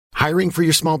Hiring for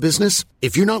your small business?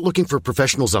 If you're not looking for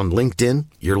professionals on LinkedIn,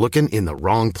 you're looking in the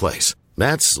wrong place.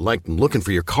 That's like looking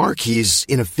for your car keys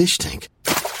in a fish tank.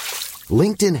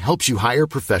 LinkedIn helps you hire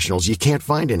professionals you can't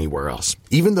find anywhere else,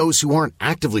 even those who aren't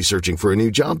actively searching for a new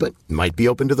job but might be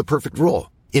open to the perfect role.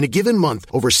 In a given month,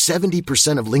 over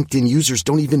 70% of LinkedIn users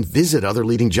don't even visit other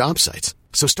leading job sites.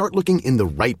 So start looking in the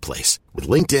right place. With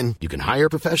LinkedIn, you can hire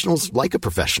professionals like a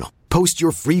professional. Post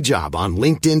your free job on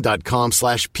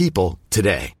linkedin.com/people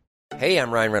today. Hey,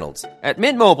 I'm Ryan Reynolds. At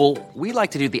Mint Mobile, we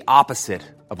like to do the opposite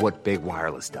of what Big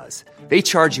Wireless does. They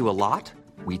charge you a lot,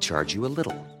 we charge you a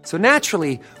little. So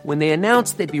naturally, when they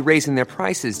announced they'd be raising their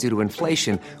prices due to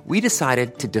inflation, we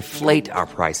decided to deflate our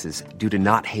prices due to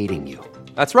not hating you.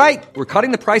 That's right. We're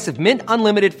cutting the price of Mint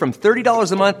Unlimited from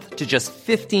 $30 a month to just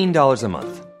 $15 a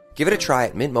month. Give it a try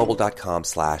at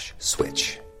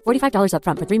mintmobile.com/switch. $45 up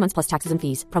front for 3 months plus taxes and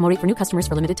fees. Promo rate for new customers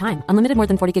for limited time. Unlimited more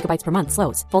than 40 gigabytes per month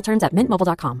slows. Full terms at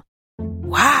mintmobile.com.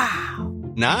 Wow.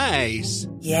 Nice.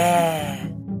 Yeah.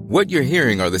 What you're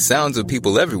hearing are the sounds of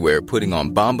people everywhere putting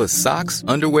on Bombas socks,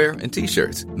 underwear, and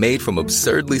T-shirts made from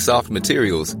absurdly soft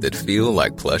materials that feel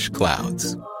like plush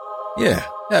clouds. Yeah,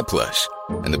 that plush.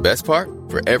 And the best part?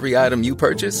 For every item you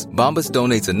purchase, Bombas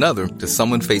donates another to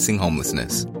someone facing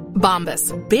homelessness.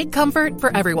 Bombas. Big comfort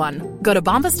for everyone. Go to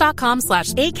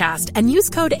bombas.com/ACAST and use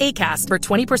code ACAST for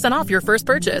 20% off your first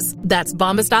purchase. That's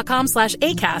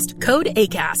bombas.com/ACAST. Code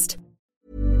ACAST.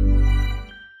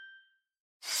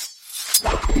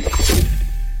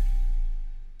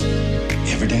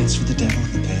 You ever dance with the devil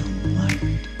in the pale moonlight?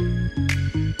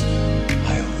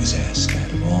 I always ask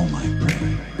that of all my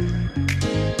prey.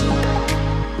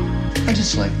 I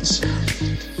just like the sound.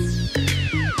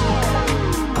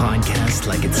 Podcast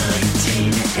like it's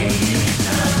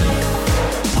 1989.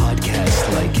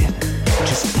 Podcast like it.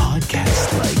 Just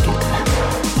podcast like it.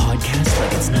 Podcast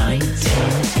like it's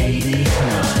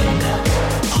 1989.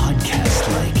 Podcast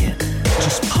like it.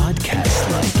 Just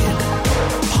podcast like it.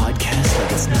 Podcast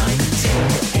like it's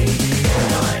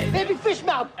 1989. Baby fish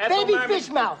mouth. Baby fish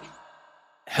mouth.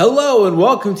 Hello and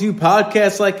welcome to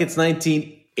Podcast Like It's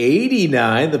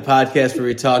 1989, the podcast where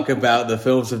we talk about the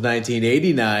films of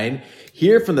 1989.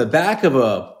 Here from the back of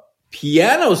a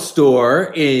piano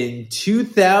store in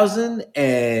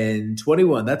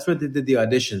 2021. That's where they did the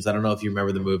auditions. I don't know if you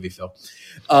remember the movie, Phil.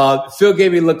 Phil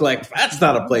gave me a look like, that's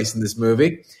not a place in this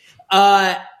movie.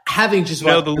 Having just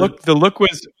no, the look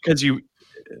was because you.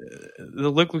 The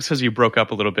look looks because you broke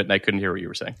up a little bit and I couldn't hear what you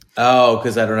were saying. Oh,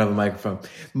 because I don't have a microphone.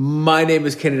 My name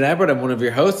is Kenny Nyberg. I'm one of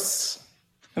your hosts.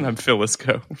 And I'm Phil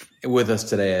Lisco. With us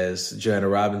today is Joanna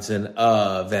Robinson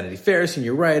of Vanity Fair,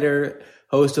 senior writer,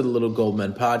 host of the Little Gold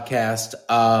Men podcast.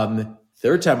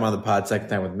 Third time on the pod, second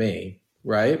time with me,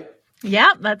 right?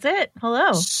 Yeah, that's it.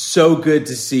 Hello. So good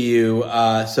to see you.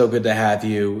 So good to have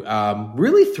you.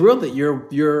 Really thrilled that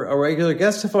you're a regular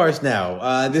guest of ours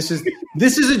now. This is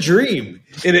a dream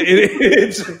in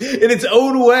its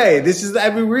own way. This is, I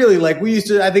mean, really, like we used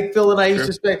to. I think Phil and I used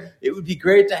to say it would be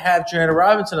great to have Joanna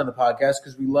Robinson on the podcast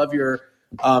because we love your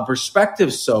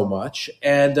perspective so much.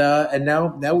 And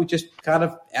now we just kind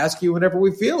of ask you whenever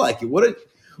we feel like it. What a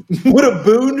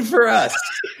boon for us.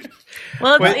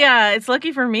 Well, it's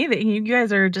lucky for me that you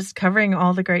guys are just covering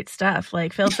all the great stuff.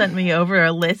 Like Phil sent me over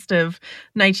a list of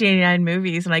 1989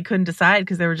 movies and I couldn't decide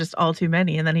because there were just all too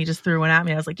many. And then he just threw one at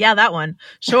me. I was like, yeah, that one.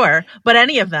 Sure. But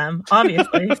any of them,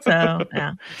 obviously. So,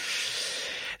 yeah.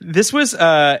 This was,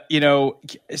 so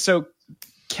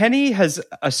Kenny has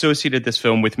associated this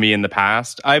film with me in the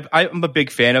past. I'm a big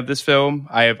fan of this film.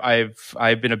 I've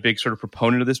been a big sort of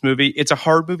proponent of this movie. It's a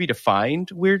hard movie to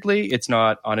find. Weirdly, it's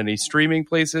not on any streaming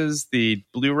places. The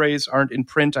Blu-rays aren't in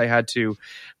print. I had to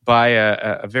buy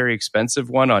a very expensive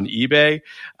one on eBay.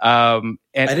 I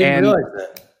didn't realize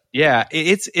that. Yeah,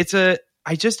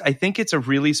 I think it's a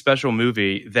really special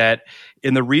movie that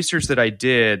in the research that I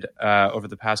did over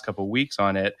the past couple of weeks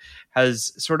on it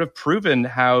has sort of proven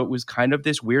how it was kind of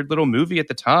this weird little movie at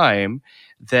the time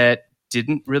that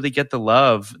didn't really get the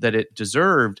love that it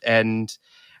deserved. And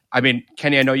I mean,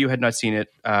 Kenny, I know you had not seen it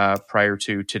prior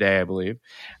to today, I believe.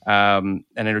 And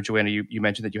I know, Joanna, you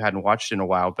mentioned that you hadn't watched it in a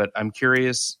while, but I'm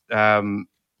curious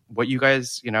what you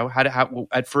guys, how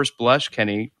at first blush,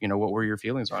 Kenny, what were your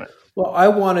feelings on it? Well, I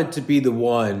wanted to be the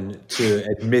one to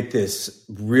admit this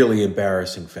really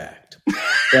embarrassing fact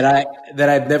that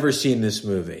I've never seen this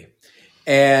movie.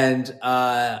 And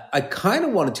I kind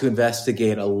of wanted to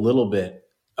investigate a little bit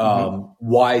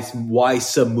why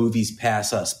some movies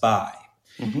pass us by.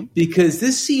 Mm-hmm. Because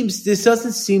this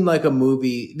doesn't seem like a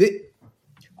movie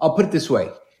I'll put it this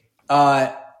way.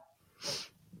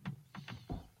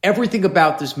 Everything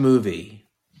about this movie,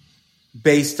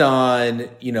 based on,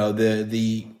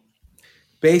 the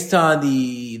based on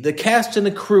the cast and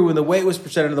the crew and the way it was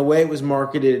presented and the way it was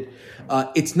marketed,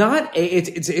 it's not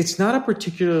a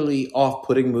particularly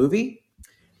off-putting movie.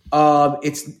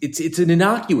 It's an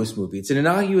innocuous movie. It's an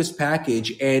innocuous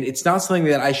package, and it's not something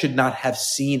that I should not have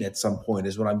seen at some point,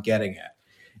 is what I'm getting at.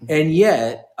 And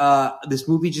yet, this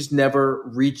movie just never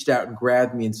reached out and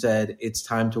grabbed me and said, it's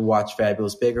time to watch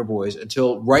Fabulous Baker Boys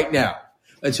until right now.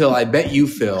 Until I met you,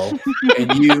 Phil,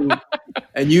 and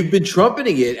you've been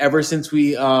trumpeting it ever since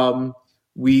we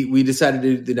decided to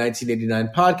do the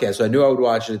 1989 podcast. So I knew I would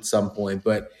watch it at some point,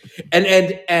 but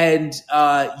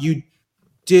you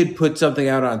did put something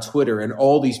out on Twitter, and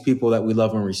all these people that we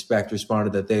love and respect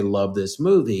responded that they love this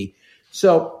movie.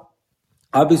 So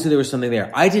obviously there was something there.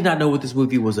 I did not know what this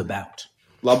movie was about.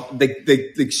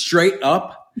 Straight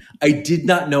up, I did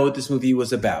not know what this movie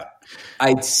was about.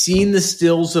 I'd seen the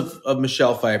stills of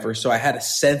Michelle Pfeiffer, so I had a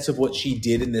sense of what she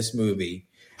did in this movie.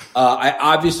 I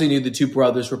obviously knew the two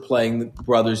brothers were playing the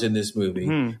brothers in this movie,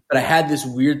 but I had this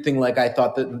weird thing, like I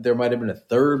thought that there might have been a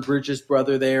third Bridges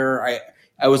brother there.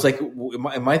 I was like,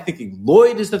 am I thinking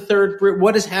Lloyd is the third?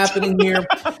 What is happening here?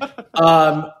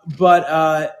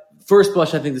 But first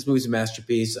blush, I think this movie's a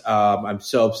masterpiece. I'm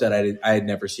so upset I had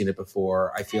never seen it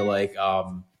before. I feel like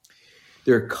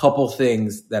there are a couple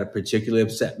things that particularly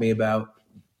upset me about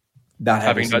not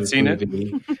having seen it.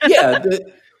 Yeah,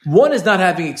 one is not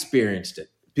having experienced it,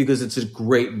 because it's a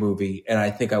great movie, and I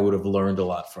think I would have learned a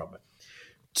lot from it.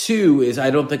 Two is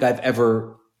I don't think I've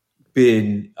ever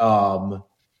been qualified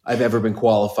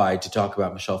to talk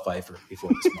about Michelle Pfeiffer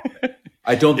before this moment.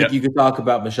 I don't think you can talk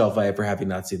about Michelle Pfeiffer having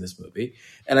not seen this movie,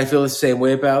 and I feel the same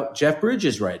way about Jeff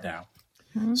Bridges right now.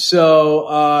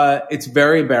 So it's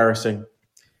very embarrassing.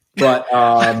 But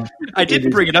I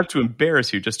didn't bring it up to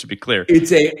embarrass you, just to be clear.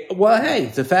 It's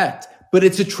a fact. But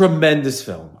it's a tremendous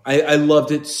film. I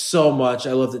loved it so much.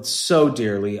 I loved it so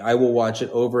dearly. I will watch it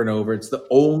over and over. It's the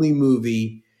only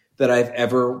movie that I've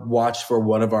ever watched for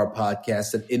one of our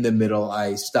podcasts that in the middle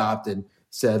I stopped and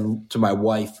said to my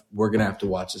wife, we're going to have to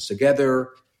watch this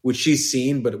together, which she's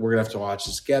seen, but we're going to have to watch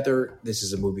this together. This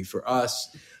is a movie for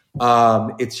us.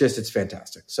 It's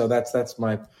fantastic. So that's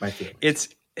my feeling. It's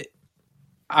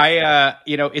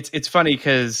funny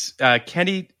because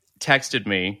Kenny texted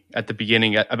me at the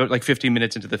beginning, about like 15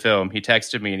 minutes into the film. He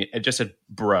texted me and it just said,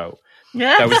 bro.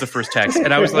 Yeah. That was the first text.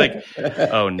 And I was like,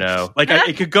 oh no. Like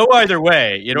it could go either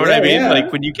way. You know what I mean? Yeah.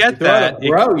 Like when you get that,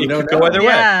 it could go either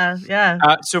way. Yeah.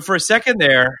 So for a second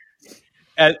there,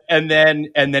 and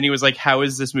then he was like, how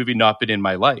has this movie not been in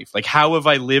my life? Like, how have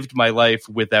I lived my life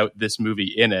without this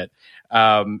movie in it?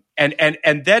 And then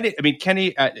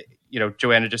Kenny,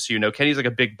 Joanna, just so you know, Kenny's like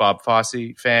a big Bob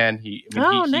Fosse fan.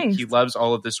 Nice. He loves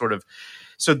all of this sort of.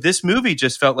 So this movie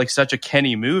just felt like such a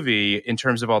Kenny movie in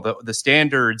terms of all the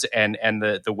standards and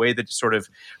the way that it's sort of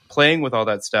playing with all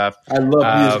that stuff. I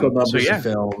love musical numbers in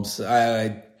films.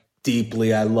 I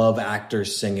love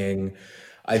actors singing.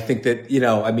 I think that,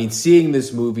 seeing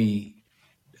this movie,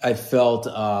 I felt,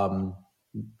 and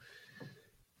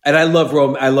I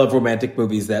love romantic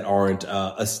movies that aren't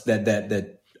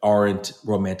that aren't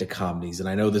romantic comedies. And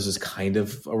I know this is kind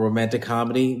of a romantic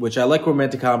comedy, which I like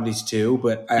romantic comedies too,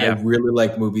 but I really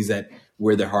like movies that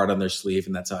wear their heart on their sleeve.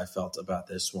 And that's how I felt about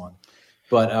this one.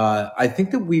 But I think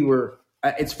that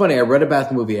it's funny. I read about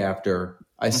the movie after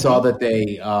I saw that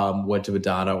they went to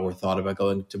Madonna or thought about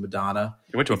going to Madonna.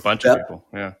 They went to a bunch of people.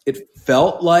 Yeah. It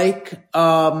felt like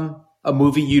a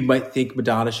movie you might think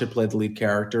Madonna should play the lead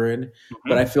character in.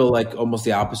 But I feel like almost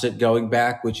the opposite going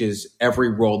back, which is every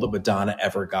role that Madonna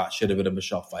ever got should have been a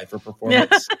Michelle Pfeiffer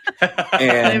performance.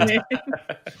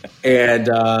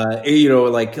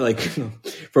 like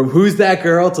from Who's That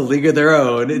Girl to League of Their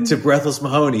Own to Breathless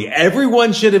Mahoney,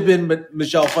 everyone should have been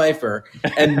Michelle Pfeiffer.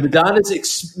 And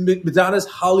Madonna's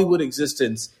Hollywood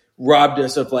existence robbed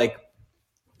us of like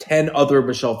 10 other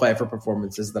Michelle Pfeiffer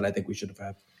performances that I think we should have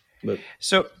had. But.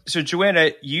 So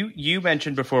Joanna, you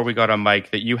mentioned before we got on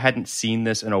mic that you hadn't seen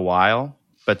this in a while,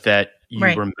 but that you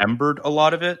remembered a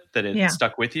lot of it, that it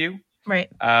stuck with you.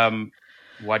 Right.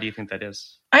 Why do you think that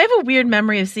is? I have a weird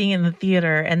memory of seeing it in the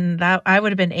theater, and that I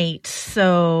would have been 8.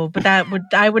 So, but I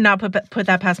would not put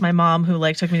that past my mom, who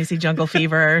took me to see Jungle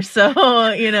Fever. So,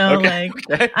 I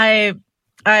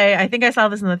think I saw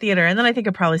this in the theater, and then I think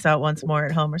I probably saw it once more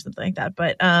at home or something like that.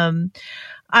 But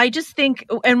I just think,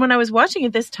 and when I was watching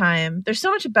it this time, there's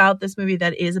so much about this movie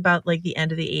that is about the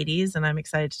end of the 80s, and I'm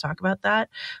excited to talk about that.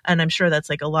 And I'm sure that's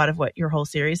a lot of what your whole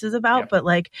series is about. Yeah.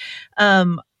 But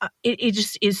it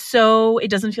just is so, it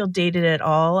doesn't feel dated at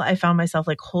all. I found myself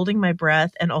holding my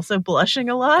breath and also blushing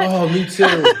a lot. Oh, me too.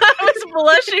 I was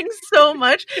blushing so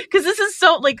much because this is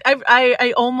so like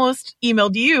I almost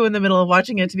emailed you in the middle of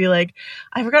watching it to be like,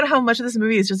 I forgot how much of this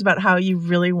movie is just about how you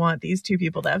really want these two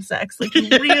people to have sex. Like you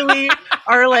really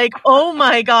are like, oh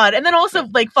my God. And then also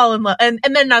like fall in love and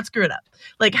then not screw it up.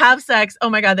 Like have sex. Oh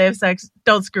my God, they have sex.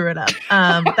 Don't screw it up.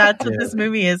 That's what this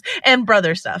movie is. And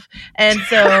brother stuff. And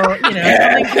so, you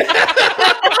know,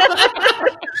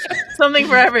 something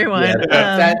for everyone.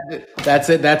 Yeah, that's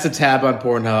it. That's a tab on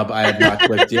Pornhub. I have not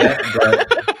clicked yet.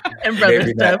 But and brother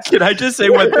stuff. Can I just say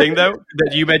one thing though?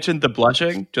 That you mentioned the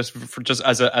blushing, just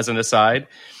as an aside.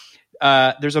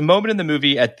 There's a moment in the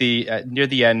movie at the near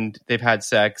the end. They've had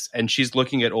sex, and she's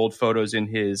looking at old photos in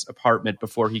his apartment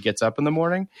before he gets up in the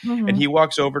morning. Mm-hmm. And he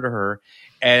walks over to her,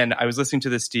 and I was listening to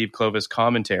the Steve Clovis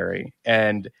commentary,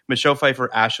 and Michelle Pfeiffer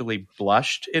actually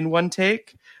blushed in one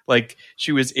take. Like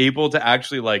she was able to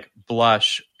actually like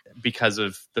blush because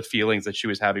of the feelings that she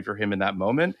was having for him in that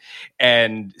moment.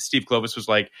 And Steve Clovis was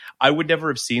like, I would never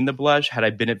have seen the blush had I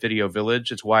been at Video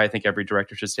Village. It's why I think every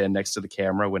director should stand next to the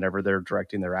camera whenever they're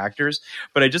directing their actors.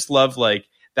 But I just love like,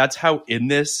 that's how in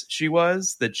this she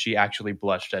was, that she actually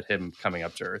blushed at him coming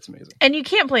up to her. It's amazing. And you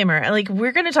can't blame her. Like,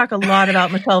 we're going to talk a lot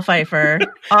about Michelle Pfeiffer.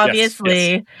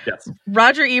 Obviously, yes.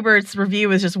 Roger Ebert's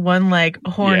review is just one like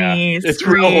horny it's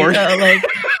real horny.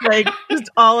 like just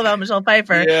all about Michelle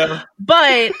Pfeiffer. Yeah.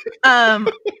 But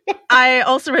I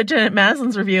also read Janet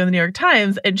Maslin's review in the New York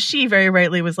Times, and she very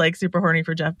rightly was like super horny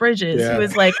for Jeff Bridges. Yeah. He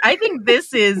was like, I think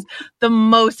this is the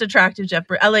most attractive Jeff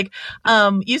Bridges.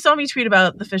 You saw me tweet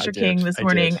about The Fisher King this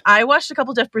morning. I watched a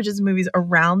couple Jeff Bridges movies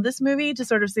around this movie to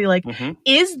sort of see like,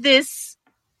 is this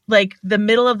like the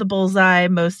middle of the bullseye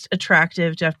most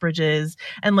attractive Jeff Bridges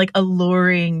and like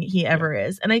alluring he ever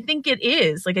is? And I think it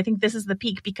is. Like, I think this is the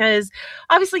peak because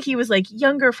obviously he was like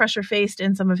younger, fresher faced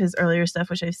in some of his earlier stuff,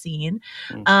 which I've seen.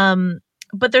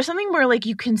 But there's something where like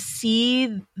you can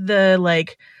see the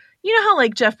like, you know how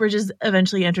like Jeff Bridges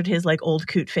eventually entered his like old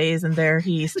coot phase and there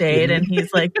he stayed and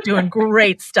he's like doing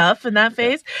great stuff in that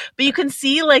phase. But you can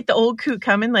see like the old coot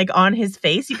coming like on his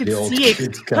face. You can see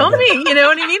it coming, you know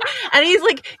what I mean? And he's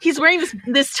like, he's wearing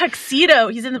this tuxedo.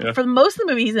 He's for most of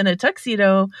the movie, he's in a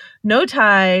tuxedo, no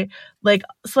tie, like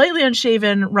slightly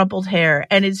unshaven, rumpled hair.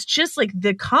 And it's just like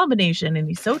the combination, and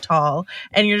he's so tall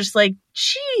and you're just like,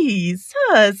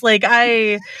 Jesus. Like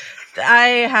I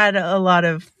had a lot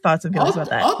of thoughts and feelings about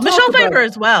that. Michelle Pfeiffer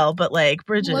as well, but like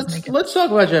Bridges. Let's talk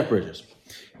about Jeff Bridges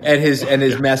and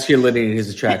his masculinity and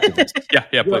his attractiveness.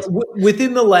 yeah. Please.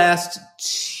 Within the last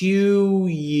 2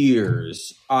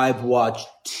 years, I've watched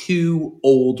 2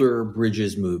 older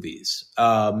Bridges movies.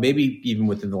 Maybe even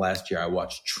within the last year, I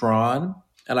watched Tron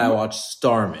and I watched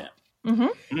Starman.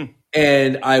 Mm-hmm.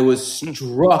 And I was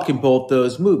struck in both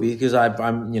those movies because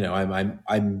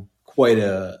I'm quite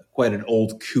an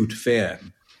old coot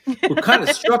fan. We're kind of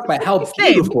struck by how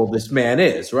beautiful this man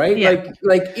is, right? Yeah.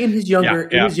 Like in his younger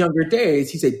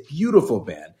days, he's a beautiful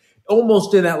man.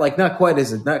 Almost in that, like not quite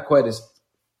as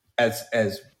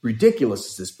ridiculous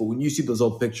as this, but when you see those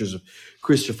old pictures of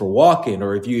Christopher Walken,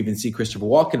 or if you even see Christopher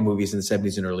Walken movies in the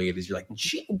 70s and early 80s, you're like,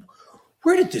 gee,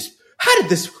 how did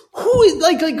this, who is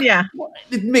like,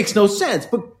 it makes no sense.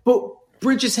 But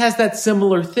Bridges has that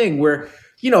similar thing where,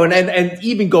 you know, and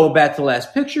even going back to the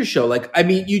Last Picture Show, like, I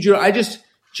mean,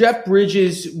 Jeff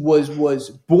Bridges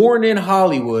was born in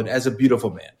Hollywood as a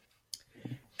beautiful man.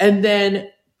 And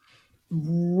then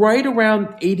right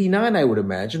around 89, I would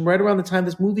imagine, right around the time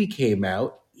this movie came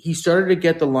out, he started to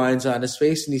get the lines on his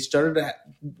face and he started to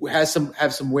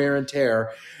have some wear and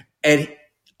tear. And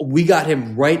we got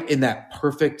him right in that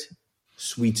perfect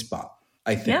sweet spot,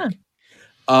 I think.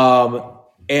 Yeah.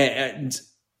 And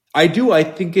I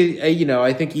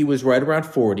think he was right around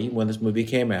 40 when this movie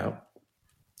came out.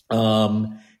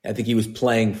 I think he was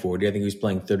playing 40. I think he was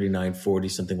playing 39, 40,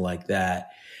 something like that.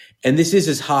 And this is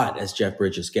as hot as Jeff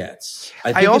Bridges gets.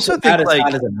 I also think as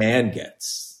hot as a man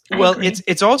gets. Well,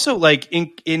 it's also like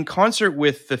in concert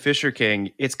with The Fisher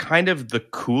King, it's kind of the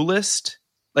coolest.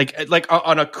 Like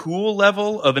on a cool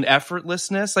level of an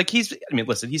effortlessness. Like he's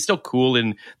still cool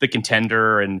in The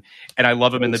Contender and I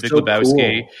love him in The Big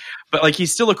Lebowski, but like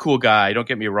he's still a cool guy. Don't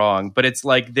get me wrong, but it's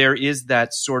like there is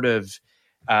that sort of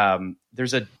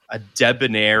there's a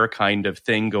debonair kind of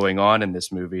thing going on in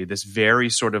this movie. This very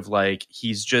sort of like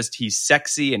he's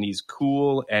sexy and he's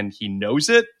cool and he knows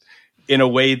it. in a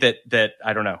way that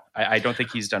I don't know. I don't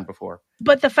think he's done before.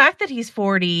 But the fact that he's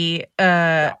 40,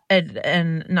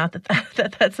 and not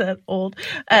that that's that old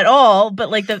at all, but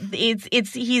like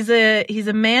he's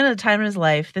a man at a time in his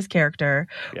life, this character,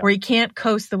 where he can't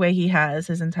coast the way he has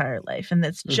his entire life, and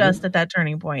that's just at that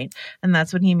turning point, and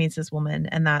that's when he meets this woman,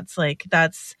 and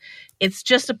it's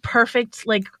just a perfect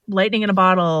like lightning in a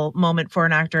bottle moment for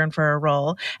an actor and for a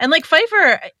role, and like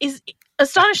Pfeiffer is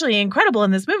astonishingly incredible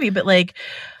in this movie, but like.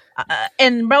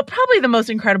 And probably the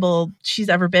most incredible she's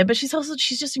ever been, but she's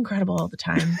just incredible all the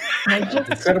time.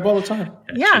 Incredible all the time.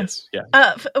 Yeah.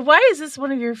 Why is this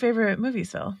one of your favorite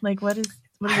movies, Phil? Like, what is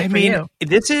it for you?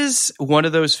 This is one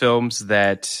of those films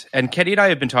that, and Kenny and I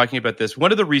have been talking about this.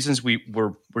 One of the reasons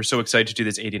we're so excited to do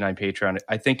this 89 Patreon,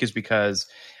 I think, is because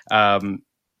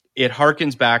it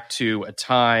harkens back to a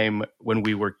time when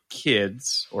we were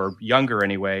kids, or younger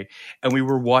anyway, and we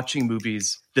were watching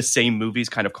the same movies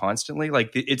kind of constantly.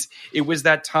 Like it was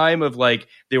that time of like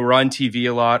they were on TV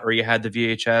a lot, or you had the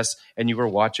VHS and you were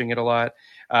watching it a lot.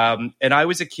 And I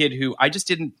was a kid who I just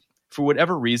didn't, for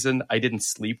whatever reason, I didn't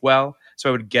sleep well. So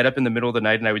I would get up in the middle of the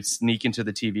night and I would sneak into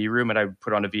the TV room and I would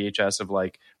put on a VHS of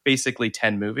like basically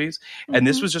 10 movies. Mm-hmm. And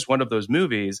this was just one of those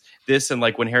movies. This and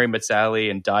like When Harry Met Sally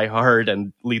and Die Hard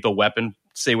and Lethal Weapon,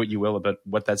 say what you will about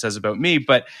what that says about me.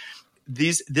 But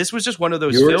this was just one of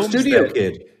those films. Studio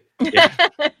kid. Yeah.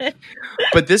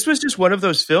 But this was just one of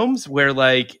those films where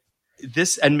like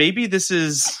this, and maybe this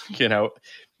is,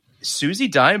 Susie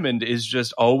Diamond is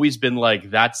just always been like,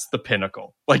 that's the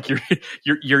pinnacle. Like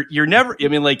you're never, I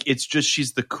mean, like, it's just,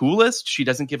 she's the coolest. She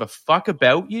doesn't give a fuck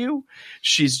about you.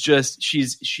 She just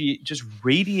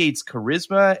radiates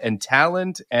charisma and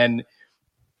talent. And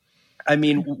I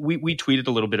mean, we tweeted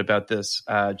a little bit about this,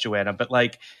 Joanna, but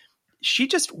like,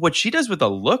 what she does with a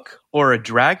look or a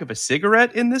drag of a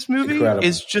cigarette in this movie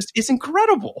is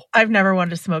incredible. I've never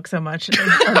wanted to smoke so much as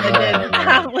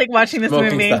I did like watching this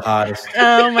movie. The hottest.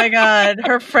 Oh my God.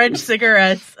 Her French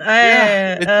cigarettes.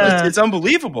 It's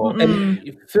unbelievable.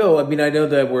 And Phil, I mean, I know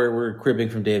that we're cribbing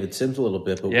from David Sims a little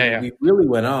bit, but we really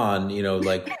went on,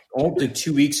 like only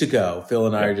 2 weeks ago, Phil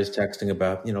and I are just texting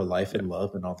about, life and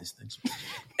love and all these things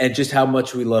and just how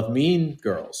much we love Mean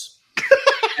Girls.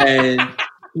 And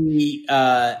he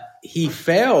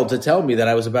failed to tell me that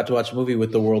I was about to watch a movie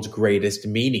with the world's greatest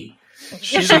meanie.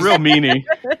 She's a real meanie.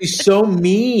 She's so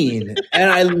mean,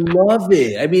 and I love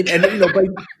it. I mean, and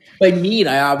by mean,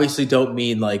 I obviously don't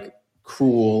mean like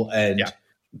cruel and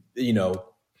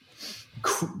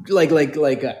like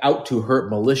out to hurt,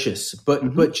 malicious,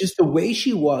 but just the way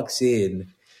she walks in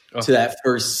to that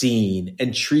first scene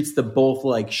and treats them both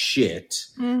like shit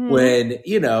when,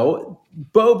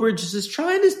 Beau Bridges is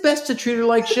trying his best to treat her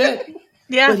like shit.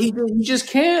 Yeah. But he just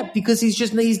can't because he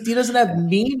doesn't have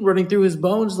mean running through his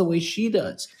bones the way she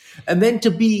does. And then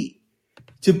to be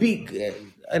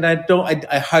and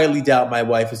I highly doubt my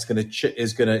wife is going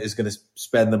to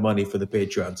spend the money for the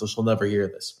Patreon, so she'll never hear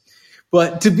this.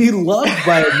 But to be loved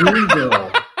by a mean girl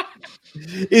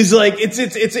is like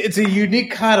it's a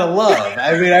unique kind of love.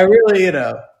 I mean, I really,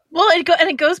 Well,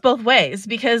 it goes both ways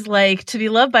because, like, to be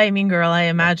loved by a mean girl, I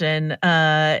imagine,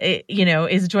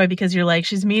 is joy because you're like,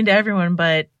 she's mean to everyone,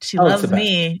 but she loves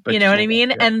me. You know what I mean?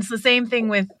 Yeah. And it's the same thing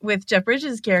with Jeff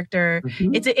Bridges' character.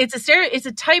 Mm-hmm. It's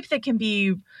a type that can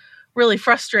be really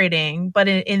frustrating, but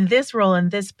in this role, in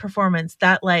this performance,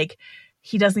 that like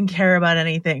he doesn't care about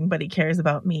anything, but he cares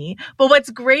about me. But what's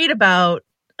great about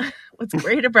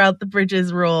the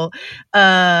Bridges role,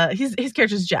 his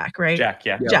character's Jack, right? Jack,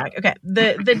 yeah. Jack. Okay.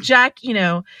 The Jack,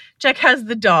 Jack has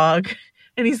the dog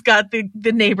and he's got the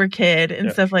neighbor kid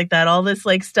and stuff like that. All this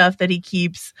like stuff that he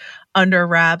keeps under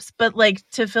wraps. But like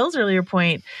to Phil's earlier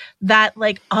point, that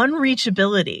like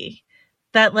unreachability,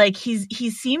 that like he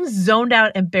seems zoned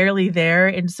out and barely there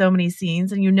in so many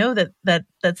scenes, and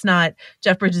that's not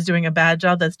Jeff Bridges doing a bad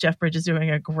job. That's Jeff Bridges doing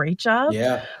a great job.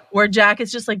 Yeah, where Jack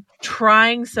is just like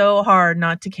trying so hard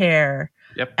not to care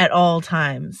at all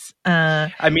times.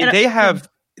 I mean,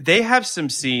 they have some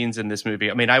scenes in this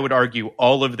movie. I mean, I would argue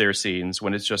all of their scenes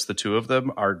when it's just the two of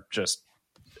them are just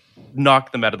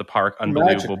knock them out of the park.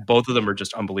 Unbelievable. Magic. Both of them are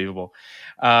just unbelievable.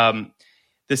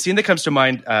 The scene that comes to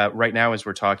mind right now as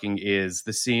we're talking is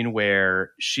the scene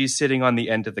where she's sitting on the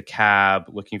end of the cab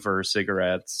looking for her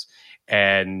cigarettes.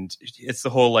 And it's the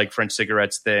whole like French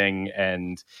cigarettes thing.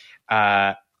 And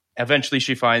eventually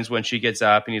she finds one, she gets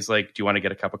up and he's like, do you want to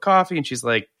get a cup of coffee? And she's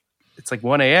like, it's like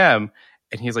 1 a.m.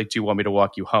 And he's like, do you want me to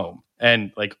walk you home?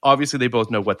 And like, obviously they both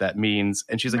know what that means.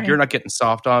 And she's like, you're not getting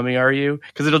soft on me, are you?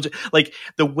 Because it'll like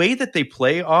the way that they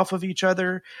play off of each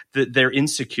other, their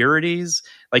insecurities,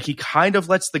 like he kind of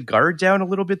lets the guard down a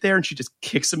little bit there, and she just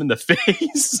kicks him in the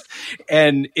face.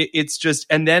 And it's just,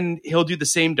 and then he'll do the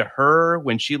same to her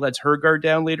when she lets her guard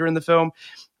down later in the film.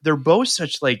 They're both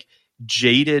such like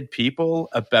jaded people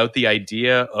about the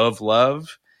idea of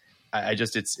love. I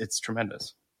just, it's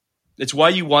tremendous. It's why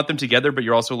you want them together, but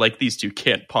you're also like, these two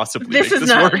can't possibly make this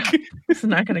work. This is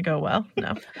not going to go well.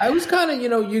 No. I was kind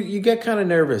of, you get kind of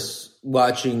nervous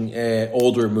watching an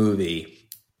older movie.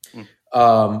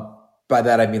 By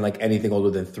that, I mean like anything older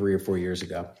than 3 or 4 years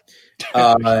ago,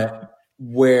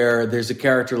 where there's a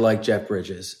character like Jeff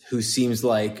Bridges who seems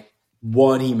like,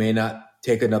 one, he may not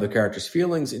take another character's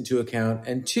feelings into account,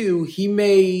 and two, he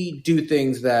may do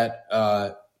things that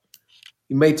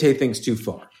he may take things too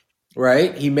far.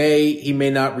 Right? He may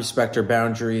not respect her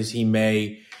boundaries. He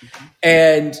may,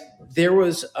 and there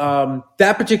was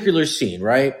that particular scene,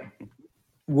 right,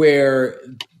 where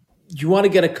you want to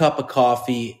get a cup of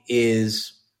coffee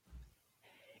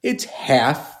it's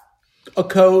half a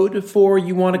code for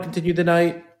you want to continue the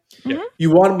night. Yeah.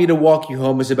 You wanted me to walk you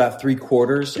home is about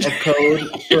 3/4 of code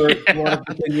for you want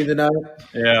to continue the night.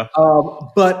 Yeah.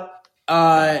 But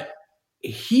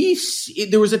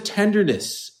there was a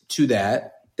tenderness to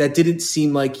that didn't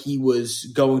seem like he was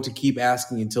going to keep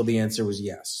asking until the answer was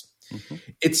yes. Mm-hmm.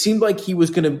 It seemed like he was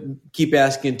going to keep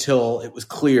asking until it was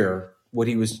clear what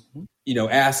he was,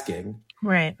 asking.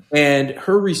 Right. And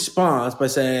her response by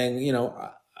saying,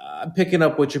 I'm picking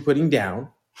up what you're putting down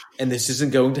and this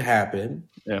isn't going to happen.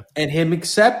 Yeah. And him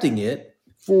accepting it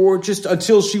for just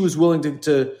until she was willing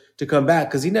to come back,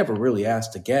 because he never really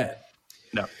asked again.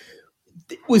 No.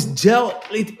 It was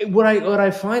what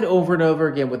I find over and over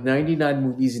again with 99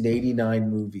 movies and 89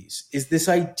 movies is this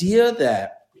idea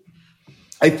that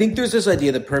I think there's this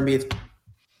idea that permeates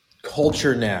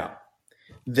culture now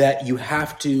that you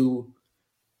have to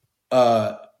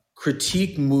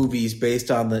critique movies based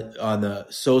on the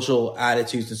social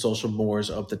attitudes and social mores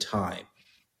of the time.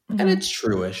 Mm-hmm. And it's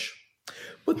true-ish.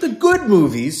 But the good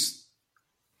movies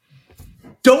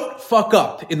don't fuck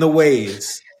up in the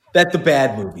ways that the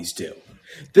bad movies do.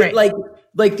 Right.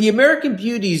 Like the American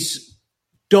Beauties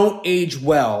don't age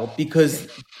well because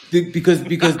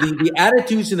the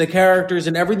attitudes and the characters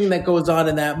and everything that goes on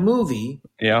in that movie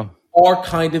are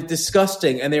kind of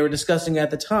disgusting, and they were disgusting at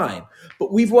the time.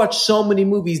 But we've watched so many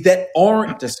movies that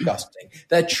aren't disgusting,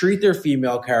 that treat their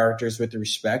female characters with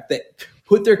respect, that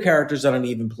put their characters on an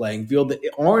even playing field, that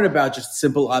aren't about just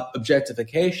simple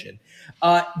objectification.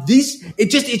 It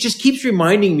just keeps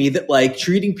reminding me that like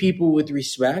treating people with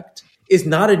respect is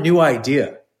not a new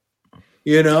idea.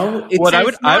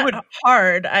 It's not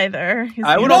hard either.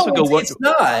 It's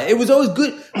not. It was always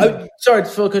good. Sorry,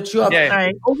 Phil, cut you off.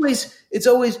 Yeah. It's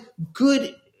always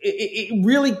good. It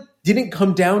really didn't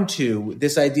come down to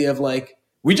this idea of like,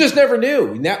 we just never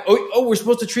knew. Now, we're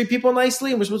supposed to treat people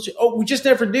nicely, and we just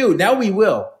never knew. Now we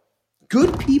will.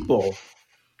 Good people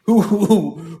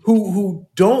who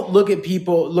don't look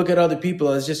at other people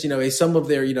as just a sum of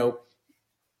their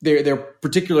their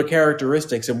particular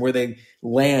characteristics and where they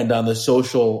land on the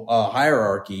social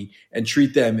hierarchy and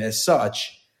treat them as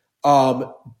such,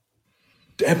 have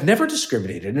never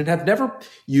discriminated and have never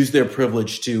used their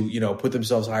privilege to, put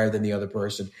themselves higher than the other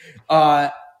person.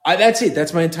 That's it.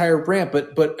 That's my entire rant.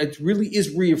 But it really is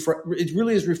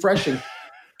refreshing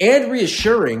and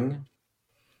reassuring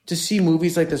to see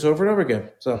movies like this over and over again.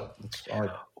 So it's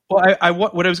hard. Well,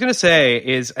 what I was going to say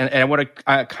is, and I want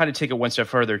to kind of take it one step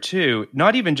further too,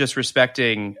 not even just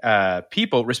respecting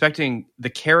people, respecting the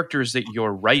characters that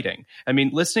you're writing. I mean,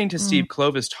 listening to Steve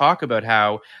Kloves talk about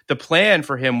how the plan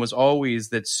for him was always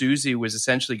that Susie was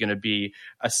essentially going to be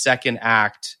a second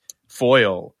act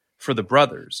foil for the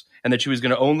brothers, and that she was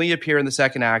going to only appear in the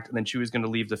second act, and then she was going to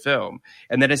leave the film.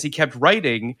 And then as he kept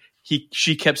writing,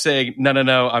 she kept saying,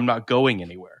 no, I'm not going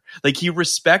anywhere. Like, he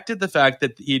respected the fact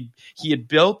that he had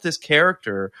built this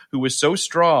character who was so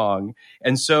strong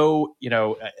and so,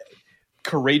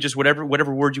 courageous, whatever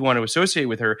word you want to associate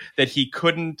with her, that he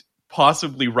couldn't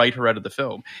possibly write her out of the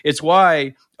film. It's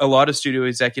why a lot of studio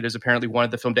executives apparently wanted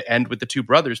the film to end with the two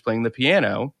brothers playing the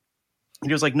piano. And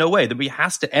he was like, no way, the movie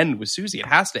has to end with Susie. It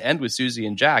has to end with Susie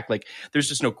and Jack. Like, there's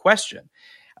just no question.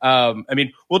 I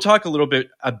mean, we'll talk a little bit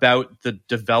about the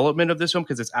development of this film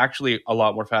because it's actually a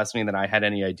lot more fascinating than I had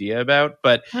any idea about.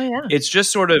 But it's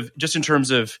just sort of just in terms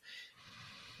of,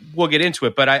 we'll get into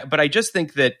it. But I just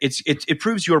think that it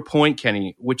proves your point,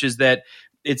 Kenny, which is that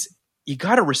you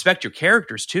got to respect your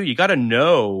characters too. You got to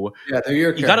know,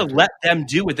 you got to let them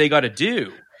do what they got to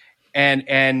do.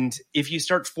 And if you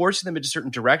start forcing them into certain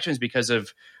directions because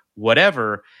of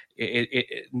whatever,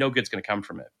 no good's going to come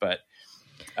from it. But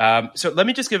so let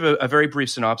me just give a very brief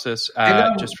synopsis,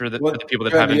 just for the people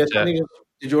that haven't.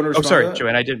 Did you want to respond? Oh, sorry, to that?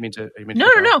 Joanne. I didn't mean to.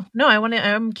 No.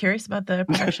 I'm curious about the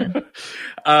progression.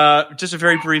 Just a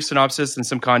very brief synopsis and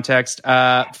some context.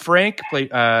 Frank, played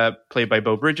by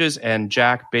Beau Bridges, and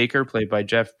Jack Baker, played by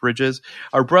Jeff Bridges,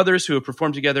 are brothers who have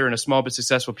performed together in a small but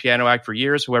successful piano act for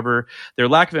years. However, their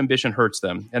lack of ambition hurts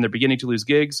them, and they're beginning to lose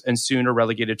gigs and soon are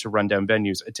relegated to rundown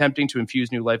venues. Attempting to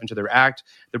infuse new life into their act,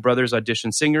 the brothers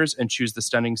audition singers and choose the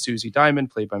stunning Susie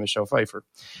Diamond, played by Michelle Pfeiffer.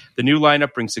 The new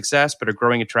lineup brings success, but a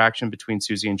growing attraction between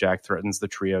Susie and Jack threatens the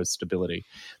trio's stability.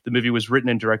 The movie was written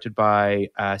and directed by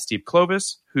Steve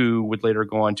Kloves, who would later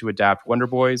go on to adapt Wonder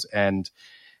Boys and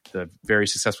the very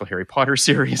successful Harry Potter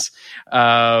series.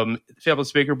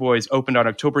 Fabulous Baker Boys opened on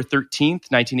October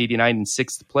 13th, 1989 in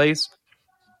 6th place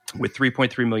with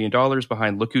 $3.3 million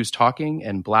behind Look Who's Talking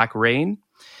and Black Rain.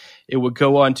 It would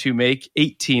go on to make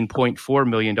 $18.4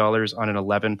 million on an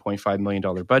 $11.5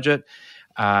 million budget.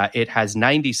 It has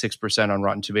 96% on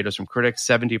Rotten Tomatoes from critics,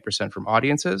 70% from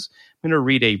audiences. I'm going to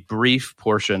read a brief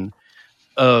portion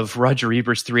of Roger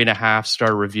Ebert's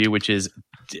 3.5-star review, which is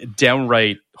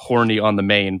downright horny on the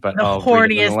main, but the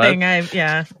horniest thing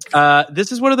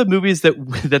this is one of the movies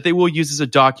that they will use as a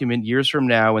document years from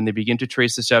now when they begin to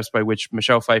trace the steps by which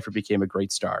Michelle Pfeiffer became a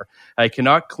great star. I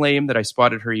cannot claim that I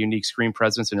spotted her unique screen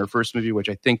presence in her first movie, which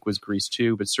I think was Grease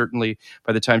 2, but certainly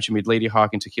by the time she made Lady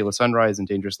Hawk and Tequila Sunrise and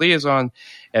Dangerous Liaison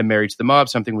and Married to the Mob,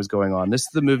 something was going on. This is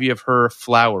the movie of her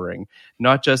flowering,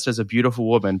 not just as a beautiful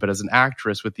woman, but as an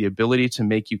actress with the ability to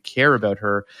make you care about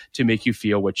her, to make you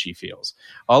feel what she feels.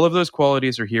 All of those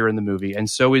qualities are here in the movie, and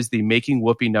so is the Making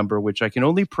Whoopi number, which I can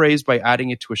only praise by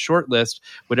adding it to a short list.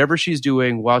 Whatever she's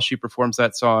doing while she performs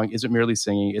that song isn't merely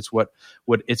singing;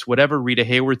 it's whatever Rita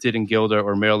Hayworth did in Gilda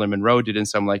or Marilyn Monroe did in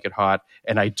Some Like It Hot,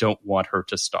 and I don't want her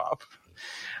to stop.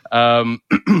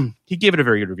 He gave it a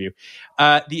very good review.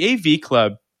 The AV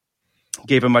Club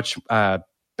gave a much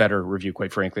better review,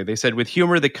 quite frankly. They said, with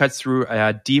humor that cuts through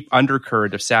a deep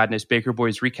undercurrent of sadness, Baker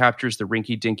Boys recaptures the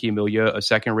rinky-dinky milieu of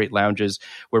second-rate lounges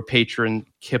where patron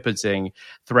kibitzing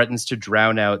threatens to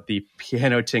drown out the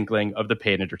piano tinkling of the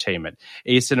paid entertainment.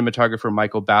 Cinematographer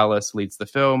Michael Ballas leads the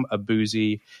film, a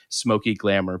boozy, smoky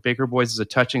glamour. Baker Boys is a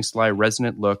touching, sly,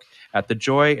 resonant look at the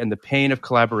joy and the pain of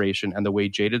collaboration and the way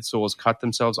jaded souls cut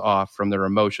themselves off from their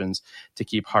emotions to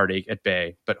keep heartache at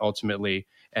bay, but ultimately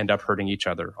end up hurting each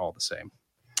other all the same.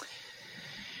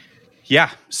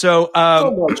 Yeah, so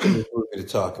much in this movie to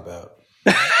talk about.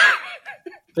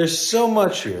 There's so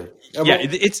much here.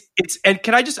 It's and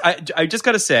can I just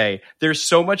got to say, there's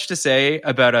so much to say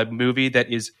about a movie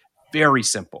that is very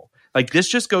simple. Like, this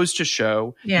just goes to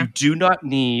show you do not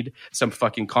need some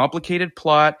fucking complicated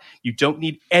plot. You don't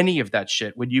need any of that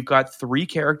shit when you've got 3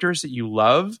 characters that you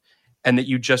love and that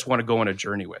you just want to go on a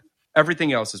journey with.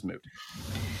 Everything else is moot.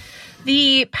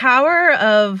 The power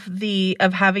of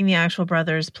having the actual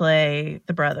brothers play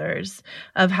the brothers,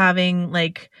 of having,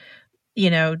 like, you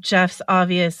know, Jeff's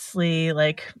obviously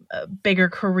like a bigger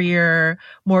career,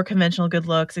 more conventional good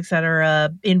looks,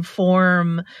 etc.,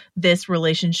 inform this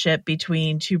relationship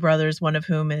between 2 brothers, one of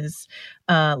whom is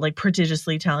like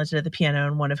prodigiously talented at the piano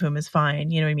and one of whom is fine.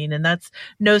 You know what I mean? And that's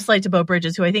no slight to Beau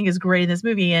Bridges, who I think is great in this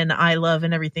movie and I love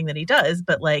in everything that he does.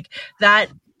 But like, that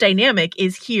dynamic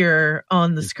is here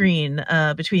on the screen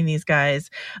between these guys.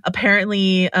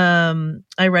 Apparently,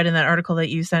 I read in that article that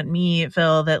you sent me,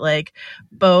 Phil, that like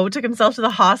Beau took himself to the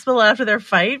hospital after their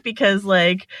fight because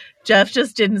like Jeff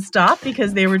just didn't stop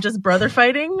because they were just brother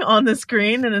fighting on the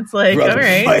screen, and it's like, brother all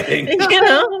right, fighting. You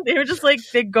know, they were just like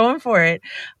they're going for it.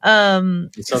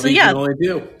 It's something you can only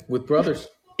do with brothers.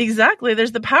 Exactly.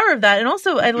 There's the power of that, and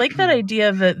also I like that idea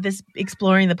of this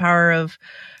exploring the power of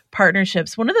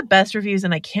partnerships. One of the best reviews,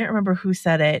 and I can't remember who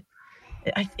said it.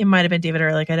 It might have been David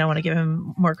Ehrlich. I don't want to give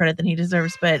him more credit than he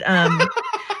deserves, but that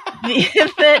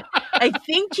I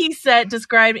think he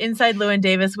described Inside Llewyn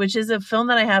Davis, which is a film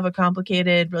that I have a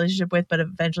complicated relationship with, but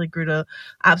eventually grew to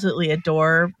absolutely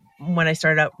adore when I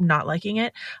started out not liking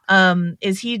it.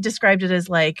 Is he described it as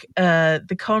like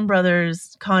the Coen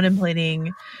brothers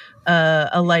contemplating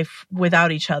a life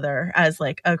without each other as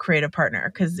like a creative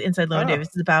partner, because Inside Llewyn Davis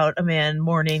is about a man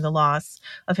mourning the loss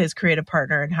of his creative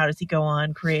partner and how does he go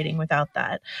on creating without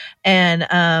that. And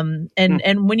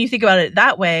when you think about it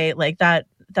that way, like that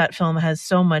film has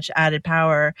so much added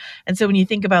power. And so when you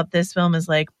think about this film as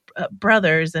like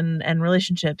brothers and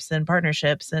relationships and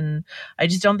partnerships, and I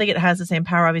just don't think it has the same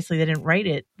power. Obviously they didn't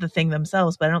write the thing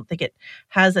themselves, but I don't think it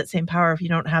has that same power if you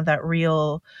don't have that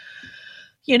real,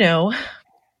 you know,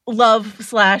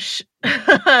 love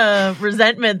 /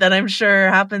 resentment that I'm sure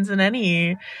happens in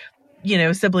any, you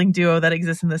know, sibling duo that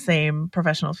exists in the same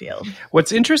professional field.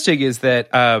 What's interesting is that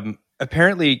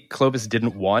apparently Kloves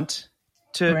didn't want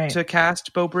to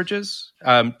cast Beau Bridges.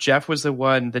 Jeff was the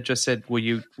one that just said, will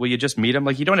you just meet him?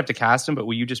 Like, you don't have to cast him, but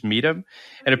will you just meet him?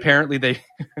 And apparently they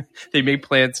made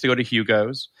plans to go to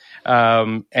Hugo's.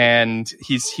 And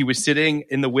he was sitting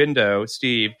in the window,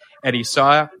 Steve, and he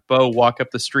saw Beau walk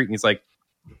up the street, and he's like,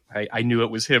 I knew it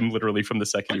was him literally from the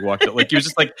second he walked up. Like, he was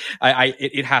just like,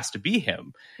 it has to be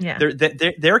him. Yeah.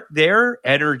 Their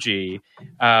energy,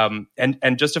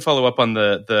 and just to follow up on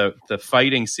the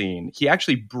fighting scene, he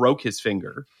actually broke his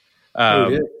finger.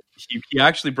 He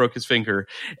actually broke his finger,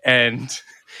 and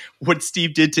what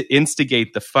Steve did to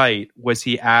instigate the fight was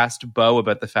he asked Beau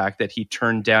about the fact that he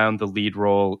turned down the lead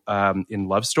role in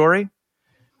Love Story.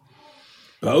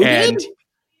 Beau did?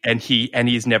 And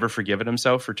he's never forgiven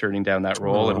himself for turning down that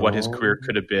role and what his career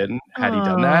could have been had he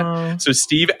done that. So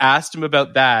Steve asked him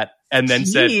about that and then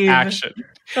said action.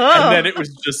 And then it was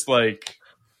just like,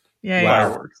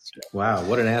 fireworks. Wow,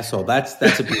 what an asshole. That's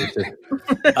abusive.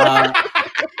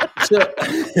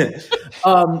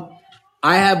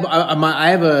 I have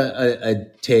a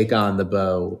take on the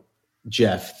Beau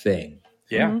Jeff thing.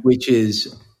 Yeah. Which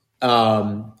is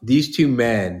these two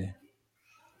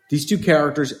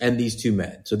characters and these two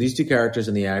men. So these two characters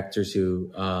and the actors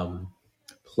who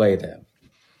play them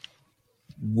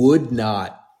would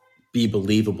not be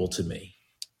believable to me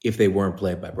if they weren't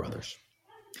played by brothers.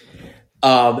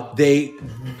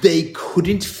 They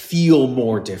couldn't feel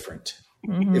more different,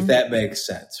 if that makes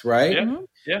sense, right? Yeah.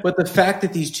 Yeah. But the fact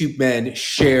that these two men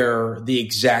share the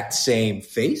exact same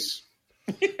face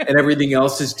and everything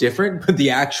else is different, but the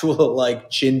actual like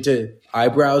chin to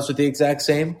eyebrows are the exact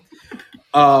same,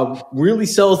 really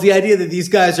sells the idea that these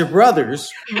guys are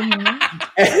brothers,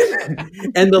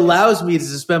 and allows me to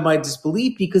suspend my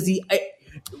disbelief because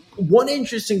one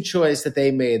interesting choice that they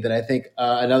made that I think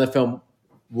another film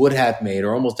would have made,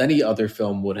 or almost any other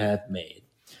film would have made,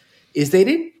 is they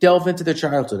didn't delve into their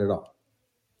childhood at all.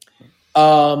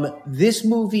 This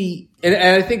movie, and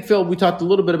I think, Phil, we talked a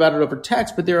little bit about it over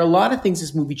text, but there are a lot of things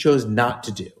this movie chose not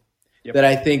to do that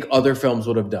I think other films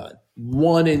would have done.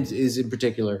 One is in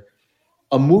particular,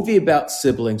 a movie about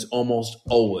siblings almost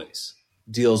always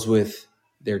deals with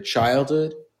their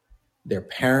childhood, their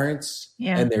parents,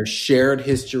 and their shared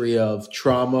history of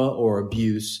trauma or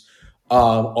abuse,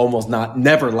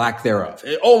 never lack thereof.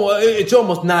 It's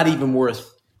almost not even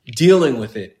worth dealing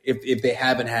with it if they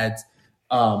haven't had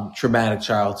traumatic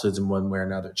childhoods in one way or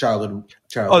another.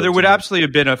 There would absolutely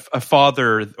have been a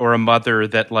father or a mother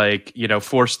that, like, you know,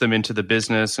 forced them into the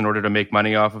business in order to make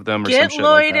money off of them. Or Get some shit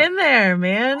Lloyd like that. in there,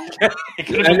 man.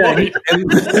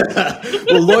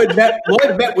 Well, Lloyd met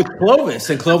with Clovis,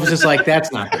 and Clovis is like,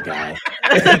 "That's not the guy."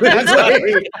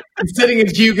 He's sitting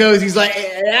in Hugo's. He's like,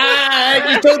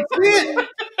 "You don't see it."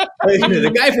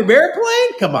 The guy from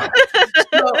Airplane? Come on.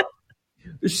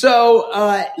 So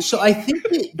I think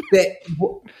that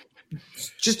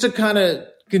just to kind of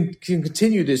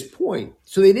continue this point,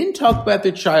 so they didn't talk about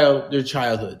their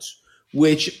childhoods,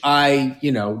 which I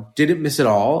didn't miss at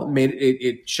all.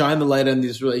 It shined the light on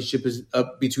this relationship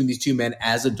between these two men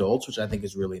as adults, which I think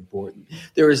is really important.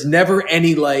 There is never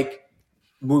any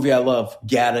movie I love,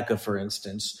 Gattaca, for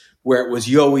instance, where it was,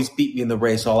 you always beat me in the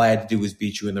race. All I had to do was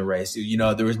beat you in the race.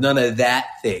 There was none of that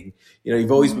thing.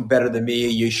 You've always been better than me.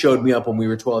 You showed me up when we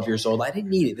were 12 years old. I didn't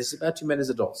need it. This is about two men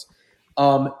as adults.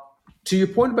 To your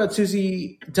point about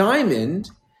Susie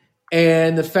Diamond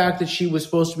and the fact that she was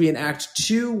supposed to be an Act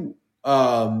 2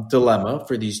 dilemma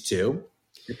for these two,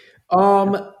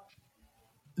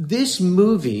 this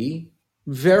movie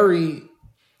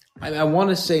I want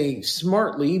to say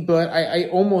smartly, but I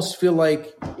almost feel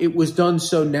like it was done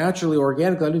so naturally,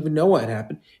 organically. I don't even know what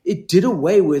happened. It did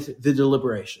away with the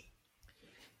deliberation.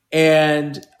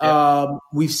 And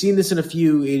we've seen this in a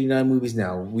few 89 movies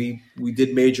now. We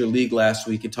did Major League last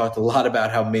week and talked a lot about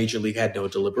how Major League had no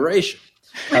deliberation.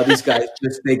 How these guys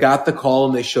they got the call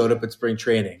and they showed up at spring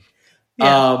training.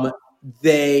 Yeah.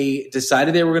 They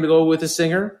decided they were going to go with a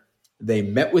singer. They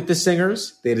met with the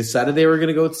singers. They decided they were going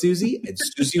to go with Susie, and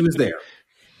Susie was there.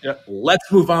 Yep.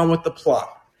 Let's move on with the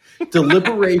plot.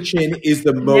 Deliberation is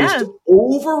the most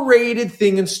overrated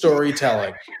thing in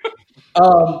storytelling.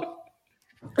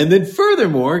 And then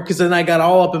furthermore, because then I got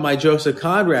all up in my Joseph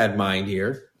Conrad mind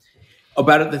here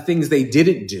about the things they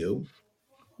didn't do.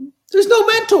 There's no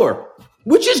mentor,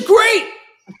 which is great.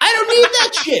 I don't need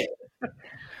that shit.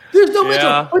 There's no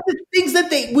mentor. But the things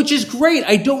which is great,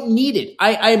 I don't need it.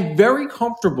 I am very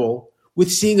comfortable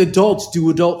with seeing adults do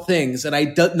adult things.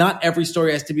 And not every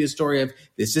story has to be a story of,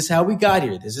 this is how we got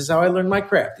here. This is how I learned my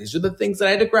craft. These are the things that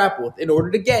I had to grapple with in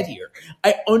order to get here.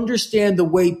 I understand the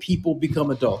way people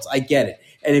become adults. I get it.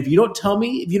 And if you don't tell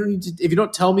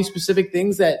me specific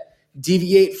things that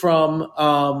deviate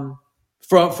from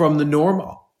from the norm,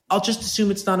 I'll just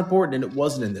assume it's not important, and it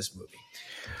wasn't in this movie.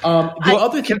 The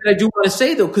other thing that I do want to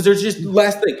say, though, because there's just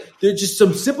last thing, there's just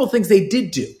some simple things they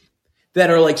did do that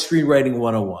are like screenwriting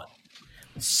 101.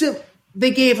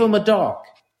 They gave him a dog.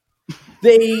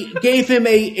 They gave him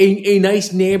a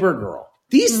nice neighbor girl.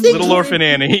 These things, Little Orphan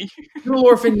Annie, Little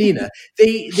Orphan Nina.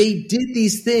 They did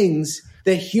these things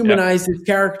that humanized this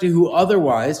character who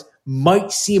otherwise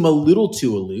might seem a little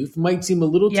too aloof, might seem a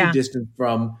little too distant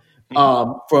from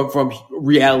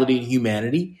reality and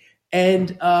humanity,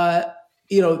 and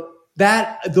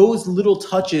that those little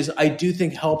touches I do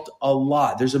think helped a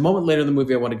lot. There's a moment later in the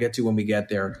movie I want to get to when we get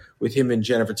there with him and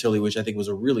Jennifer Tilly, which I think was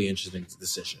a really interesting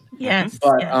decision. Yes,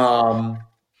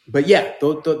 but yeah.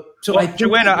 So I think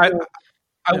Joanna,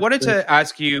 I wanted to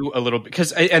ask you a little bit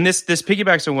because, and this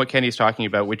piggybacks on what Kenny's talking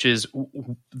about, which is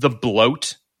the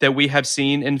bloat that we have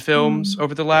seen in films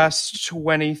over the last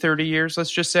 20, 30 years, let's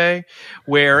just say,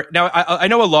 where now I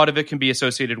know a lot of it can be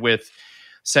associated with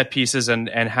set pieces and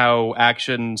how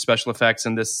action, special effects,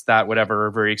 and this, that, whatever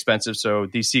are very expensive. So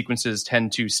these sequences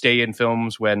tend to stay in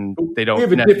films when they don't. We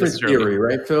have a different theory,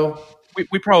 right, Phil?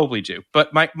 We probably do.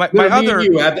 But my other,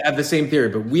 you have the same theory,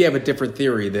 but we have a different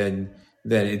theory than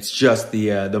it's just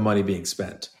the money being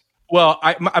spent. Well,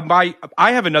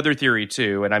 I have another theory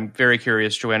too, and I'm very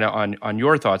curious, Joanna, on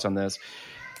your thoughts on this.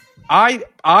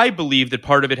 I believe that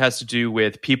part of it has to do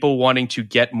with people wanting to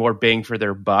get more bang for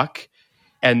their buck.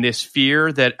 And this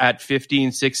fear that at $15,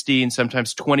 $16,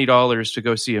 sometimes $20 to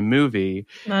go see a movie,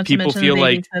 people feel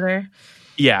like,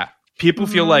 people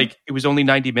feel like it was only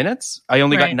 90 minutes. I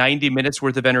only got 90 minutes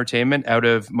worth of entertainment out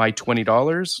of my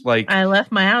 $20. Like, I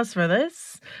left my house for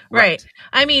this. Right.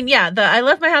 I mean, I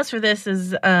left my house for this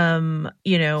is,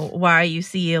 why you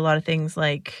see a lot of things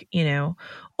like,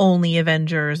 only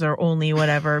Avengers or only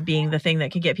whatever being the thing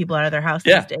that can get people out of their house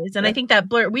these days. And I think that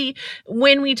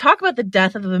when we talk about the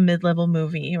death of a mid-level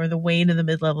movie or the wane of the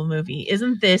mid-level movie,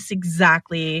 isn't this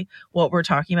exactly what we're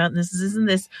talking about? And isn't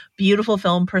this beautiful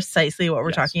film precisely what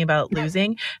we're talking about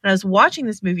losing? And I was watching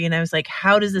this movie and I was like,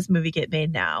 how does this movie get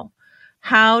made now?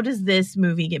 How does this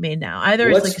movie get made now?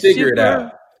 Either let's it's like figure it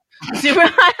out. Super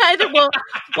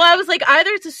I was like, either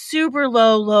it's a super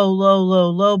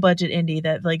low budget indie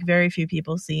that like very few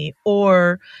people see,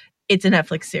 or it's a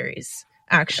Netflix series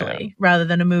actually rather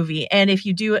than a movie. And if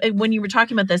you do, when you were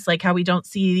talking about this, like how we don't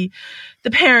see the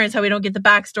parents, how we don't get the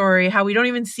backstory, how we don't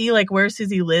even see like where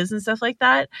Susie lives and stuff like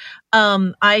that.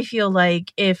 I feel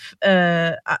like if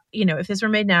this were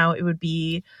made now, it would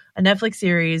be a Netflix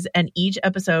series and each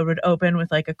episode would open with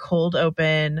like a cold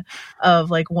open of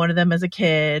like one of them as a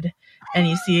kid, and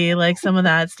you see like some of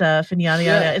that stuff and yada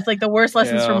yada. It's like the worst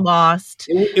lessons from Lost.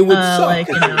 It would suck. Like,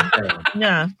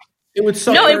 it would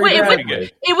suck. No,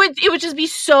 it would just be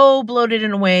so bloated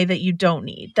in a way that you don't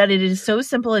need. That it is so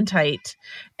simple and tight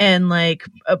and like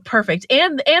perfect.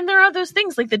 And there are those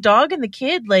things like the dog and the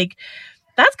kid, like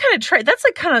that's kind of trite. That's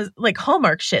like kind of like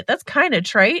Hallmark shit. That's kind of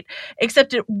trite,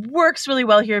 except it works really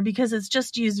well here because it's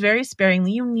just used very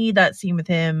sparingly. You need that scene with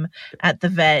him at the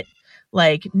vet,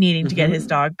 like needing to get his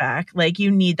dog back. Like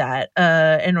you need that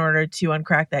in order to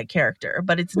uncrack that character.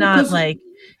 But it's not like,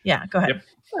 go ahead.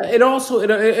 Yep. It also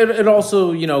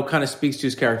kind of speaks to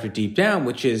his character deep down,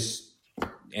 which is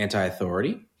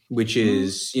anti-authority, which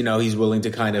is, he's willing to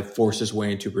kind of force his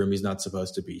way into a room he's not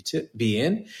supposed to be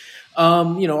in.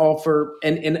 All for,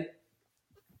 and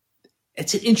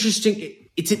it's an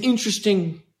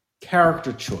interesting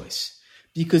character choice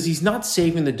because he's not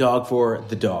saving the dog for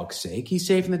the dog's sake. He's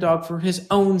saving the dog for his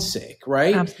own sake,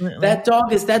 right? Absolutely. That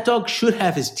dog should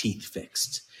have his teeth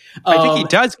fixed. I think he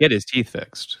does get his teeth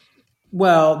fixed.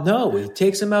 Well, no, he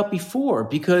takes him out before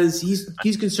because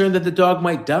he's concerned that the dog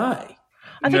might die.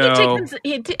 I think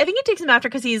he takes him after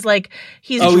because he's drugged.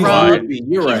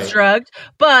 You're right. He's drugged,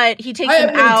 but he takes him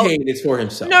out. It's for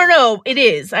himself. No, it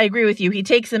is. I agree with you. He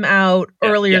takes him out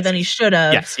earlier than he should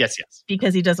have. Yes.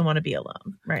 Because he doesn't want to be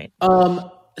alone. Right.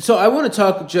 So I want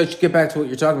to get back to what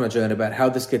you're talking about, Joanna, about how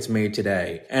this gets made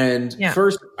today. And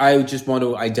first, I just want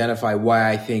to identify why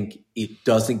I think it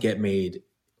doesn't get made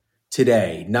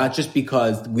today, not just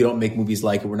because we don't make movies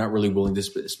like it. We're not really willing to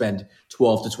spend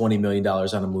 $12 to $20 million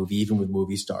on a movie, even with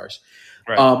movie stars.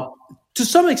 Right. To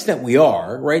some extent, we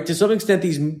are, right? To some extent,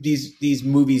 these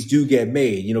movies do get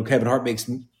made. Kevin Hart makes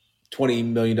 $20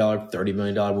 million, $30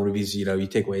 million movies. You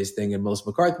take away his thing, and Melissa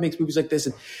McCarthy makes movies like this,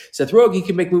 and Seth Rogen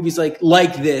can make movies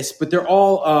like this, but they're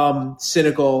all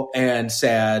cynical and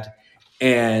sad,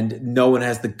 and no one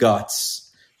has the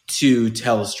guts to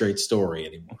tell a straight story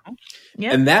anymore.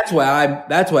 Yep. And that's why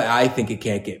I think it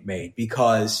can't get made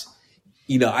because,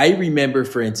 I remember,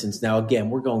 for instance, now again,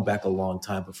 we're going back a long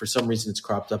time, but for some reason it's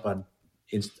cropped up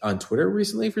on Twitter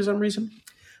recently for some reason.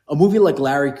 A movie like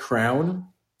Larry Crown.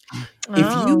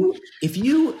 If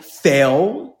you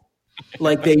fail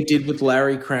like they did with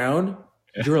Larry Crown,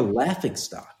 you're a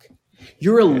laughingstock.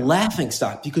 You're a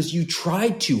laughingstock because you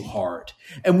tried too hard.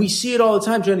 And we see it all the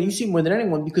time, Joanna. You see it more than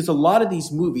anyone because a lot of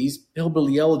these movies,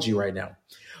 Hillbilly Elegy right now,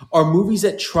 are movies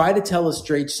that try to tell a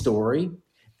straight story.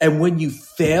 And when you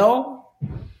fail,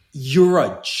 you're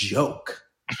a joke.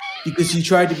 Because you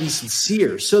tried to be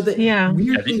sincere, so that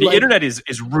the internet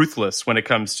is ruthless when it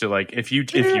comes to like if you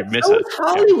miss so it. Is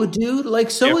Hollywood, dude.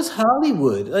 Like so is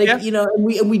Hollywood. Like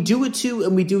and we do it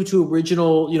to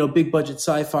original big budget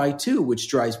sci-fi too, which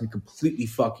drives me completely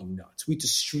fucking nuts. We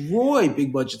destroy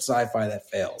big budget sci-fi that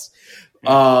fails.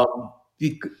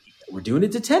 We're doing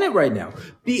it to Tenet right now,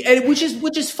 which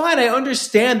is fine. I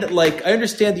understand that. Like I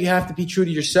understand that you have to be true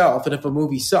to yourself, and if a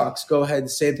movie sucks, go ahead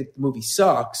and say that the movie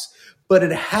sucks. But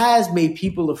it has made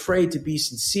people afraid to be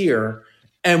sincere,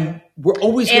 and we're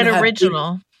always going to have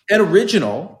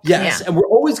original, yes, and we're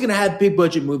always going to have big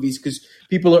budget movies because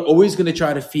people are always going to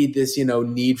try to feed this,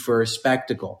 need for a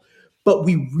spectacle. But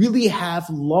we really have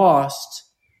lost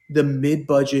the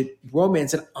mid-budget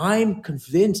romance, and I'm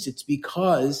convinced it's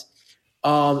because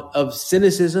of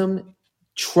cynicism,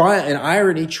 and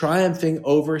irony triumphing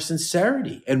over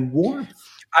sincerity and warmth.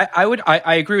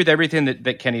 I agree with everything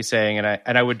that Kenny's saying,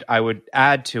 and I would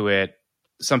add to it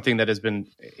something that has been,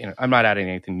 I'm not adding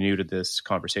anything new to this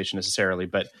conversation necessarily,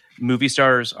 but movie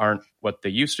stars aren't what they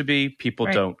used to be. People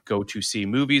don't go to see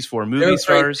movies for movie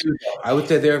stars. Too, I would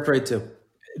say they're afraid too.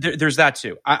 There's that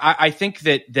too. I think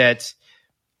that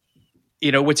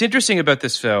what's interesting about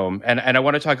this film, and I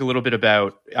want to talk a little bit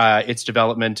about its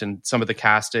development and some of the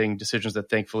casting decisions that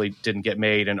thankfully didn't get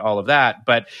made and all of that.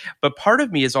 But part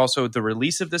of me is also the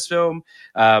release of this film.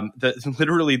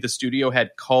 Literally, the studio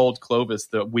had called Clovis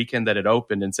the weekend that it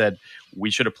opened and said, "We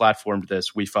should have platformed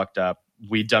this. We fucked up.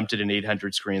 We dumped it in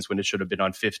 800 screens when it should have been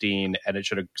on 15, and it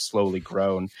should have slowly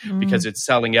grown because it's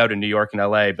selling out in New York and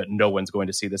LA, but no one's going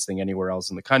to see this thing anywhere else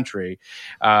in the country."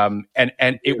 And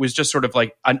it was just sort of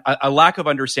like a lack of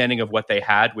understanding of what they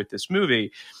had with this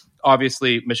movie.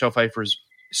 Obviously, Michelle Pfeiffer's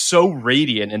so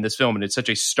radiant in this film, and it's such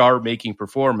a star-making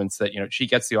performance that she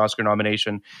gets the Oscar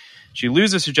nomination. She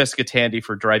loses to Jessica Tandy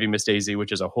for Driving Miss Daisy,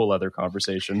 which is a whole other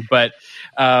conversation.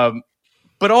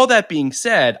 But all that being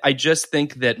said, I just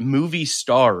think that movie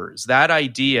stars, that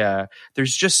idea,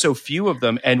 there's just so few of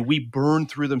them, and we burn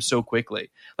through them so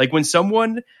quickly. Like when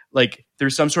someone,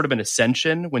 there's some sort of an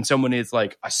ascension, when someone is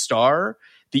like a star,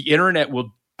 the internet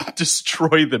will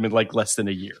destroy them in less than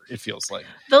a year, it feels like.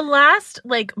 The last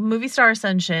movie star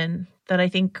ascension that I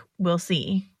think we'll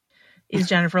see is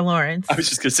Jennifer Lawrence. I was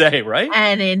just gonna say, right?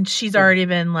 And she's already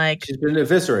been she's been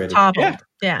eviscerated. Toppled.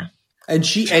 Yeah. And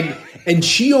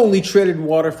she only treaded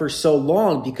water for so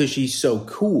long because she's so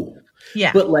cool.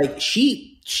 Yeah. But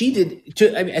she did.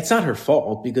 It's not her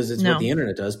fault because it's what the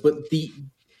internet does. But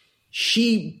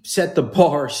she set the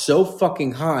bar so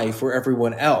fucking high for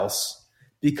everyone else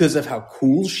because of how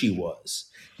cool she was.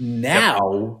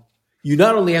 Now you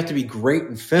not only have to be great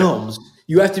in films,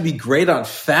 you have to be great on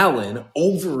Fallon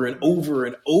over and over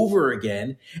and over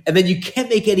again, and then you can't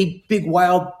make any big,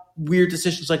 wild, weird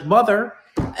decisions like Mother.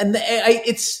 And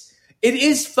it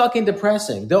is fucking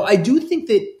depressing, though. I do think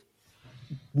that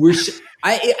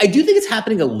I do think it's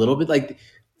happening a little bit. Like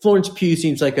Florence Pugh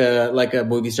seems like a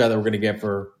movie star that we're going to get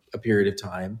for a period of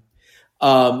time.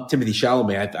 Timothy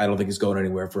Chalamet, I don't think is going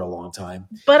anywhere for a long time.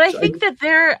 But I think that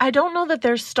I don't know that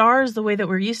they're stars the way that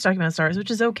we're used to talking about stars,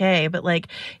 which is okay. But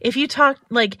if you talk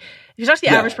to the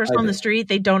average person on the street,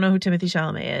 they don't know who Timothy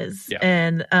Chalamet is. Yeah.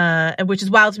 And which is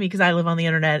wild to me because I live on the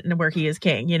internet and where he is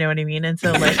king, you know what I mean? And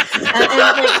so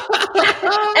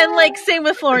and same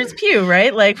with Florence Pugh,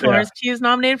 right? Florence Pugh is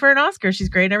nominated for an Oscar. She's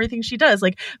great in everything she does.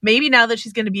 Maybe now that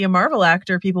she's going to be a Marvel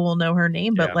actor, people will know her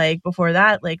name, but before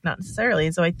that, not necessarily.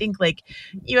 And so I think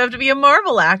you have to be a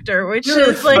Marvel actor, which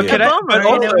is a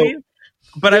bummer.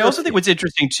 But I also think what's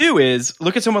interesting too is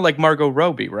look at someone like Margot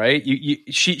Robbie, right?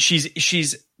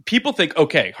 She's people think,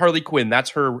 okay, Harley Quinn,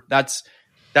 that's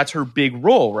her big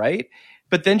role, right?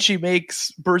 But then she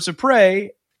makes Birds of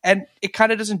Prey, and it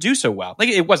kind of doesn't do so well.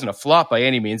 It wasn't a flop by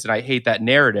any means, and I hate that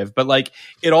narrative. But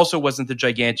it also wasn't the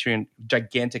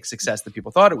gigantic success that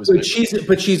people thought it was. But she's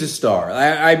a star.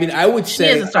 I would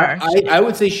say she is a star. I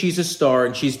would say she's a star,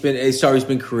 and she's been a star who's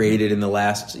been created in the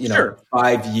last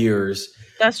 5 years.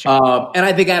 That's true. And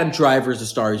I think Adam Driver is a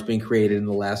star who's been created in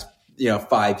the last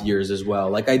 5 years as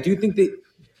well. I do think that.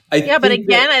 But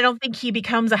again, I don't think he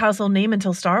becomes a household name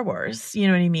until Star Wars. You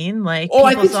know what I mean? I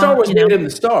think Star Wars made him the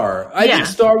star. I think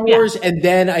Star Wars, and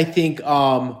then I think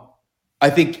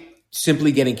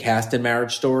simply getting cast in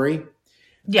Marriage Story,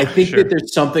 Yeah, I think that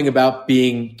there's something about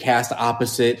being cast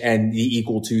opposite and the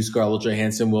equal to Scarlett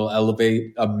Johansson will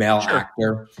elevate a male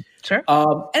actor. Sure.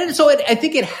 And so I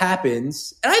think it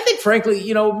happens. And I think,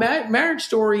 frankly, Marriage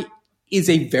Story is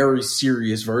a very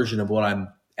serious version of what I'm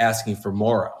asking for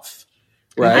more of.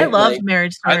 Right? I loved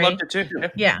Marriage Story. I loved it too.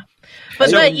 Yeah.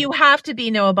 But you have to be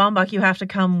Noah Baumbach. You have to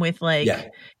come with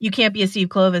you can't be a Steve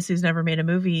Kloves who's never made a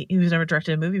movie, who's never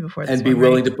directed a movie before. And be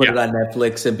willing to put it on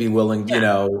Netflix and be willing,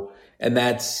 and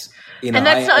that's, and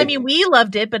that's, I mean, we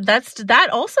loved it, but that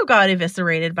also got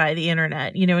eviscerated by the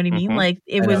internet. You know what I mean? Like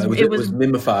it was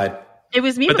mimified. It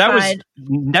was memified. But that was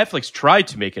Netflix tried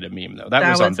to make it a meme, though. That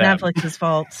was on them. Netflix's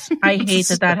fault. I hate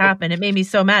that happened. It made me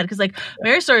so mad because,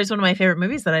 Marriage Story is one of my favorite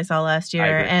movies that I saw last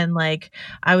year, and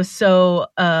I was so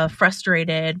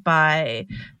frustrated by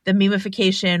the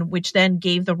memification, which then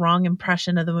gave the wrong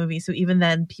impression of the movie. So even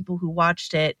then, people who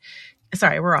watched it.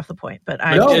 Sorry, we're off the point, but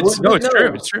it's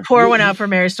true. It's true. Pour one out for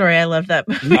Marriage Story. I love that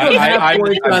movie. I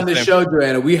on the show,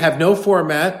 Joanna. We have no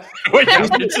format.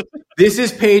 This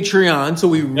is Patreon, so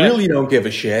we really don't give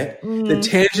a shit. The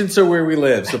tangents are where we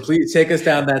live, so please take us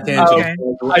down that tangent.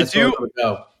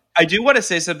 I do want to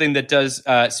say something that does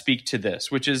speak to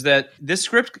this, which is that this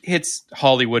script hits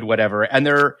Hollywood, whatever, and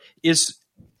there is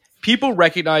people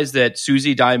recognize that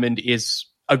Susie Diamond is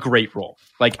a great role.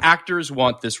 Actors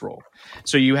want this role.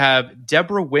 So you have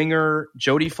Deborah Winger,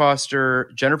 Jodie Foster,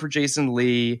 Jennifer Jason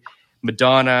Leigh,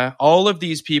 Madonna. All of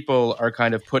these people are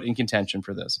kind of put in contention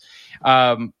for this.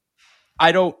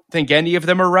 I don't think any of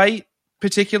them are right,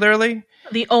 particularly.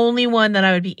 The only one that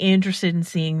I would be interested in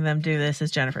seeing them do this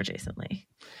is Jennifer Jason Leigh.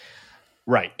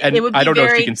 Right. And it would be I don't know if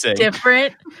very you can say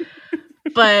different,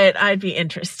 but I'd be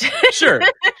interested. Sure.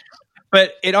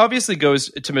 But it obviously goes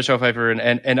to Michelle Pfeiffer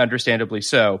and understandably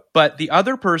so. But the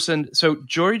other person, so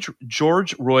George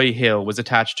Roy Hill was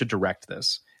attached to direct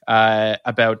this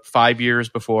about 5 years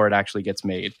before it actually gets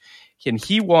made. And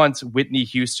he wants Whitney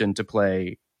Houston to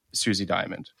play Susie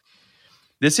Diamond.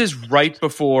 This is right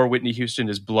before Whitney Houston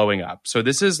is blowing up. So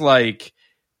this is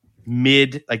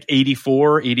mid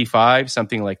 84, 85,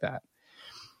 something like that.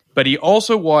 But he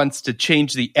also wants to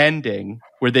change the ending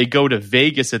where they go to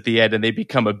Vegas at the end and they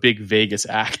become a big Vegas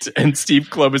act. And Steve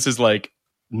Kloves is like,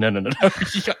 no.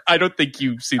 I don't think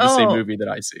you see the same movie that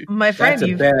I see. My friend,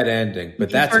 that's a bad ending,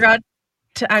 but that's forgot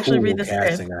to actually cool read the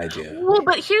script. Idea. Well,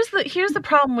 but here's the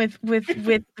problem with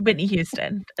Whitney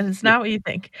Houston, and it's not what you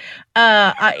think.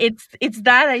 It's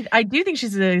that I do think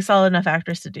she's a solid enough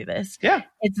actress to do this. Yeah,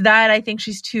 it's that I think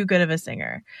she's too good of a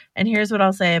singer. And here's what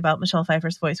I'll say about Michelle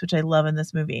Pfeiffer's voice, which I love in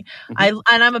this movie. Mm-hmm.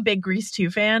 I'm a big Grease 2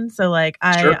 fan, so I'm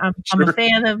a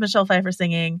fan of Michelle Pfeiffer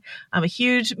singing. I'm a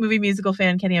huge movie musical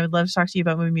fan, Kenny. I would love to talk to you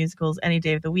about movie musicals any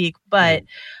day of the week, but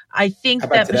I think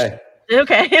that today?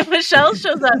 Okay, Michelle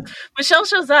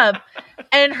shows up,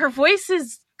 and her voice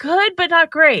is good but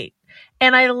not great.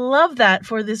 And I love that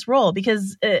for this role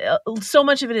because so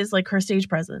much of it is her stage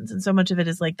presence, and so much of it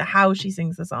is the how she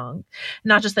sings the song.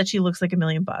 Not just that she looks like $1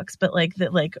 million, but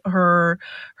her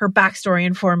backstory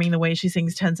informing the way she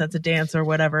sings 10 Cents a Dance or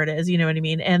whatever it is. You know what I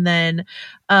mean? And then,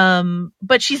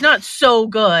 but she's not so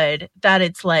good that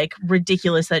it's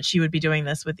ridiculous that she would be doing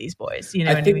this with these boys. You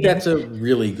know, I think that's a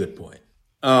really good point.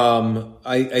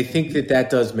 I think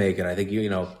that does make it. I think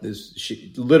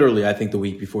literally, I think the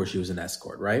week before she was an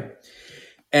escort, right?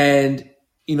 And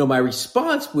my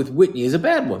response with Whitney is a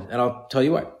bad one, and I'll tell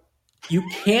you what. You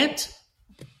can't.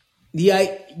 The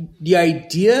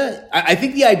idea. I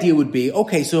think the idea would be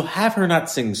okay. So have her not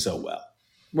sing so well,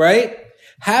 right?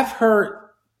 Have her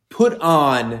put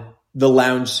on the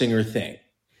lounge singer thing.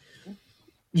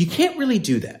 You can't really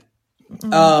do that.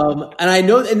 And I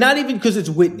know, and not even because it's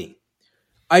Whitney.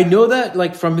 I know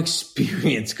that from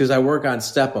experience because I work on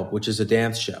Step Up, which is a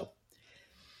dance show.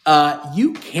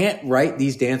 You can't write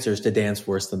these dancers to dance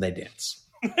worse than they dance.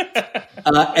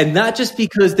 And not just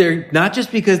because they're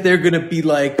going to be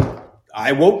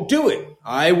I won't do it.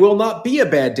 I will not be a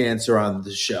bad dancer on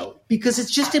the show because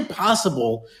it's just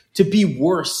impossible to be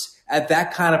worse at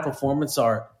that kind of performance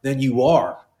art than you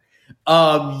are.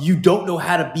 You don't know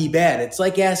how to be bad. It's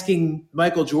like asking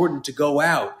Michael Jordan to go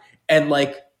out and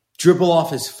dribble off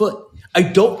his foot. I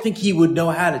don't think he would know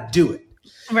how to do it.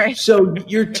 Right. So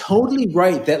you're totally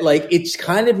right that it's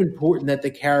kind of important that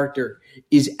the character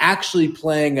is actually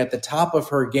playing at the top of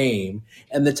her game,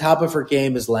 and the top of her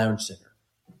game is lounge singer.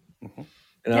 Mm-hmm.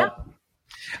 Yeah.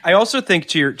 I also think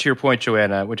to your point,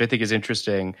 Joanna, which I think is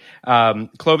interesting.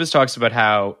 Clovis talks about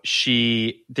how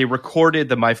they recorded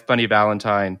the My Funny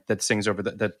Valentine that sings over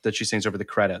that she sings over the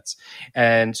credits,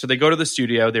 and so they go to the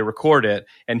studio, they record it,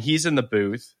 and he's in the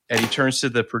booth, and he turns to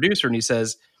the producer and he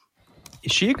says,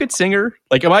 is she a good singer?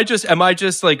 Like, am I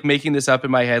just like making this up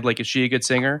in my head? Like, is she a good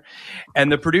singer?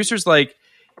 And the producer's like,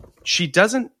 she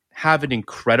doesn't have an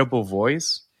incredible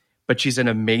voice, but she's an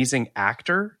amazing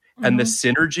actor. And the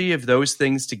synergy of those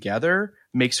things together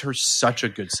makes her such a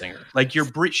good singer. Like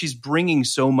she's bringing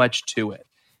so much to it.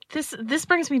 This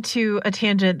brings me to a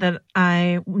tangent that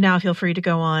I now feel free to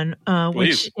go on,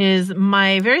 which is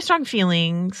my very strong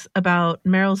feelings about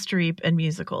Meryl Streep and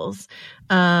musicals.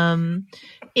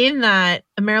 In that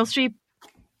Meryl Streep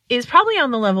is probably on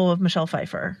the level of Michelle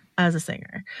Pfeiffer as a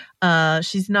singer.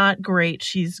 She's not great.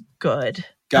 She's good.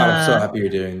 God, I'm so happy you're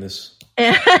doing this.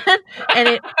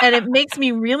 And it makes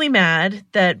me really mad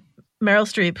that Meryl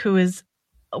Streep, who is,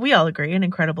 we all agree, an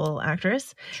incredible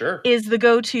actress, sure, is the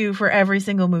go-to for every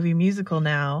single movie musical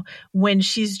now, when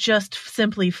she's just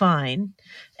simply fine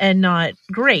and not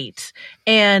great.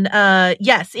 And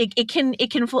yes, it can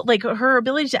like, her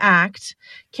ability to act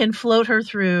can float her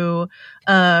through.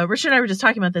 Richard and I were just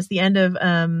talking about this. The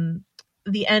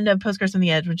end of Postcards from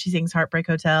the Edge, when she sings Heartbreak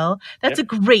Hotel. That's a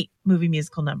great movie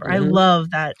musical number. I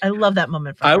love that. I love that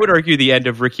moment for her. I would argue the end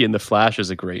of Ricky and the Flash is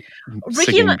a great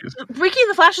Ricky and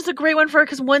the Flash is a great one for her,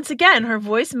 because once again, her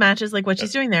voice matches like what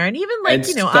she's doing there. And even like, and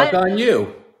Stuck on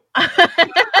You.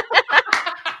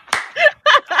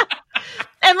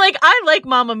 And like, I like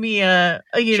Mamma Mia,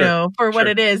 for what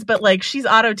it is, but like, she's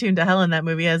auto-tuned to hell in that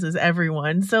movie, as is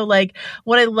everyone. So like,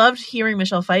 what I loved hearing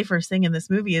Michelle Pfeiffer sing in this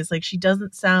movie is like, she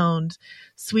doesn't sound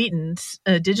sweetened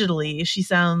digitally. She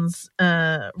sounds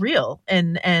real,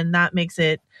 and that makes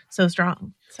it so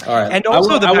strong. So. All right, and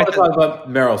also I want to talk about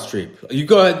Meryl Streep. You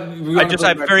go ahead. I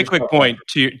have a very quick point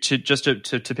to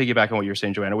piggyback on what you're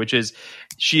saying, Joanna, which is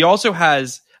she also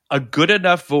has a good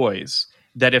enough voice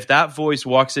that if that voice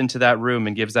walks into that room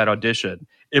and gives that audition,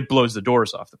 it blows the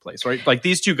doors off the place, right? Like,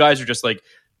 these two guys are just like,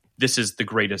 this is the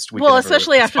greatest. Well,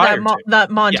 especially after that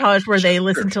montage where they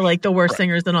listen to like the worst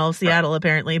singers in all of Seattle,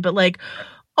 apparently. But like,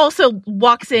 also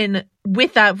walks in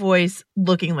with that voice,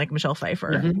 looking like Michelle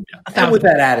Pfeiffer, and with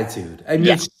that attitude. I mean,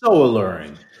 it's so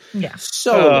alluring. Yeah.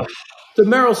 So the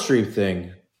Meryl Streep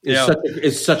thing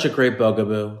is such a great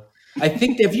bugaboo. I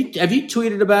think have you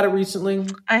tweeted about it recently?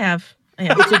 I have.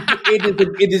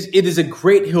 It is a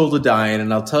great hill to die on,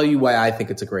 and I'll tell you why I think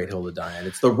it's a great hill to die on.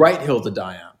 It's the right hill to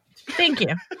die on. Thank you.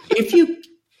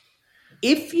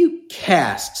 If you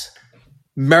cast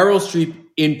Meryl Streep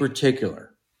in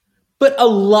particular, but a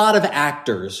lot of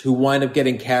actors who wind up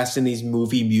getting cast in these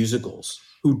movie musicals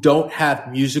who don't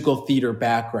have musical theater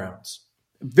backgrounds,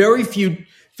 very few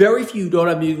who don't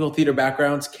have musical theater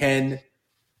backgrounds can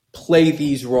play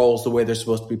these roles the way they're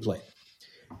supposed to be played.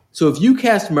 So if you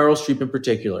cast Meryl Streep in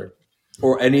particular,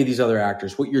 or any of these other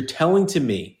actors, what you're telling to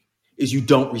me is you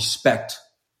don't respect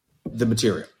the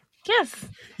material. Yes.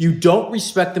 You don't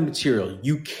respect the material.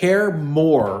 You care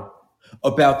more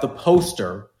about the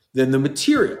poster than the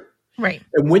material. Right.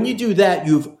 And when you do that,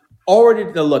 you've already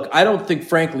 – look, I don't think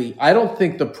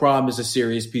The Prom is a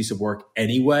serious piece of work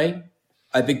anyway.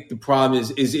 I think The Prom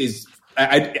is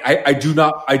I do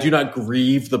not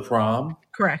grieve The Prom.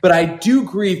 Correct. But I do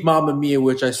grieve Mamma Mia,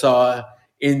 which I saw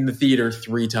in the theater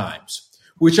 3 times,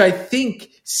 which I think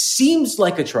seems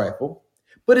like a trifle,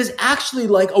 but is actually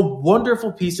like a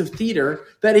wonderful piece of theater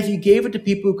that if you gave it to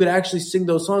people who could actually sing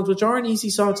those songs, which aren't easy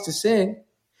songs to sing,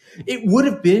 it would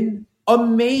have been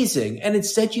amazing. And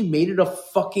instead you made it a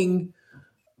fucking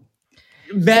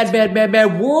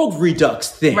mad world redux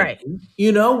thing. Right.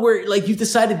 Where like you've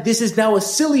decided this is now a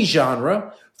silly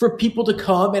genre for people to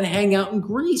come and hang out in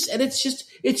Greece. And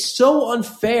it's so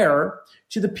unfair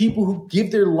to the people who give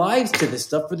their lives to this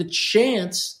stuff for the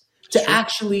chance to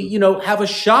actually, have a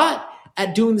shot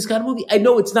at doing this kind of movie. I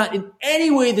know it's not in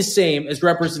any way the same as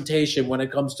representation when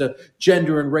it comes to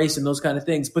gender and race and those kind of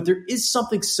things, but there is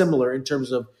something similar in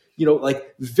terms of,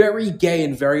 like very gay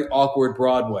and very awkward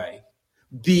Broadway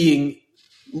being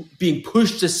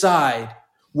pushed aside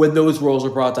when those roles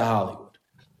are brought to Hollywood.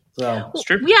 So it's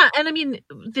true. Yeah, and I mean,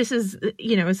 this is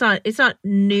it's not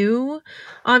new,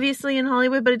 obviously, in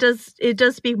Hollywood, but it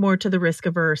does speak more to the risk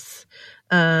averse,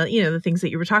 the things that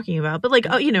you were talking about. But like,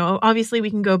 obviously, we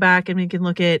can go back and we can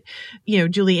look at,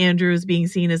 Julie Andrews being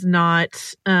seen as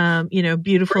not,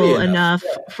 beautiful enough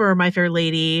for My Fair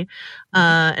Lady,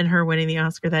 and her winning the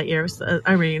Oscar that year. It's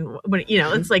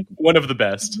like one of the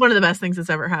best things that's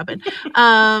ever happened.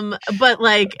 But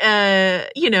like,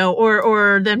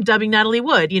 or them dubbing Natalie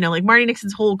Wood, like Marty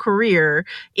Nixon's whole career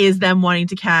is them wanting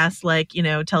to cast like,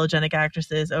 telegenic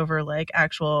actresses over like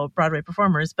actual Broadway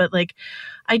performers. But like,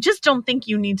 I just don't think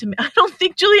you need to. I don't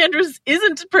think Julie Andrews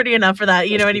isn't pretty enough for that.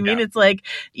 You know what I mean? It's like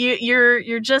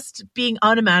you're just being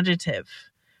unimaginative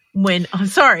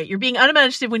you're being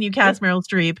unimaginative when you cast Meryl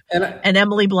Streep and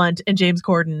Emily Blunt and James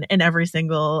Corden in every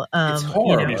single it's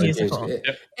horrible. musical.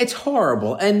 It's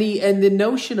horrible. And the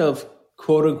notion of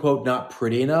quote unquote not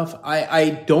pretty enough, I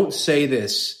don't say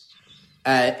this.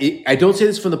 I don't say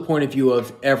this from the point of view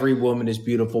of every woman is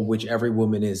beautiful, which every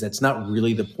woman is. That's not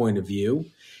really the point of view.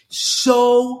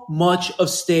 So much of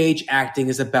stage acting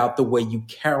is about the way you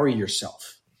carry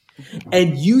yourself.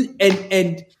 And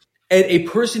a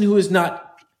person who is not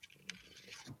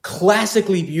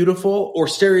classically beautiful or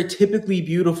stereotypically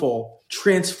beautiful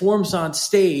transforms on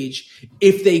stage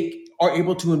if they are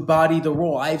able to embody the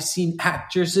role. I've seen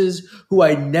actresses who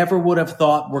I never would have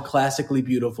thought were classically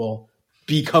beautiful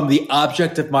become the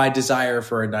object of my desire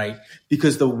for a night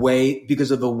because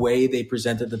of the way they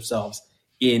presented themselves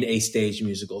in a stage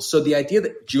musical. So the idea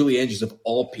that Julie Andrews, of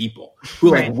all people,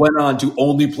 who went on to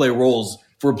only play roles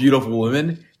for beautiful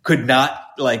women, could not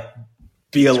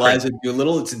be Eliza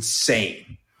Doolittle, it's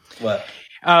insane. What?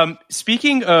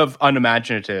 Speaking of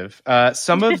unimaginative,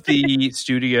 some of the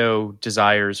studio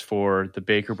desires for the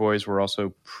Baker Boys were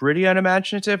also pretty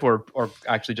unimaginative, or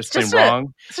actually just plain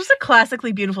wrong. It's just a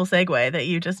classically beautiful segue that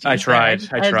you just used. I tried.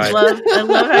 I love how you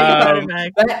brought it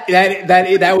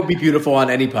back. That would be beautiful on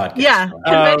any podcast. Yeah,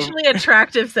 conventionally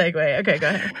attractive segue. Okay, go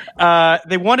ahead.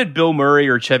 They wanted Bill Murray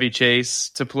or Chevy Chase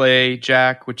to play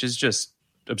Jack, which is just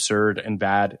absurd and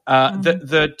bad.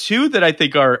 The two that I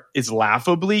think is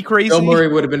laughably crazy. Bill Murray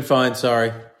would have been fine.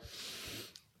 Sorry.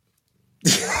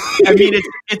 I mean,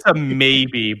 it's a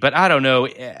maybe, but I don't know.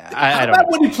 I don't know.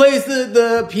 When he plays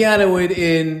the piano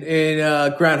in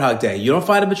Groundhog Day, you don't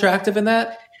find him attractive in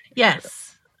that?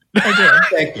 Yes, I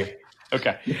do. Thank you.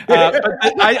 Okay, but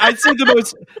I'd say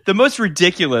the most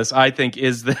ridiculous, I think,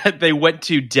 is that they went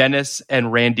to Dennis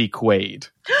and Randy Quaid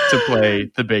to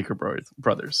play the Baker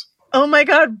brothers. Oh my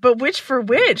God! But which for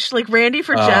which? Like Randy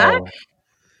for Jack?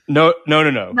 No.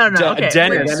 Okay.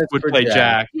 Dennis would play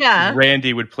Jack. Yeah.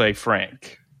 Randy would play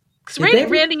Frank.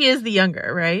 Randy is the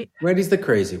younger, right? Randy's the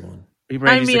crazy one.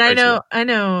 I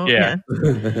know. Yeah.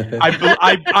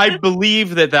 I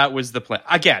believe that was the plan.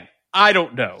 Again, I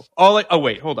don't know.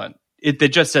 Wait, hold on. It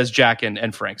just says Jack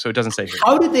and Frank, so it doesn't say here.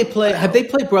 How did they play? Have they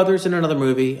played brothers in another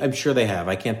movie? I'm sure they have.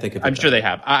 I can't think of it. I'm sure they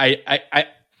have.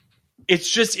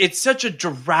 It's such a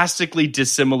drastically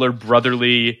dissimilar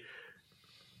brotherly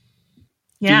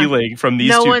feeling from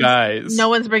these two guys. No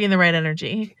one's bringing the right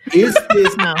energy. Is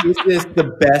this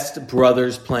the best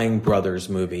brothers playing brothers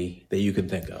movie that you can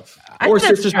think of? Or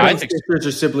sisters playing sisters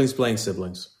or siblings playing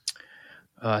siblings?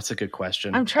 That's a good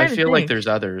question. I feel like there's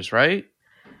others, right?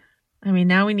 I mean,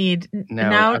 now we need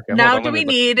do we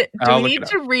need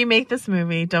to remake this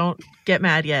movie? Don't get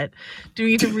mad yet. Do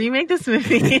we need to remake this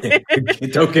movie?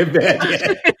 Don't get mad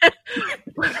yet.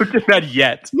 Don't get mad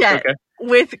yet. Yeah, okay.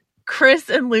 With Chris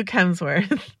and Luke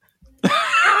Hemsworth.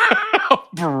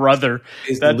 Brother,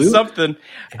 that's Luke? Something.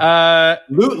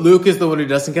 Luke is the one who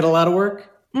doesn't get a lot of work.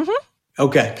 Mm-hmm.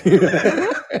 Okay.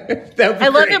 I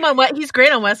love him on he's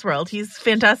great on Westworld. He's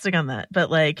fantastic on that.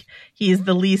 But he's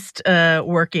the least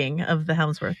working of the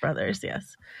Hemsworth brothers.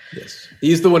 Yes.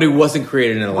 He's the one who wasn't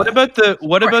created in a What about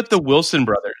the Wilson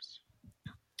brothers?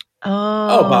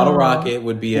 Oh, Bottle Rocket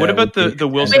would be. What about the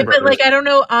Wilson brothers? But I don't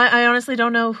know. I honestly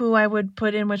don't know who I would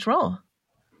put in which role.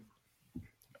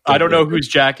 I don't know who's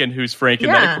Jack and who's Frank in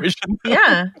that equation.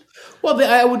 Yeah. Well,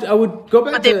 I would go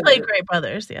back. But they played great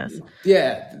brothers, yes.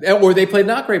 Yeah, or they played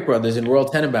not great brothers in Royal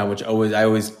Tenenbaum, which I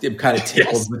always am kind of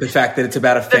tickled with the fact that it's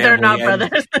about a family. They're not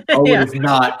brothers. Owen is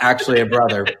not actually a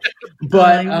brother.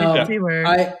 But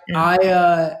I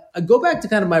go back to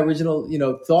kind of my original,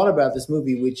 thought about this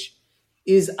movie, which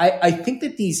is I think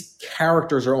that these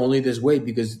characters are only this way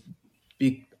because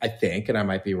I think, and I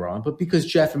might be wrong, but because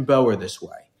Jeff and Bo are this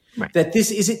way. Right. That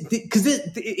this isn't because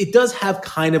it does have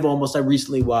kind of almost. I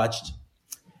recently watched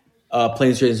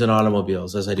Planes, Trains, and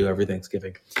Automobiles, as I do every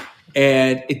Thanksgiving,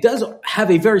 and it does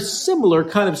have a very similar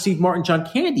kind of Steve Martin, John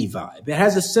Candy vibe. It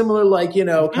has a similar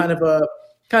kind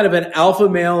of an alpha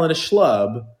male and a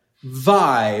schlub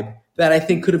vibe that I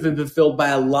think could have been fulfilled by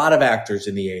a lot of actors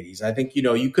in the 80s. I think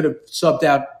you could have subbed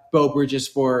out Bo Bridges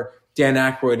for Dan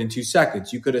Aykroyd in 2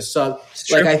 seconds. You could have subbed.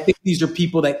 Sure. I think these are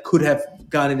people that could have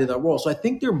gone into that role. So I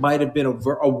think there might have been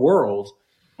a world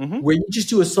where you just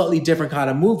do a slightly different kind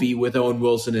of movie with Owen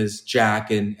Wilson as Jack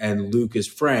and Luke as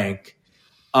Frank,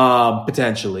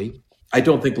 potentially. I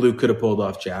don't think Luke could have pulled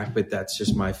off Jack, but that's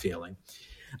just my feeling.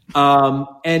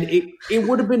 And it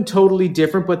would have been totally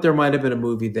different, but there might have been a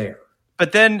movie there.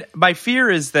 But then my fear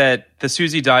is that the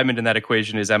Susie Diamond in that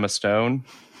equation is Emma Stone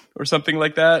or something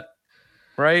like that,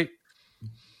 right?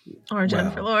 Or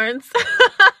Jennifer Lawrence.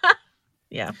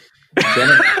 Yeah.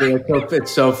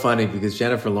 It's so funny because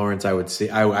Jennifer Lawrence, I would see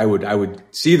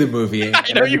the movie. And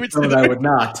I know you would say that. I would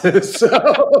not. So,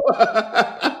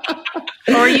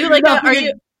 are you like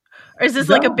or is this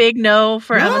like a big no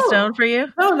for Emma Stone for you?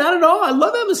 No, not at all. I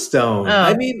love Emma Stone. Oh.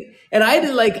 I mean, and I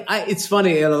did it's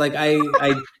funny. You know, like I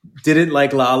didn't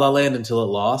like La La Land until it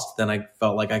lost. Then I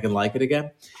felt like I can like it again.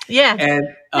 Yeah. And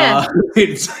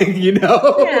it's like,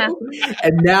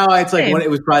 and now it's like it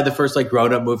was probably the first like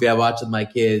grown up movie I watched with my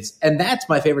kids. And that's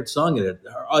my favorite song in it.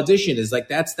 Her Audition is like,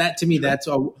 to me, that's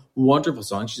a wonderful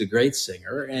song. She's a great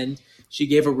singer. And she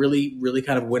gave a really, really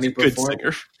kind of winning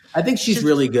performance. I think she's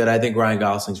really good. I think Ryan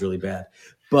Gosling's really bad.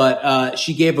 But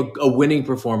she gave a winning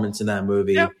performance in that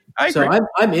movie. Yeah, I agree. So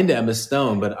I'm into Emma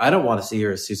Stone, but I don't want to see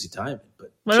her as Susie Tymon.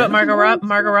 But what about Margot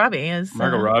Robbie?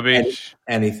 Margot Robbie?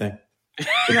 Anything. But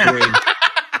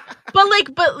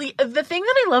the thing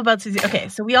that I love about Susie, okay,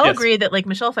 so we all agree that like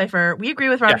Michelle Pfeiffer, we agree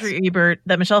with Roger Ebert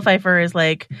that Michelle Pfeiffer is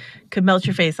like could melt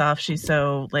your face off. She's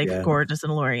so gorgeous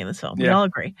and alluring in this film. We all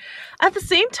agree. At the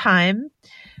same time,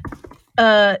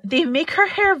 they make her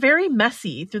hair very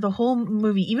messy through the whole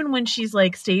movie, even when she's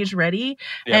like stage ready,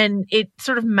 and it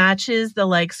sort of matches the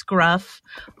like scruff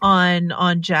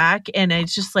on Jack, and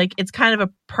it's just like it's kind of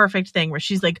a perfect thing where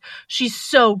she's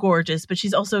so gorgeous, but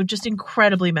she's also just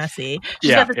incredibly messy.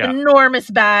 She's got this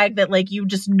enormous bag that like you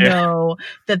just know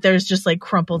that there's just like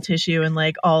crumpled tissue and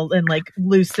like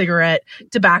loose cigarette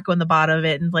tobacco in the bottom of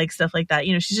it and like stuff like that.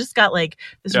 She's just got like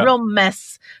this real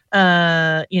mess.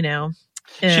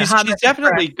 She's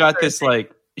definitely got this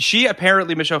like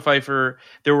Michelle Pfeiffer,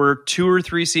 there were 2 or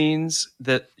 3 scenes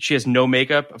that she has no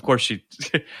makeup. Of course she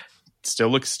still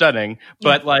looks stunning,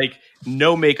 but like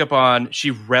no makeup on.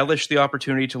 She relished the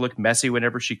opportunity to look messy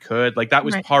whenever she could. Like that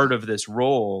was part of this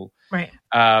role. Right.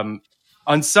 On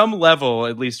some level,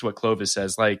 at least what Clovis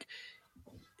says, like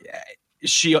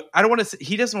he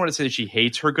doesn't want to say that she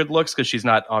hates her good looks because she's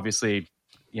not obviously,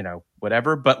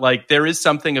 whatever. But like, there is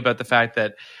something about the fact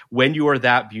that when you are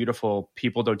that beautiful,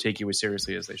 people don't take you as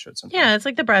seriously as they should sometimes. Yeah, it's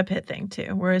like the Brad Pitt thing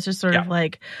too, where it's just sort of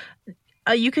like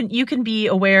you can be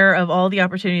aware of all the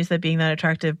opportunities that being that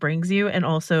attractive brings you, and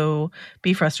also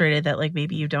be frustrated that like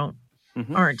maybe you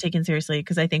aren't taken seriously.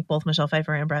 Because I think both Michelle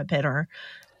Pfeiffer and Brad Pitt are,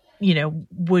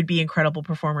 would be incredible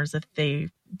performers if they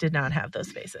did not have those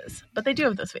faces, but they do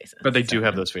have those faces. Have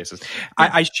those faces.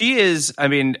 She is. I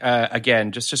mean,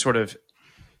 again, just to sort of.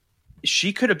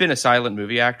 She could have been a silent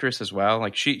movie actress as well.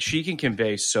 Like she can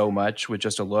convey so much with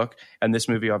just a look. And this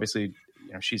movie, obviously,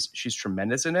 she's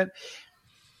tremendous in it.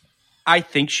 I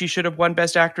think she should have won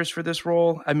Best Actress for this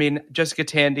role. I mean, Jessica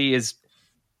Tandy is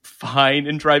fine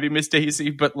in Driving Miss Daisy,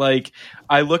 but like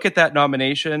I look at that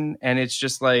nomination and it's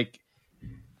just like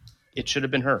it should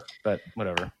have been her, but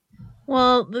whatever.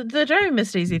 Well, the Driving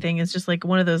Miss Daisy thing is just like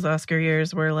one of those Oscar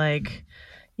years where like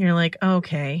you're like,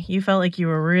 okay, you felt like you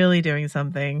were really doing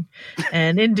something,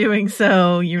 and in doing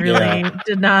so, you really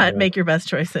did not make your best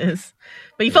choices,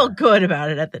 but you felt good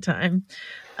about it at the time.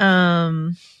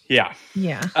 I'm trying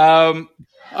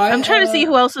to see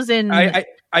who else was in. I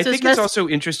think it's also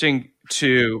interesting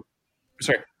to.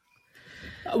 Sorry.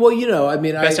 Well, I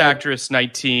mean, Best Actress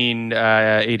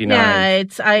 1989. Yeah,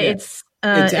 it's actually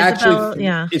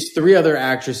it's 3 other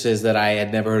actresses that I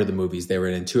had never heard of the movies they were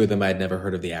in, and 2 of them I had never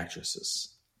heard of the actresses.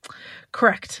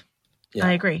 Correct. Yeah.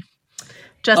 I agree.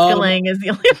 Jessica Lange is the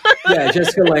only one. Yeah,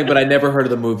 Jessica Lange, but I never heard of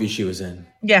the movie she was in.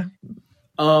 Yeah.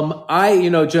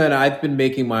 Joanna, I've been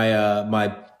making my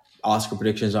my Oscar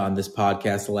predictions on this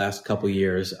podcast the last couple of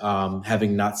years,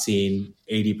 having not seen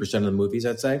 80% of the movies,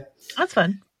 I'd say. That's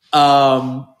fun.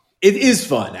 It is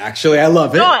fun, actually. I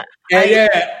love it. I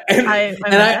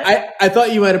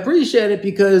thought you might appreciate it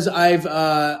because I've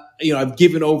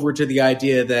given over to the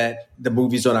idea that the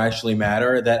movies don't actually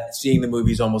matter, that seeing the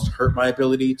movies almost hurt my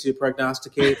ability to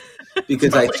prognosticate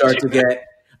because I start to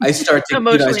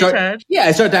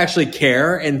actually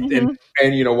care and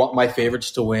want my favorites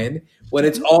to win when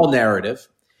it's all narrative.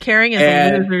 Caring is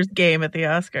a loser's game at the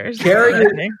Oscars.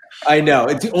 I know.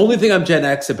 It's the only thing I'm Gen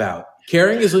X about.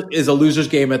 Caring is a loser's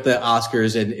game at the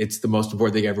Oscars, and it's the most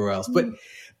important thing everywhere else. But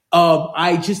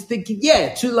I just think,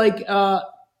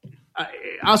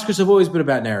 Oscars have always been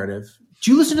about narrative. Do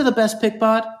you listen to the Best Pick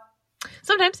Pod?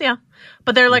 Sometimes, yeah.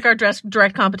 But they're like our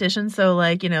direct competition. So,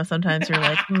 sometimes you're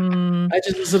like, I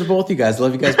just listen to both you guys. I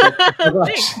love you guys both so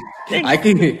much. Thanks. I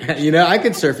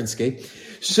can surf and skate.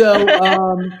 So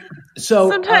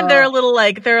sometimes they're a little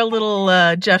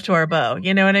Jeff to our bow.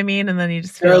 You know what I mean? And then you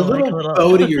just feel they're a little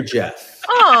bow to your Jeff.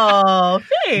 Oh,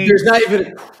 thanks. There's not even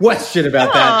a question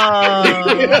about that.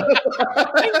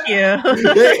 Thank you.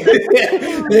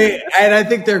 And I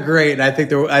think they're great. And I think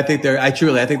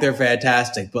they're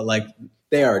fantastic. But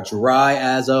They are dry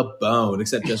as a bone,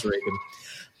 except Jess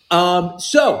Reagan.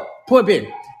 So, point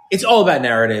being, it's all about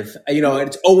narrative.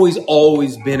 It's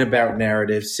always been about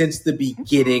narrative. Since the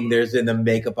beginning, there's been the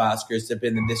makeup Oscars, there's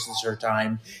been the This Is Her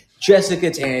Time. Jessica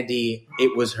Tandy,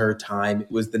 it was her time. It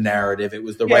was the narrative. It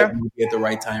was the right movie at the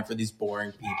right time for these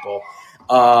boring people.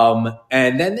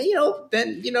 And then,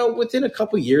 within a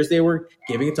couple of years, they were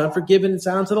giving it to Unforgiven and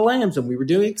Silence of the Lambs, and we were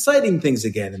doing exciting things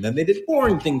again. And then they did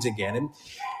boring things again. And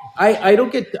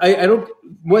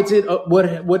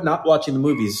what not watching the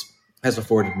movies has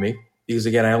afforded me, because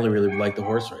again, I only really like the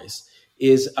horse race,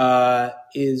 is I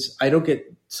don't get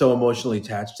so emotionally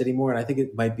attached anymore. And I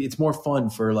think it's more fun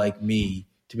for like me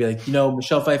to be like,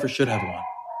 Michelle Pfeiffer should have won.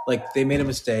 Like, they made a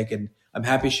mistake, and I'm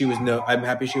happy she was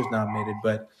nominated,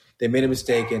 but they made a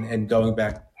mistake, and going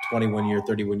back 31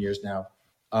 years now,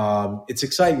 it's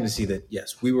exciting to see that,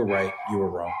 yes, we were right, you were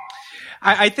wrong.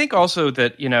 I think also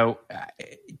that,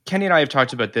 Kenny and I have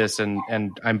talked about this, and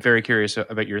I'm very curious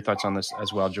about your thoughts on this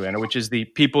as well, Joanna, which is the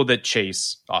people that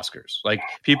chase Oscars, like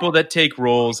people that take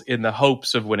roles in the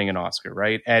hopes of winning an Oscar,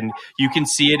 right? And you can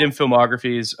see it in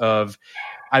filmographies of,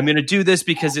 I'm going to do this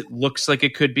because it looks like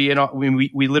it could be.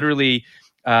 We literally,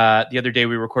 the other day,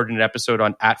 we recorded an episode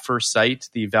on At First Sight,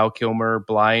 the Val Kilmer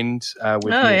blind. And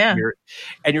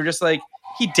you're just like,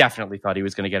 he definitely thought he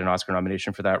was going to get an Oscar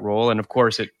nomination for that role. And of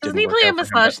course, it doesn't didn't he play a work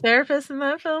out massage therapist in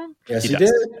that film? Yes, he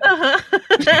did.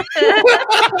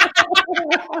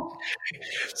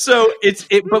 So the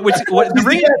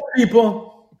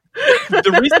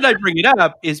reason I bring it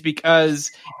up is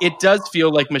because it does feel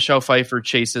like Michelle Pfeiffer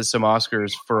chases some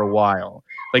Oscars for a while.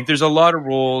 Like, there's a lot of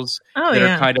roles that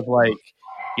are kind of like,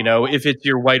 if it's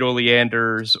your White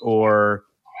Oleanders or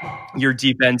your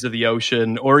Deep Ends of the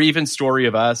Ocean, or even Story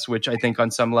of Us, which I think on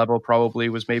some level probably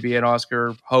was maybe an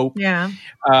Oscar hope. Yeah.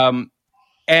 And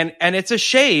it's a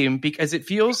shame, because it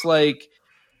feels like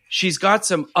she's got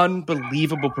some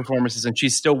unbelievable performances, and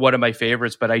she's still one of my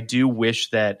favorites, but I do wish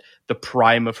that the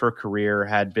prime of her career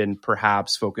had been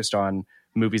perhaps focused on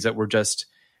movies that were just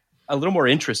a little more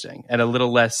interesting and a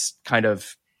little less kind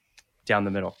of down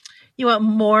the middle. You want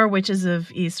more Witches of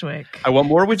Eastwick. I want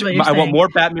more I want more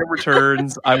Batman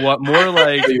Returns. I want more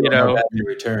Batman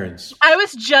Returns. Batman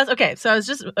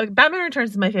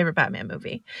Returns is my favorite Batman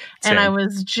movie. Same. And I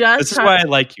was just This is why I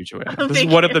like you, Joanna. This is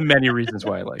one of the many reasons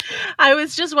why I like you. I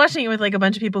was just watching it with like a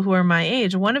bunch of people who are my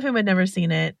age, one of whom had never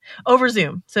seen it, over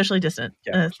Zoom, socially distant,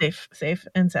 safe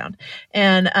and sound.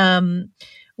 And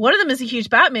one of them is a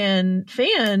huge Batman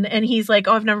fan, and he's like,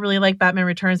 "Oh, I've never really liked Batman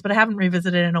Returns, but I haven't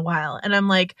revisited it in a while." And I'm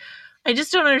like, I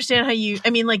just don't understand how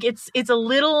it's a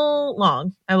little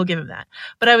long. I will give him that.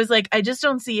 But I was like, I just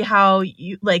don't see how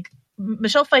you, like,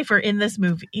 Michelle Pfeiffer in this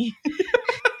movie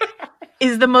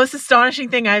is the most astonishing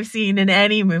thing I've seen in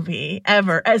any movie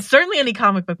ever. Certainly any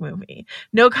comic book movie.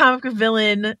 No comic book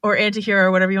villain or antihero,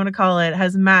 or whatever you want to call it,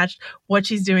 has matched what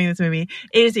she's doing in this movie.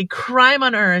 It is a crime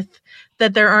on earth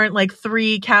that there aren't like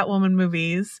 3 Catwoman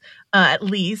movies, at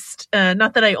least.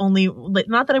 Not that I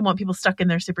want people stuck in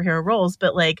their superhero roles,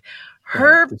 but like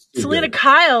Selena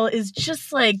Kyle is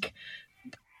just like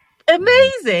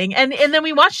amazing. And then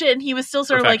we watched it, and he was still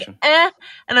sort of like, and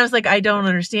I was like, I don't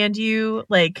understand you.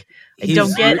 Like, I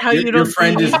don't get how you don't.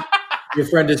 Your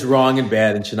friend is wrong and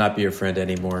bad and should not be your friend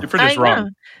anymore. Your friend is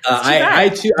wrong. I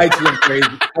too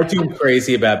am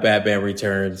crazy about Batman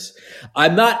Returns.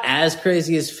 I'm not as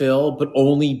crazy as Phil, but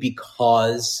only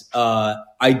because I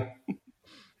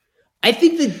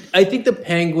think the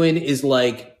Penguin is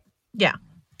like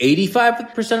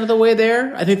 85% of the way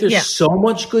there. I think there's so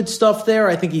much good stuff there.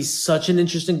 I think he's such an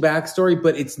interesting backstory,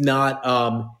 but it's not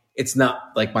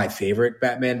like my favorite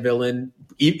Batman villain.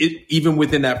 Even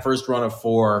within that first run of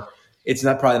 4, it's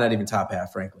probably not even top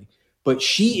half, frankly. But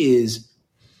she is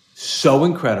so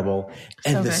incredible,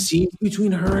 and the scenes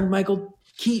between her and Michael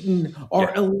Keaton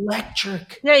are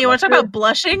electric. Yeah, you want to talk about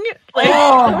blushing? Like,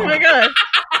 oh my god!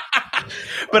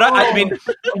 But I mean,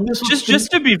 just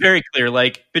to be very clear,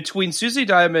 like, between Susie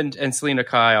Diamond and Selena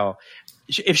Kyle,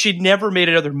 if she'd never made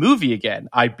another movie again,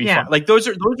 I'd be fine. Like, those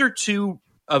are two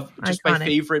of just my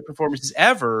favorite performances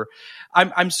ever.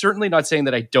 I'm certainly not saying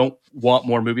that I don't want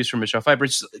more movies from Michelle Pfeiffer.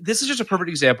 This is just a perfect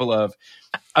example of,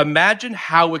 imagine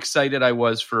how excited I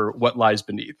was for What Lies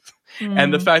Beneath.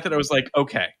 And the fact that I was like,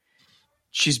 okay,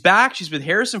 she's back. She's with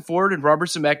Harrison Ford and Robert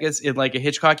Zemeckis in like a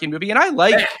Hitchcockian movie. And I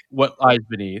like What Lies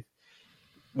Beneath.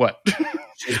 What?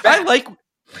 I like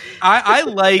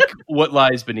What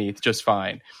Lies Beneath just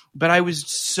fine. But I was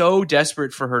so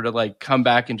desperate for her to like come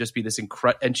back and just be this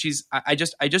incredible. And I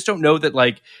just don't know that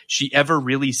like she ever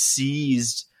really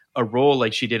seized a role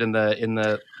like she did in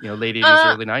the late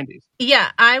 80s, early 90s.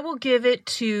 Yeah, I will give it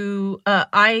to.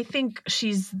 I think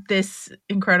she's this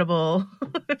incredible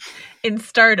in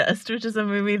Stardust, which is a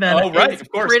movie that is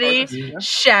pretty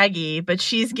shaggy, but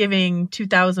she's giving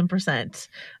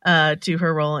 2,000% to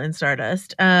her role in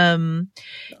Stardust. I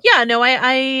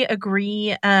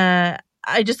agree.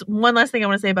 I just one last thing I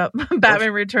want to say about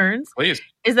Batman Returns, please,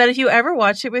 is that if you ever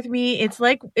watch it with me, it's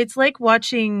like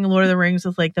watching Lord of the Rings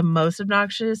with like the most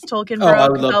obnoxious Tolkien bro. I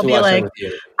would love to watch that with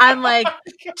you. I'm like,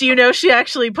 do you know she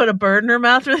actually put a bird in her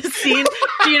mouth for this scene?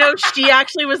 Do you know she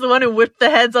actually was the one who whipped the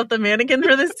heads off the mannequin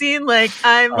for this scene? Like,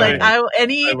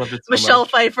 any Michelle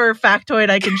Pfeiffer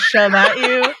factoid I can shove at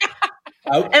you.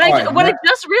 I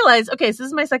just realized, okay, so this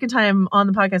is my second time on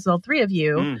the podcast with all three of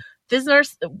you.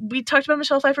 We talked about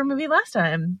Michelle Pfeiffer movie last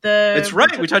time. That's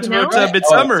right. We talked about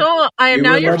Midsommar. So I am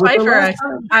now your Pfeiffer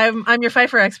expert. I'm your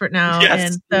Pfeiffer expert now.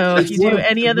 Yes. And so if you do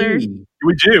any other,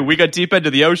 we do. We got deep into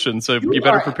the ocean, so you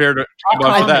better prepare to come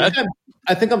on for that.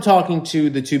 I think I'm talking to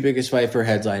the two biggest Pfeiffer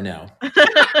heads I know.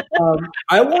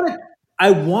 I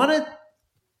want to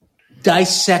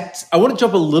dissect. I want to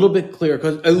jump a little bit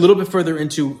further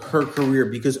into her career,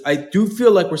 because I do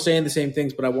feel like we're saying the same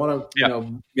things, but I want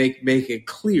to make it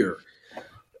clear.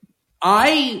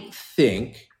 I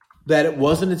think that it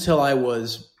wasn't until I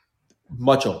was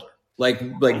much older, like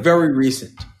very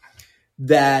recent,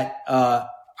 that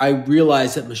I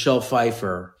realized that Michelle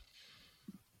Pfeiffer.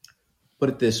 Put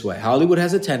it this way: Hollywood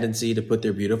has a tendency to put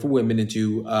their beautiful women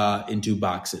into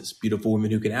boxes. Beautiful women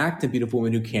who can act and beautiful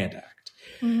women who can't act.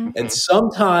 Mm-hmm. And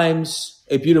sometimes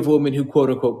a beautiful woman who quote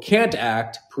unquote can't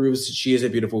act proves that she is a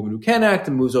beautiful woman who can act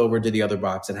and moves over to the other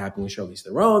box. That happened with Charlize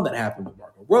Theron, that happened with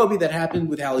Margot Robbie, that happened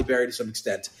with Halle Berry to some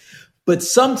extent. But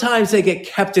sometimes they get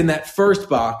kept in that first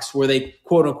box where they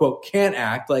quote unquote can't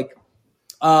act. Like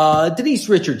Denise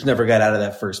Richards never got out of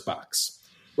that first box,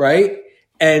 right?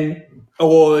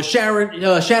 Or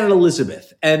Shannon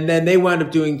Elizabeth. And then they wound up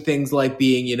doing things like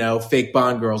being, fake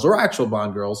Bond girls or actual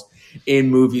Bond girls in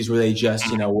movies where they just,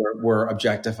 were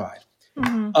objectified.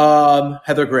 Mm-hmm.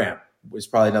 Heather Graham was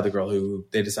probably another girl who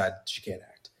they decided she can't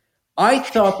act. I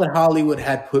thought that Hollywood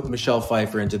had put Michelle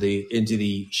Pfeiffer into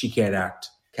the she can't act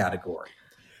category.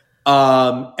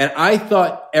 And I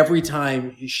thought every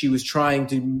time she was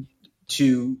trying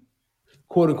to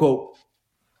quote unquote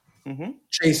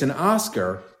chase an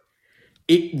Oscar,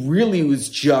 it really was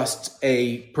just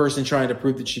a person trying to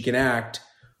prove that she can act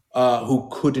who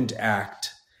couldn't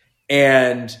act.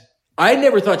 And I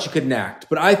never thought she couldn't act,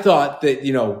 but I thought that,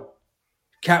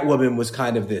 Catwoman was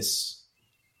kind of this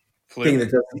thing that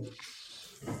doesn't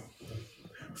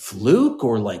fluke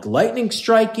or like lightning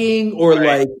striking or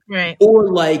like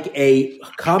a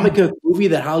comic book movie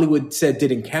that Hollywood said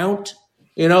didn't count.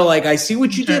 I see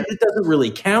what you did. It doesn't really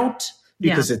count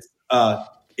because it's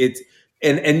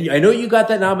and I know you got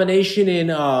that nomination in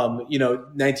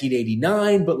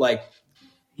 1989, but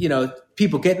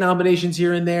people get nominations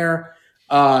here and there.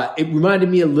 It reminded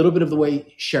me a little bit of the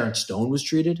way Sharon Stone was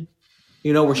treated.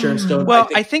 Where Sharon Stone. Well,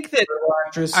 I think that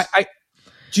actress.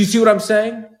 Do you see what I'm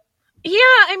saying? Yeah,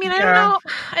 I mean, I don't know.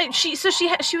 She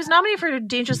was nominated for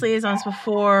Dangerous Liaisons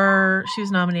before she was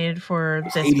nominated for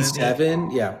this 87.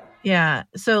 movie. Yeah.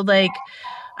 So I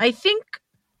think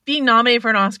being nominated for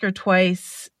an Oscar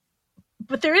twice.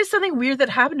 But there is something weird that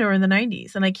happened to her in the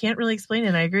 90s, and I can't really explain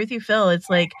it. I agree with you, Phil. It's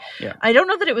like, I don't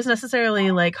know that it was necessarily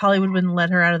like Hollywood wouldn't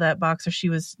let her out of that box or she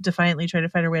was defiantly trying to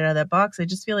fight her way out of that box. I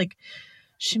just feel like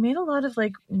she made a lot of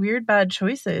like weird, bad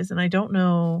choices, and I don't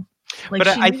know. Like, but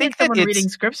I think that someone reading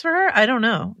scripts for her. I don't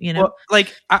know. Well,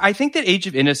 I think that Age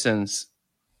of Innocence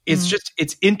is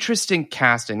it's interesting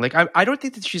casting. Like, I don't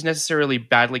think that she's necessarily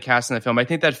badly cast in that film. I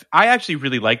think that I actually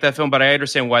really like that film, but I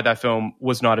understand why that film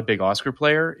was not a big Oscar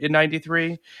player in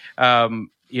 '93. I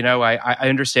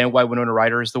understand why Winona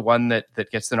Ryder is the one that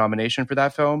gets the nomination for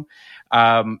that film.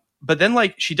 But then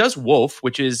she does Wolf,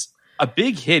 which is a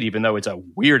big hit, even though it's a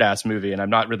weird ass movie, and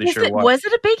I'm not really sure why. Was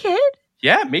it a big hit?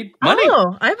 Yeah, it made money.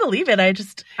 Oh, I believe it. I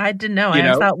didn't know.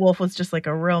 I thought Wolf was just like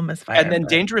a real misfire. And then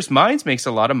Dangerous Minds makes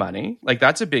a lot of money. Like,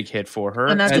 that's a big hit for her.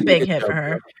 And that's a big hit for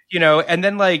her. And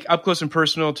then Up Close and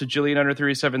Personal to Jillian on her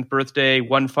 37th birthday,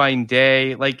 One Fine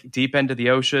Day, Deep End of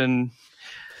the Ocean,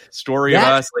 Story of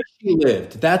Us. Where she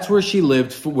lived. That's where she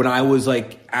lived when I was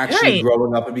actually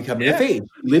growing up and becoming of age.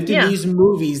 She lived in these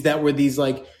movies that were these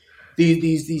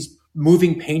these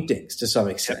moving paintings to some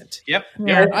extent. Yep.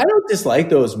 Yeah. I don't dislike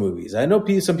those movies. I know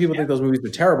some people think those movies are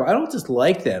terrible. I don't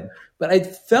dislike them, but I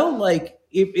felt like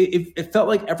it felt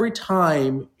like every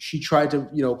time she tried to,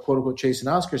 quote unquote, chase an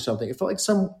Oscar or something, it felt like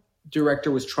some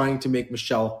director was trying to make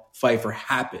Michelle Pfeiffer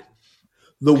happen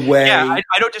the way. Yeah,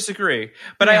 I don't disagree.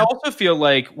 But I also feel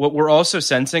like what we're also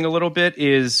sensing a little bit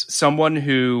is someone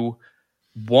who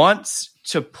wants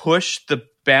to push the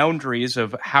boundaries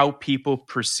of how people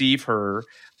perceive her,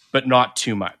 but not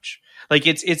too much. Like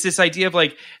it's this idea of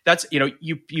like, that's,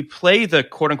 you play the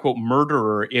quote unquote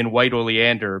murderer in White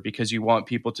Oleander because you want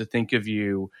people to think of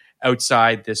you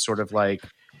outside this sort of like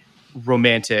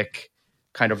romantic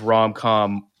kind of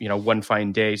rom-com, one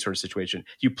fine day sort of situation.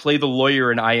 You play the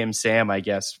lawyer in I Am Sam, I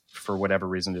guess, for whatever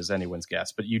reason is anyone's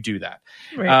guess, but you do that.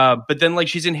 Right. But then like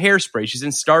she's in Hairspray, she's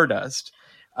in Stardust.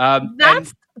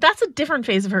 That's a different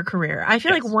phase of her career. I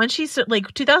feel like once she's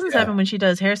like 2007 when she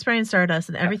does Hairspray and Stardust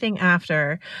and everything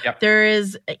after, there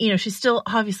is, she's still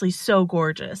obviously so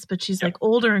gorgeous, but she's like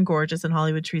older and gorgeous, and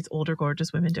Hollywood treats older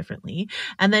gorgeous women differently.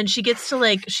 And then she gets to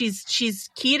like she's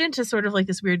keyed into sort of like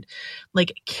this weird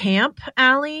like camp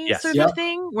alley sort of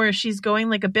thing where she's going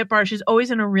like a bit bar. She's always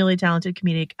been a really talented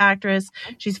comedic actress.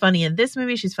 She's funny in this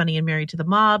movie. She's funny in Married to the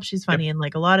Mob. She's funny in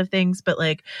like a lot of things. But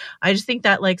like I just think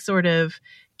that like sort of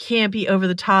campy, over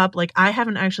the top. Like I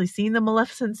haven't actually seen the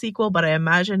Maleficent sequel, but I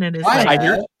imagine it is. I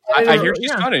hear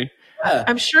she's funny.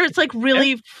 I'm sure it's like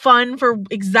really fun for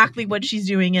exactly what she's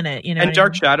doing in it. And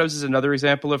Dark Shadows is another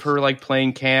example of her like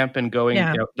playing camp and going.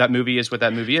 That movie is what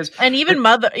that movie is. And even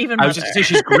Mother. I was just gonna say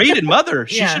she's great in Mother.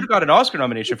 She should have got an Oscar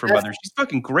nomination for Mother. She's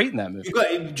fucking great in that movie.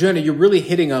 Joanna, you're really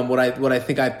hitting on what I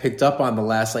think I picked up on the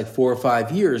last like 4 or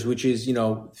 5 years, which is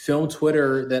film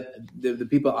Twitter, that the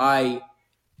people I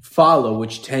follow,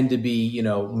 which tend to be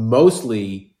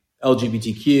mostly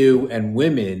LGBTQ and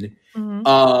women,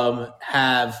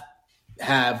 have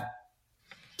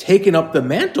taken up the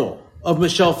mantle of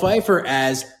Michelle Pfeiffer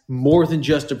as more than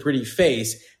just a pretty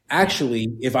face.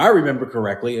 Actually, if I remember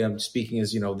correctly, I'm speaking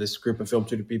as this group of film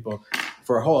Twitter people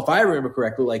for a whole. If I remember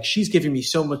correctly, like she gave me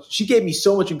so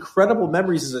much incredible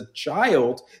memories as a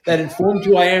child that informed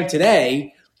who I am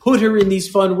today. Put her in these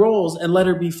fun roles and let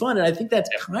her be fun, and I think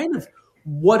that's kind of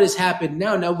what has happened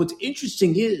now. Now, what's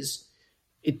interesting is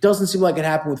it doesn't seem like it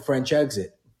happened with French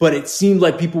Exit, but it seemed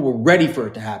like people were ready for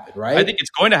it to happen, right? I think it's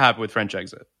going to happen with French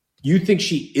Exit. You think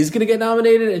she is going to get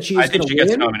nominated, and I think she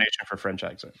gets a nomination for French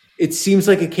Exit. It seems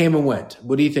like it came and went.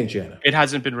 What do you think, Joanna? It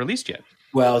hasn't been released yet.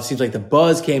 Well, it seems like the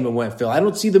buzz came and went, Phil. I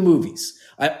don't see the movies.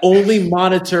 I only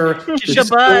monitor the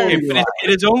buzz.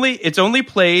 It's only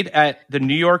played at the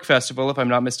New York Festival, if I'm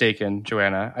not mistaken,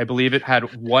 Joanna. I believe it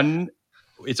had one.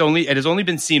 It has only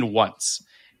been seen once,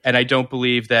 and I don't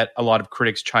believe that a lot of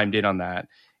critics chimed in on that.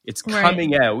 It's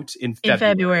coming out in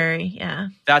February. Yeah,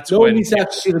 that's when needs to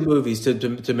actually see the movies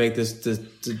to make this.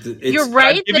 You're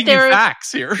right. I'm giving you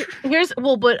facts here.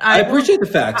 But I appreciate the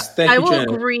facts. Thank you, will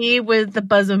Janet. agree with the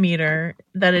buzzometer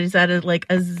that it is at like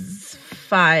a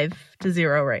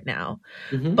 5-0 right now.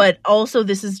 Mm-hmm. But also,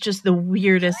 this is just the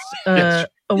weirdest award.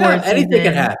 Anything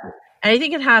can happen. Anything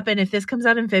can happen if this comes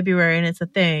out in February and it's a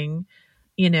thing.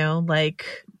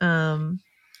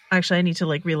 Actually, I need to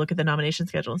like relook at the nomination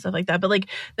schedule and stuff like that. But like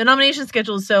the nomination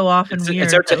schedule is so often weird.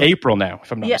 It's out to April now,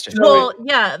 if I'm not mistaken. Well,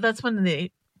 that's when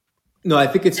they. No, I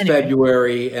think it's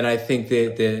February, and I think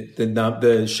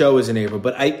the show is in April.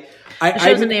 But I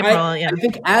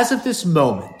think as of this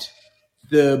moment,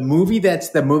 the movie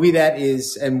that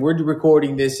is, and we're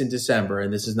recording this in December,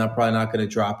 and this is probably not going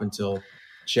to drop until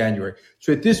January.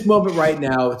 So at this moment right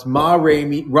now, it's Ma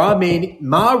Rainey's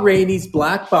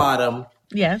Black Bottom.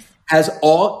 Yes. Has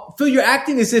all Phil, you're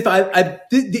acting as if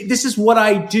this is what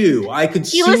I do. I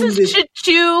consume He listens to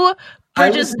two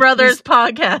Bridges Brothers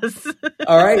podcasts.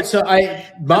 All right. So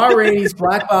Ma Rainey's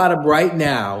Black Bottom right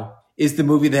now is the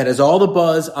movie that has all the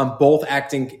buzz on both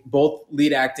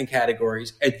lead acting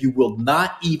categories, and you will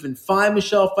not even find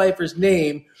Michelle Pfeiffer's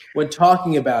name when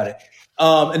talking about it.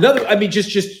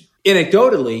 Just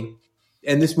anecdotally,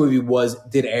 and this movie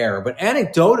did air, but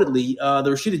anecdotally, the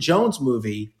Rashida Jones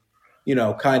movie,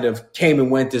 kind of came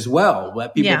and went as well.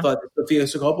 People thought Sofia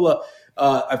Coppola,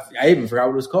 I even forgot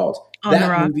what it was called. On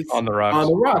the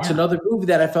Rocks. Yeah. Another movie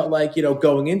that I felt like,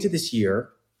 going into this year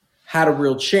had a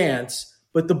real chance,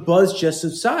 but the buzz just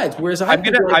subsides. Whereas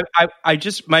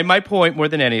my point more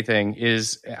than anything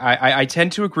is I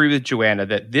tend to agree with Joanna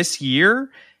that this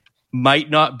year might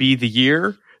not be the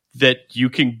year that you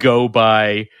can go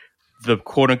by the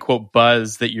quote unquote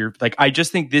buzz that you're like. I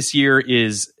just think this year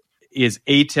is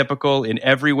atypical in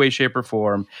every way, shape, or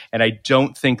form, and I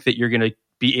don't think that you're going to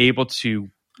be able to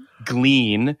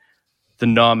glean the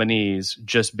nominees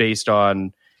just based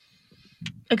on,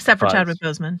 except for Chadwick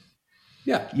Boseman.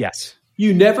 Yeah. Yes.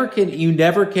 You never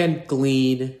can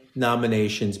glean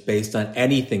nominations based on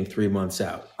anything 3 months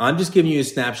out. I'm just giving you a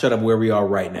snapshot of where we are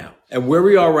right now, and where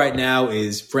we are right now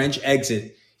is French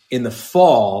Exit in the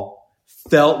fall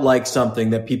felt like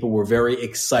something that people were very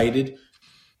excited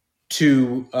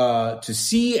to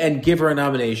see and give her a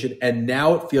nomination. And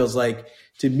now it feels like,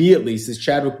 to me at least, this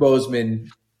Chadwick Boseman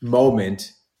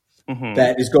moment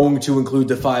that is going to include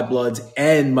the Five Bloods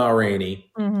and Ma Rainey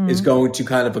is going to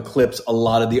kind of eclipse a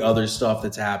lot of the other stuff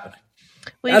that's happening.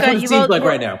 Well, that's what it seems like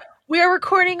right now. We are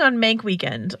recording on Mank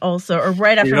weekend also, or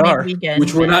right after Mank weekend.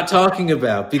 Which we're not talking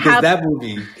about because that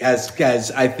movie has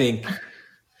I think,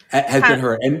 has been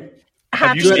hurt. And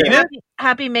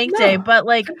happy Mank Day, but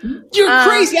like... You're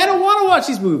crazy. I don't want to watch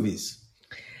these movies.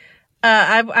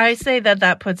 I say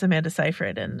that puts Amanda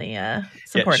Seyfried in the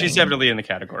supporting. Yeah, she's definitely in the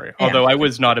category. Although I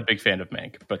was not a big fan of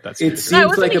Mank, but that's I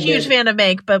wasn't a huge fan of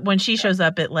Mank, but when she shows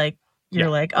up, it like you're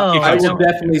like, oh, I will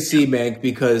definitely see Mank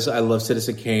because I love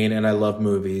Citizen Kane and I love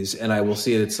movies, and I will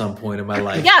see it at some point in my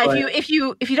life. Yeah, but if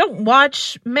you don't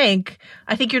watch Mank,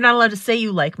 I think you're not allowed to say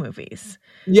you like movies.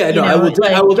 Yeah, no, I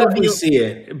will definitely see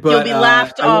it, but you'll be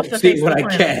laughed off the face when I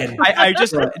can.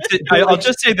 I'll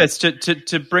just say this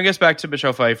to bring us back to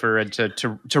Michelle Pfeiffer and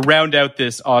to round out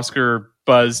this Oscar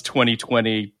Buzz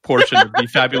 2020 portion of the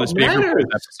Fabulous Baker Boys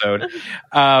episode,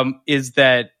 is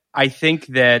that I think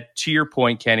that, to your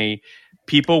point, Kenny,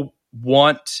 people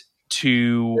want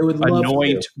to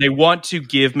they want to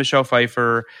give Michelle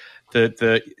Pfeiffer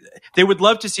they would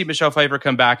love to see Michelle Pfeiffer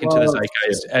come back into the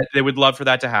zeitgeist. They would love for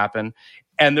that to happen.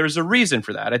 And there's a reason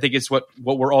for that. I think it's what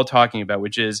we're all talking about,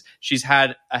 which is she's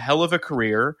had a hell of a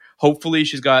career. Hopefully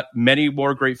she's got many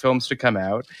more great films to come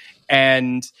out.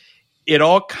 And it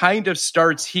all kind of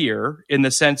starts here in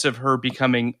the sense of her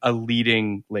becoming a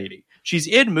leading lady. She's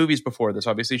in movies before this,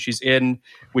 obviously. She's in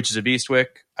Witches of Eastwick.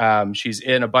 She's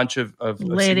in a bunch of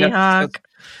Lady Hawk.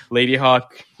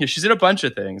 Yeah, she's in a bunch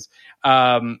of things.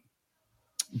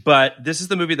 But this is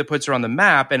the movie that puts her on the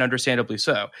map, and understandably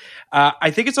so.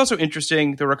 I think it's also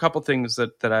interesting. There were a couple things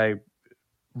that I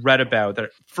read about.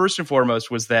 That first and foremost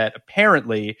was that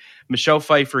apparently Michelle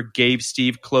Pfeiffer gave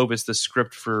Steve Kloves the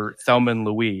script for Thelma and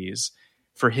Louise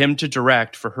for him to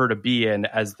direct, for her to be in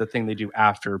as the thing they do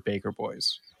after Baker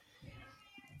Boys.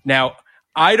 Now,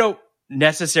 I don't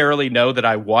necessarily know that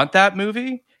I want that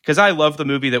movie because I love the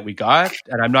movie that we got,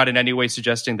 and I'm not in any way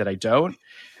suggesting that I don't.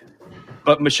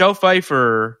 But Michelle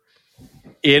Pfeiffer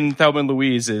in Thelma and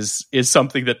Louise is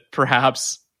something that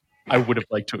perhaps I would have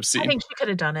liked to have seen. I think she could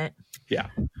have done it. Yeah.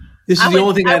 This is the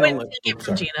only thing I don't like. It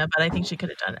from Gina, but I think she could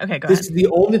have done it. Okay, go ahead. This is the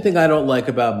only thing I don't like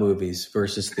about movies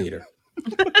versus theater.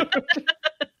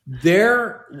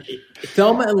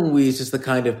 Thelma and Louise is the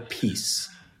kind of piece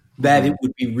that it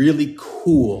would be really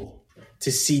cool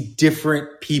to see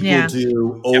different people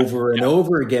do over and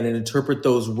over again and interpret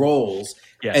those roles.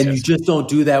 You just don't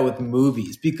do that with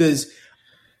movies because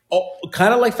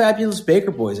kind of like Fabulous Baker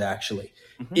Boys, actually.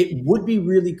 It would be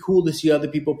really cool to see other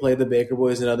people play the Baker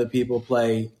Boys and other people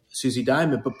play Susie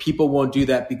Diamond, but people won't do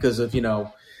that because of,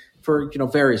 for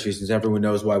various reasons. Everyone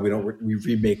knows why we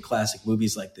remake classic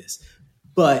movies like this.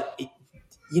 But,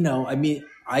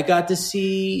 I got to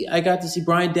see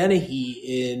Brian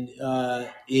Dennehy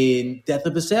in Death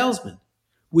of a Salesman,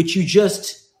 which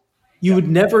you would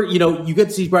never, you get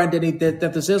to see Brian Dennehy Death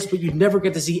of a Salesman, but you'd never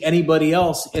get to see anybody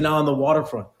else in On the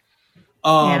Waterfront.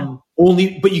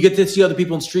 But you get to see other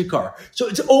people in Streetcar. So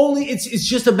it's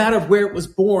just a matter of where it was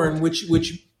born, which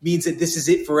means that this is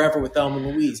it forever with Thelma and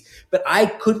Louise. But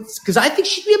because I think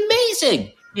she'd be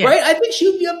amazing, right? I think she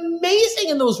would be amazing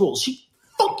in those roles. She'd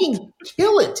fucking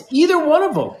kill it, either one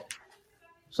of them.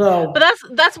 So, but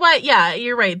that's why,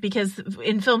 you're right. Because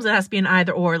in films it has to be an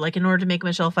either or. Like in order to make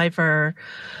Michelle Pfeiffer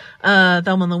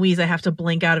Thelma and Louise, I have to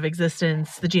blink out of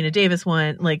existence the Gina Davis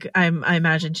one. Like I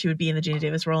imagine she would be in the Gina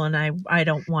Davis role, and I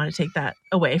don't want to take that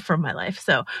away from my life.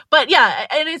 So, but yeah,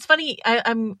 and it's funny.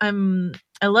 I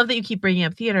love that you keep bringing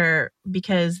up theater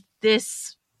because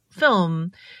this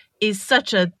film is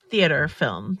such a theater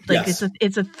film. Like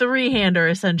it's a three-hander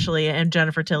essentially, and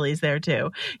Jennifer Tilly's there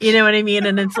too. You know what I mean?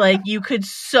 And it's like you could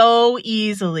so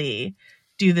easily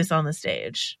do this on the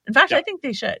stage. In fact, I think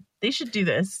they should do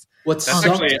this. That's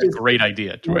actually a great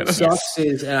idea. What sucks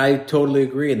is, and I totally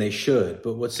agree, and they should,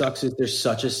 but what sucks is there's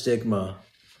such a stigma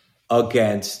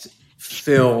against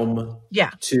film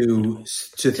to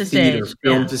theater,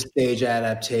 film to stage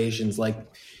adaptations. Like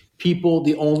people,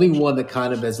 the only one that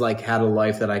kind of has like had a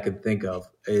life that I could think of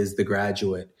is The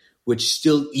Graduate, which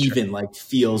still even like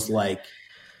feels like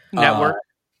Network.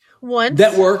 Once.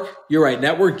 Network, you're right.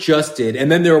 Network just did,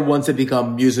 and then there are ones that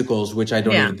become musicals, which I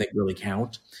don't even think really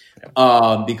count,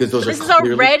 because those this are is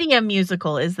clearly already a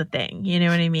musical. Is the thing, you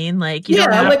know what I mean? Like you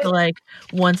don't have to like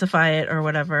onceify it or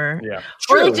whatever. Yeah,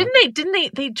 or like,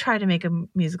 didn't they try to make a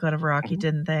musical out of Rocky?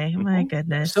 Didn't they? My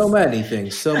goodness, so many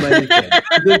things, because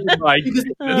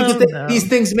these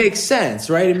things make sense,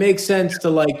 right? It makes sense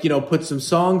to like put some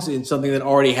songs in something that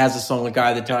already has a song like Eye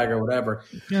of the Tiger or whatever.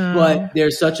 But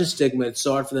there's such a stigma; it's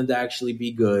so hard for them to actually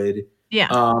be good. Yeah.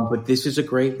 But this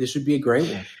would be a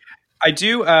great one. I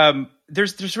do.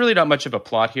 There's really not much of a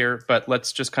plot here, but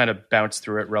let's just kind of bounce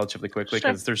through it relatively quickly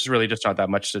because there's really just not that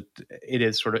much. It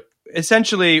is sort of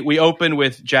essentially we open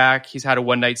with Jack. He's had a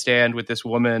one night stand with this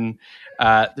woman.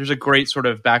 There's a great sort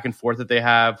of back and forth that they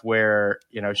have where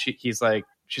she's like,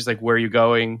 "Where are you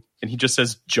going?" And he just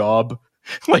says, "Job."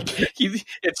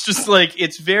 It's just like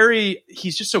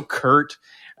he's just so curt.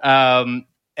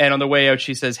 And on the way out,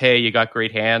 she says, "Hey, you got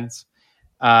great hands."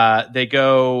 They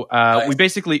go.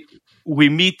 We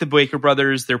meet the Baker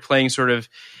brothers. They're playing sort of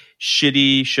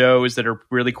shitty shows that are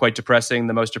really quite depressing.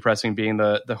 The most depressing being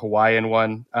the Hawaiian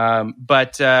one.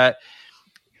 But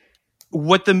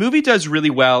what the movie does really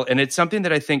well, and it's something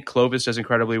that I think Clovis does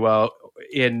incredibly well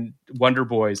in Wonder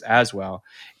Boys as well,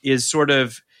 is sort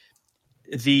of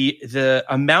the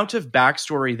amount of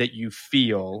backstory that you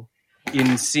feel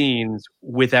in scenes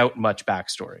without much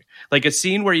backstory. Like a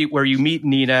scene where you meet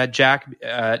Nina.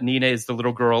 Nina is the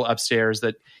little girl upstairs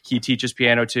that he teaches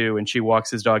piano to, and she walks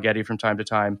his dog Eddie from time to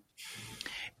time.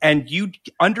 And you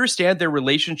understand their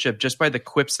relationship just by the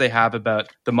quips they have about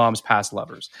the mom's past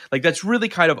lovers. Like that's really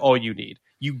kind of all you need.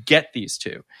 You get these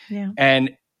two. Yeah.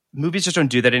 And movies just don't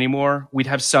do that anymore. We'd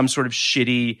have some sort of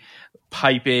shitty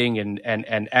piping and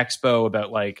expo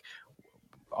about like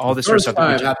all this sort of stuff.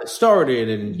 How it started,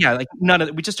 and like none of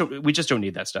it. We just don't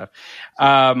need that stuff.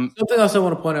 Something else I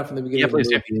want to point out from the beginning of the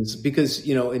movie is because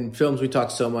in films we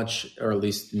talk so much, or at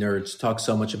least nerds talk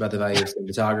so much about the value of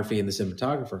cinematography and the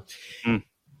cinematographer.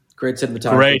 Great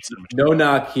cinematography. No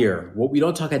knock here. What we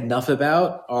don't talk enough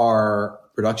about are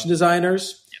production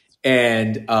designers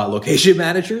and location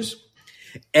managers.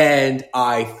 And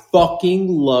I fucking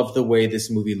love the way this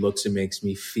movie looks and makes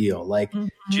me feel. Like, do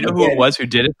you know who it was who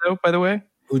did it though? By the way,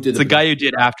 who did the guy who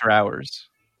did After Hours?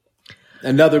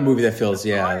 Another movie that feels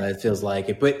like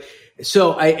it. But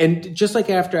and just like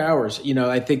After Hours,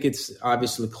 I think it's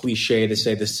obviously cliche to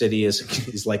say the city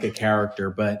is like a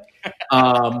character, but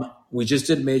we just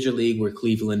did Major League where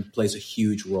Cleveland plays a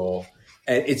huge role.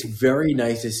 And it's very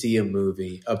nice to see a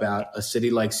movie about a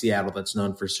city like Seattle that's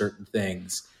known for certain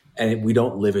things. And we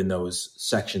don't live in those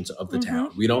sections of the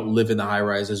town. We don't live in the high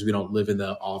rises. We don't live in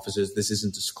the offices. This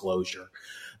isn't Disclosure.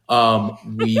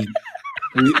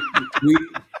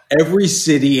 Every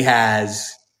city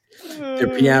has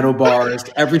their piano bars.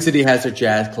 Every city has their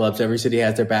jazz clubs. Every city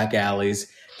has their back alleys.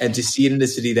 And to see it in a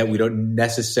city that we don't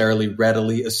necessarily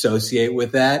readily associate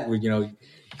with that,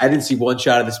 I didn't see one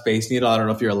shot of the Space Needle. I don't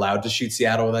know if you're allowed to shoot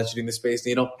Seattle without shooting the Space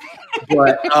Needle,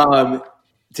 but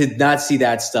to not see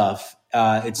that stuff.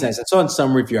 It's nice. I saw in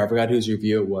some review, I forgot whose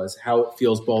review it was, how it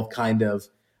feels both kind of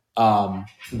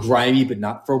grimy but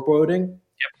not foreboding. Yep.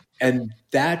 And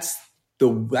that's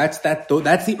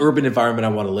the urban environment I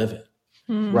want to live in.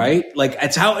 Right? Like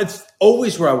it's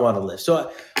always where I want to live.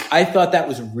 So I thought that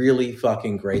was really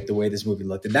fucking great the way this movie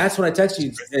looked. And that's when I texted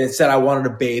you and said I wanted to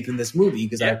bathe in this movie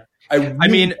because that's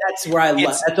where I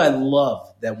love. That's why I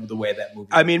love the way that movie.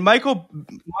 I mean, Michael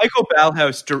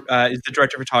Ballhaus is the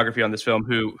director of photography on this film,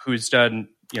 who's done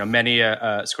many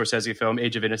Scorsese film,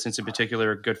 Age of Innocence in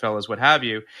particular, Goodfellas, what have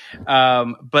you.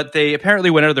 But they apparently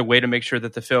went out of their way to make sure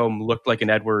that the film looked like an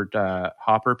Edward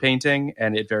Hopper painting,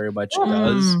 and it very much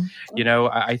does.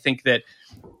 I think that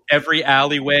every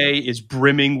alleyway is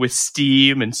brimming with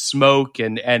steam and smoke,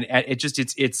 and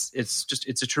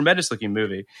it's a tremendous looking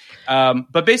movie.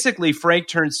 But basically, Frank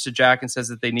turns to Jack and says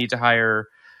that they need to hire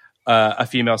a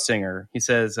female singer. He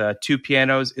says 2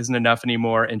 pianos isn't enough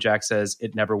anymore, and Jack says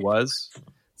it never was.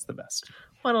 It's the best.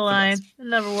 What a line! It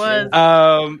never was.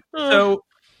 So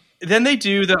then they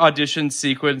do the audition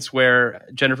sequence where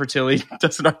Jennifer Tilly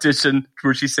does an audition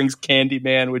where she sings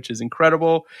Candyman, which is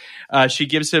incredible. She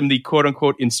gives him the quote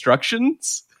unquote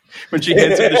instructions when she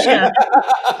hands him the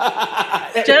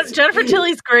shit. Jennifer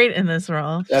Tilly's great in this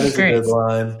role. That is great. A good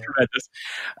line. Tremendous.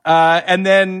 And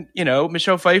then,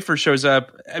 Michelle Pfeiffer shows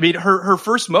up. I mean, her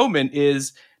first moment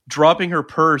is dropping her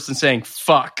purse and saying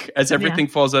 "fuck" as everything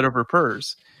falls out of her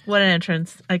purse. What an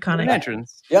entrance! Iconic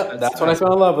entrance. Yep, that's when I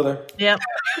fell in love with her. Yep.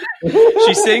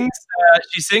 She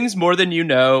sings More Than You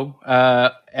Know,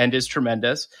 and is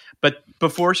tremendous. But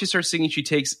before she starts singing, she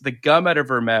takes the gum out of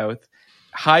her mouth,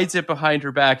 hides it behind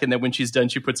her back, and then when she's done,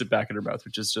 she puts it back in her mouth,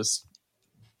 which is just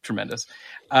tremendous.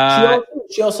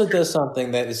 She also does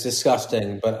something that is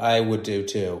disgusting, but I would do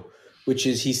too, which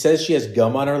is he says she has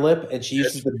gum on her lip, and she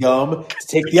uses the gum to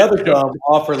take the other gum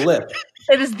off her lip.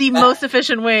 It is the most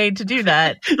efficient way to do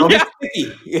that. Yeah.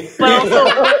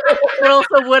 But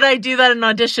also, would I do that in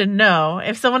audition? No.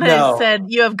 If someone had said,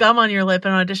 you have gum on your lip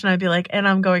in audition, I'd be like, and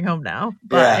I'm going home now.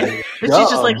 Bye. Yeah. But she's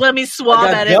just like, let me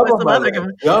swab at it with some other gum.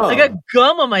 I got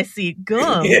gum on my seat.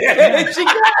 Gum. Yeah.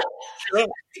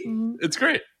 It's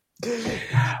great.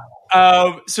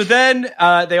 So then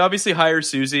they obviously hire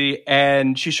Susie,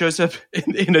 and she shows up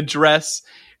in a dress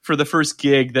for the first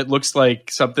gig that looks like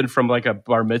something from like a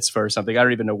bar mitzvah or something. I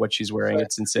don't even know what she's wearing.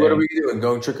 It's insane. What are we doing?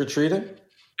 Going trick-or-treating?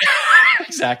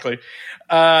 Exactly.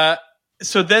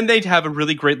 So then they'd have a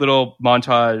really great little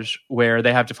montage where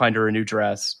they have to find her a new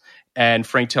dress, and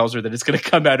Frank tells her that it's going to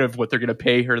come out of what they're going to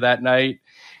pay her that night.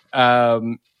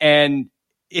 And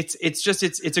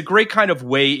it's a great kind of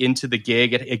way into the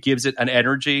gig. It gives it an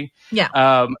energy.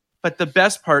 Yeah. But the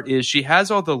best part is she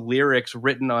has all the lyrics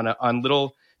written on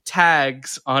little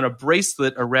tags on a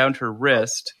bracelet around her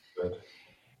wrist.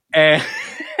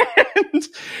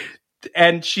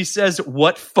 And she says,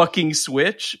 "What fucking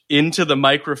switch?" into the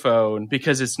microphone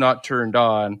because it's not turned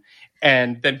on,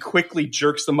 and then quickly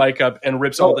jerks the mic up and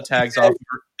rips all the tags off.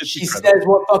 She says,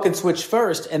 "What fucking switch?"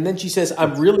 first, and then she says,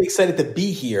 "I'm really excited to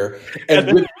be here," and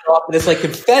rips it off, and it's like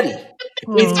confetti.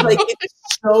 It's like it's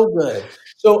so good.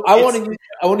 So I want to use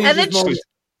this moment.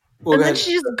 And then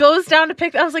she just goes down to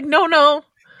pick. I was like, no,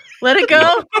 let it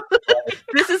go.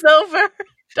 This is over.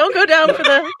 Don't go down for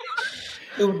the.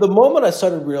 The moment I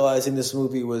started realizing this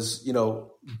movie was,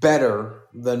 better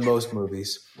than most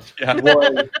movies, was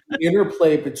the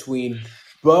interplay between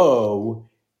Bo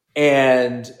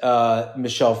and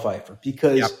Michelle Pfeiffer,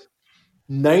 because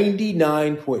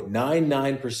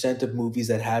 99.99% of movies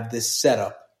that have this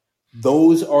setup,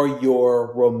 those are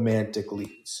your romantic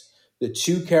leads. The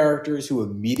two characters who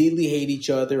immediately hate each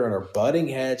other and are butting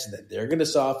heads, and then they're going to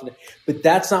soften it. But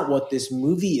that's not what this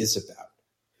movie is about.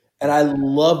 And I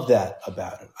love that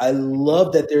about it. I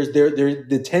love that there's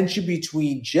the tension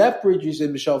between Jeff Bridges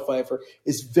and Michelle Pfeiffer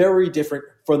is very different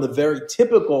from the very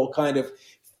typical kind of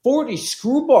 40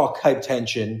 screwball type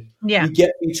tension we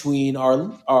get between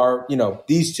our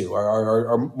these two,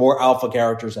 our more alpha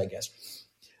characters, I guess.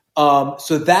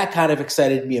 So that kind of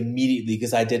excited me immediately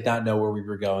because I did not know where we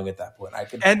were going at that point.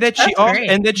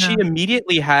 She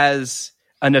immediately has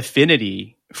an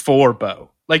affinity for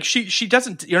Bo. Like she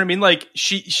doesn't, you know what I mean? Like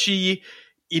she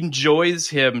enjoys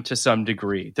him to some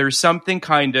degree. There's something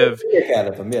kind of the egghead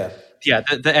of him, the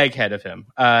egghead of him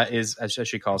is as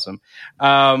she calls him.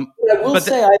 I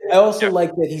also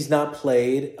like that he's not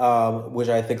played, which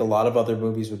I think a lot of other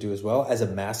movies would do as well, as a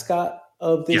mascot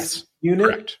of this unit.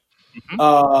 Correct.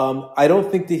 Mm-hmm. I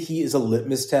don't think that he is a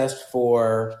litmus test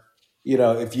for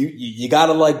if you got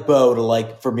to like Bo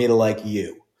for me to like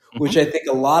you. Which I think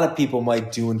a lot of people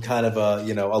might do in kind of a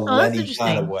Lenny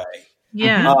kind of way.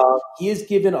 Yeah, he is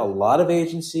given a lot of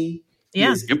agency.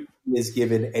 Yeah, he is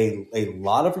given a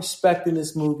lot of respect in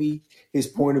this movie. His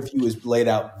point of view is laid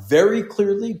out very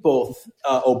clearly, both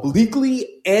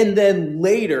obliquely and then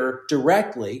later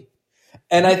directly.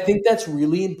 And I think that's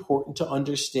really important to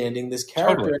understanding this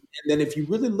character. Totally. And then if you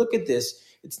really look at this,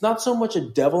 it's not so much a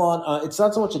devil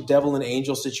and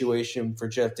angel situation for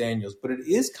Jeff Daniels, but it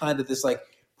is kind of this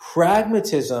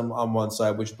pragmatism on one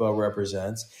side, which Bo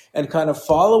represents, and kind of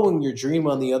following your dream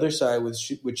on the other side,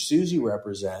 which Susie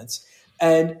represents.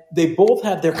 And they both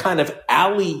have their kind of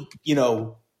alley,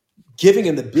 giving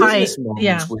in the business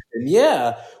moments with him.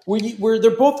 Yeah, where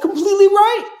they're both completely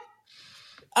right.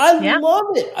 I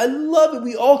love it. I love it.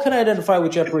 We all can identify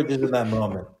with Jeff Bridges in that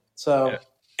moment. So,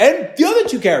 and the other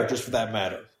two characters for that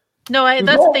matter. No,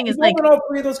 that's the thing is all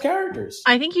three of those characters.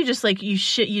 I think you just you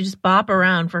just bop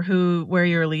around for where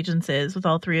your allegiance is with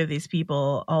all three of these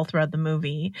people all throughout the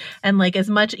movie, and as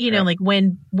much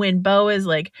when Bo is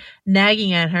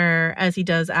nagging at her as he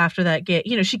does after that gig,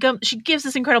 she gives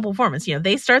this incredible performance.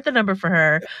 They start the number for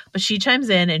her, but she chimes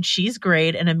in and she's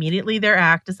great, and immediately their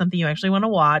act is something you actually want to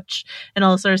watch, and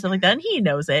all this sort of stuff like that. And he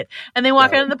knows it, and they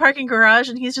walk out of the parking garage,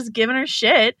 and he's just giving her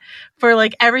shit for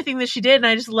everything that she did, and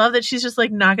I just love that she's just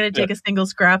not going to take a single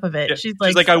scrap of it. Yeah. She's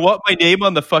like, I want my name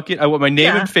on I want my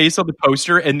name and face on the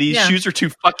poster, and these shoes are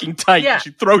too fucking tight. Yeah. She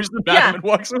throws them at him and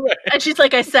walks away. And she's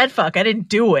like, I said fuck, I didn't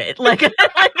do it. I said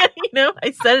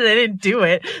it, I didn't do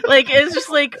it. It's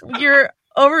just you're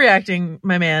overreacting,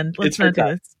 my man. Let's not do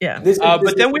this. Yeah. There's a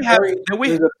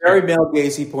very male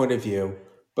gazy point of view,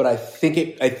 but I think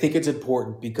it's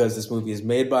important because this movie is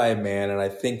made by a man, and I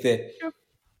think that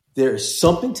there's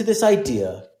something to this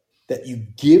idea that you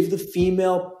give the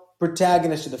female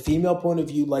protagonist or the female point of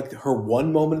view, like her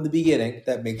one moment in the beginning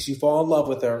that makes you fall in love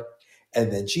with her.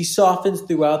 And then she softens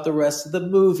throughout the rest of the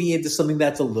movie into something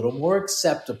that's a little more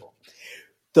acceptable.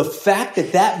 The fact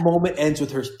that that moment ends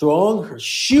with her throwing her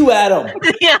shoe at him.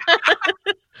 Yeah.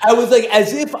 I was like,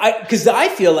 because I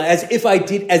feel as if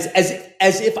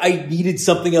I needed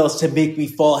something else to make me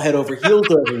fall head over heels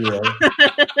over here.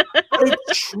 But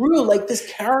it's true. Like, this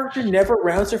character never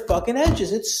rounds her fucking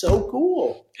edges. It's so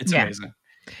cool. It's amazing.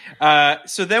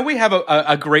 So then we have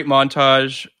a great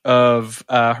montage of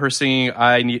her singing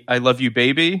I Love You,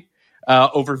 Baby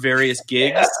over various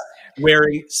gigs,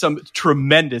 wearing some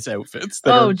tremendous outfits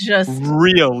that are just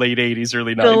real late 80s,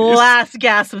 early 90s. The last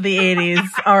gasp of the 80s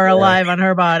are alive on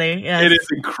her body. Yes. It is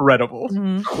incredible.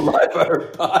 Mm-hmm. Alive on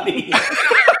her body.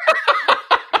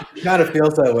 Kind of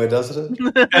feels that way, doesn't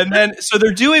it? And then, so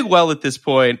they're doing well at this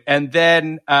point, and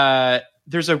then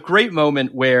there's a great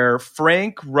moment where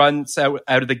Frank runs out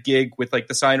of the gig with like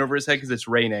the sign over his head because it's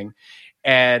raining,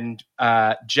 and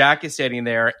Jack is standing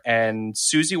there, and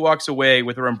Susie walks away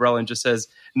with her umbrella and just says,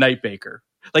 "Night Baker."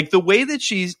 Like, the way that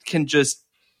she can just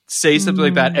say something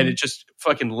like that, and it just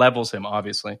fucking levels him,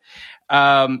 obviously.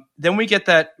 Then we get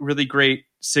that really great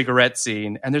cigarette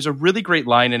scene, and there's a really great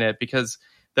line in it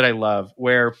that I love,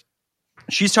 where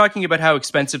she's talking about how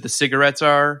expensive the cigarettes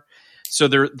are. So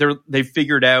they've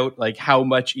figured out like how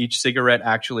much each cigarette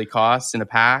actually costs in a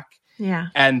pack. Yeah.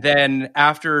 And then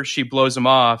after she blows him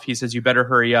off, he says, "You better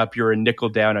hurry up. You're a nickel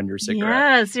down on your cigarette."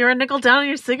 Yes, you're a nickel down on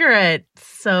your cigarette.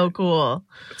 So cool.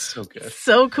 It's so good.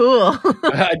 So cool.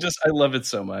 I love it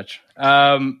so much.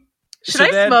 Should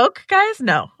I smoke, guys?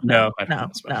 No. No.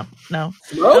 Don't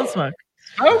smoke.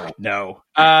 Oh, no.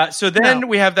 So then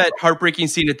we have that heartbreaking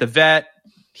scene at the vet.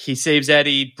 He saves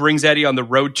Eddie, brings Eddie on the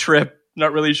road trip.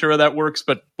 Not really sure how that works,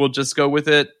 but we'll just go with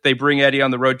it. They bring Eddie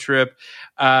on the road trip.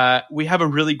 We have a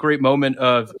really great moment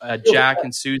of Jack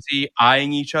and Susie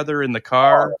eyeing each other in the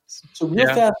car. So real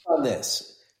fast on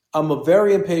this. I'm a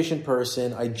very impatient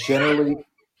person. I generally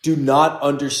do not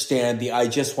understand the I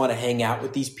just want to hang out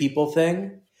with these people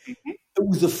thing. Mm-hmm. It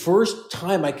was the first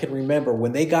time I can remember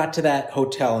when they got to that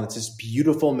hotel, and it's this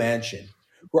beautiful mansion,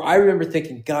 where I remember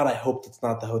thinking, God, I hope that's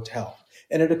not the hotel.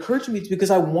 And it occurred to me it's because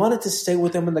I wanted to stay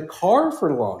with them in the car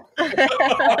for longer.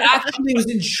 I actually was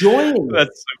enjoying it.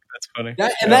 That's funny.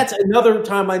 That's another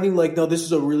time I knew, like, no, this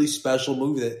is a really special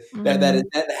movie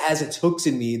that has its hooks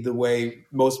in me the way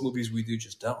most movies we do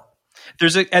just don't.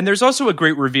 There's also a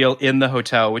great reveal in the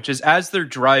hotel, which is as they're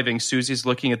driving, Susie's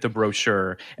looking at the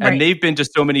brochure, and they've been to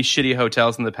so many shitty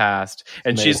hotels in the past,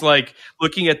 and she's like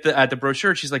looking at the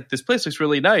brochure. She's like, "This place looks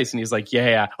really nice," and he's like,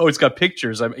 "Yeah. Oh, it's got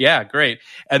pictures. Yeah, great."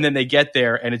 And then they get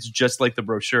there, and it's just like the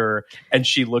brochure, and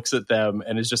she looks at them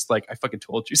and is just like, "I fucking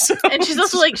told you so." And she's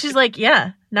also like,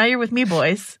 "Yeah, now you're with me,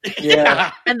 boys."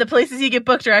 Yeah. And the places you get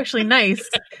booked are actually nice,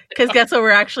 because guess what?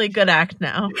 We're actually good act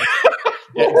now.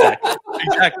 Yeah,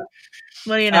 exactly.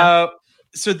 What do you know?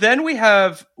 So then we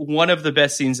have one of the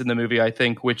best scenes in the movie, I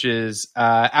think, which is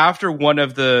after one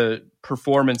of the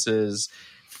performances,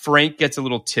 Frank gets a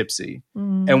little tipsy,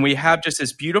 and we have just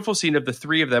this beautiful scene of the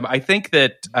three of them. I think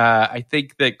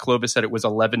that Clovis said it was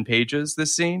 11 pages,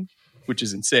 this scene, which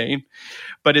is insane.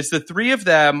 But it's the three of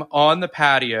them on the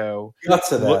patio.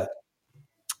 Lots of that.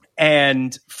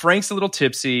 And Frank's a little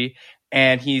tipsy,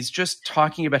 and he's just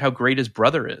talking about how great his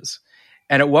brother is.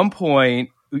 And at one point,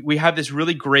 we have this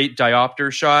really great diopter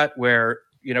shot where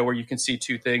you can see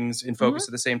two things in focus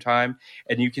at the same time.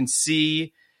 And you can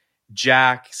see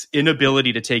Jack's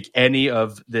inability to take any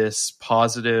of this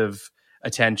positive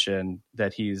attention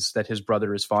that his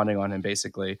brother is fawning on him,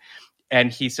 basically. And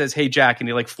he says, "Hey, Jack," and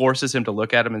he like forces him to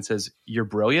look at him and says, "You're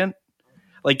brilliant."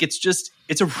 Like,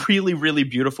 it's a really, really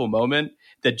beautiful moment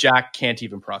that Jack can't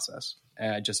even process.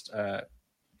 It's just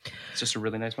a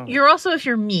really nice moment. You're also, if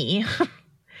you're me,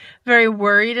 very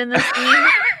worried in this scene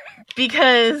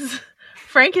because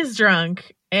Frank is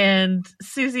drunk and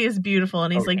Susie is beautiful,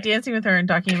 and he's like dancing with her and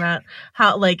talking about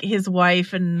how like his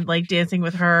wife and like dancing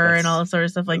with her and all this sort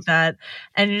of stuff like that.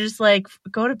 And you're just like,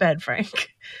 go to bed, Frank.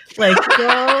 Like,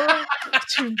 go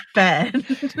to bed.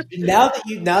 Now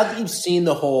that you've seen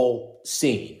the whole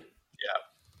scene.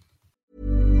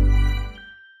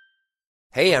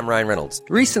 Hey, I'm Ryan Reynolds.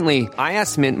 Recently, I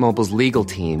asked Mint Mobile's legal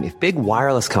team if big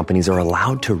wireless companies are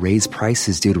allowed to raise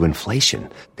prices due to inflation.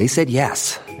 They said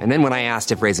yes. And then when I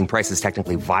asked if raising prices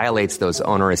technically violates those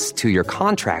onerous 2-year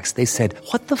contracts, they said,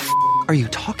 "What the f*** are you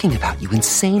talking about, you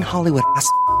insane Hollywood ass?"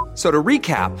 So to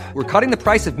recap, we're cutting the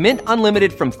price of Mint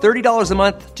Unlimited from $30 a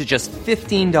month to just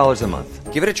 $15 a month.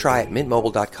 Give it a try at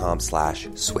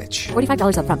mintmobile.com/switch.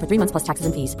 $45 up front for 3 months plus taxes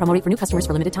and fees. Promo rate for new customers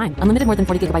for limited time. Unlimited more than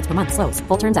 40 gigabytes per month. Slows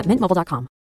full terms at mintmobile.com.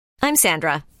 I'm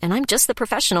Sandra, and I'm just the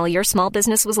professional your small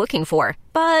business was looking for.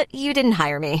 But you didn't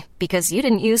hire me because you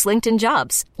didn't use LinkedIn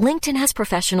Jobs. LinkedIn has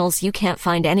professionals you can't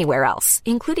find anywhere else,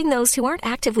 including those who aren't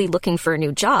actively looking for a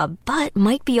new job, but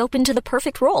might be open to the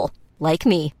perfect role, like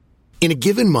me. In a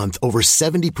given month, over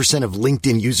 70% of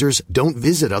LinkedIn users don't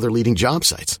visit other leading job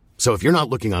sites. So if you're not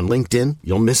looking on LinkedIn,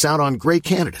 you'll miss out on great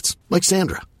candidates like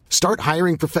Sandra. Start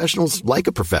hiring professionals like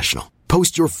a professional.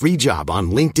 Post your free job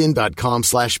on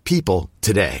linkedin.com/people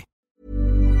today.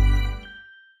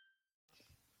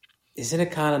 Isn't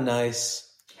it kind of nice?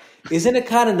 Isn't it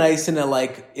kind of nice in a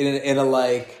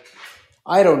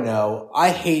I don't know. I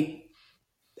hate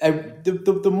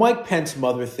the Mike Pence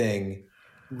mother thing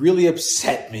really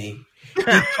upset me.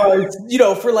 Because,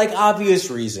 for like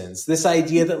obvious reasons, this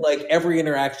idea that like every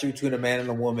interaction between a man and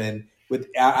a woman with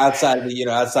outside of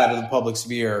the public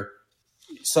sphere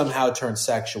somehow turns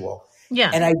sexual.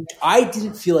 Yeah. And I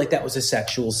didn't feel like that was a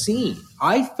sexual scene.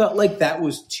 I felt like that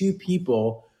was two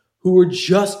people who were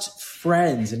just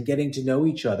friends and getting to know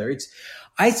each other. It's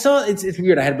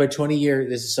weird. I had my 20-year,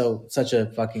 this is such a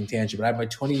fucking tangent, but I had my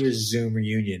 20-year Zoom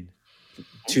reunion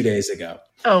 2 days ago.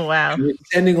 Oh, wow. We're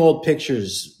sending old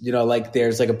pictures, like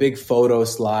there's like a big photo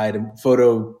slide and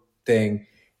photo thing.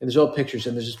 And there's old pictures.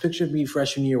 And there's this picture of me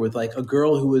freshman year with like a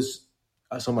girl who was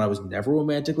someone I was never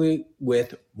romantically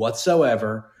with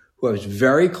whatsoever, who I was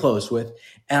very close with.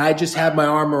 And I just had my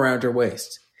arm around her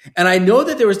waist. And I know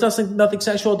that there was nothing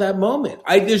sexual at that moment.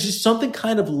 There's just something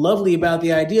kind of lovely about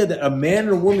the idea that a man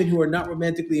and a woman who are not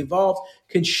romantically involved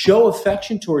can show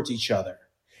affection towards each other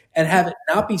and have it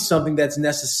not be something that's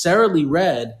necessarily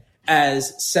read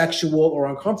as sexual or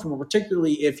uncomfortable,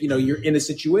 particularly if, you're in a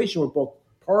situation where both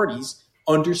parties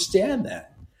understand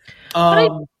that.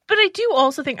 But I do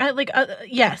also think,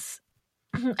 yes,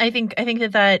 I think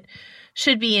that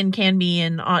should be and can be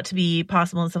and ought to be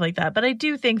possible and stuff like that. But I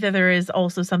do think that there is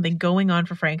also something going on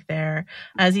for Frank there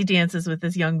as he dances with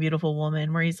this young, beautiful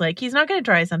woman where he's like, he's not going to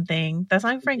try something. That's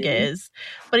not who Frank is.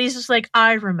 But he's just like,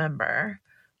 I remember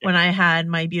when I had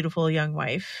my beautiful young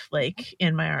wife, like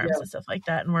in my arms and stuff like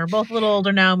that. And we're both a little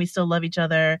older now and we still love each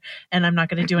other. And I'm not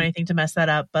going to do anything to mess that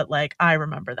up. But like, I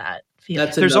remember that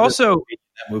feeling. There's also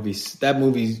that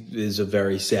movie is a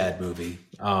very sad movie.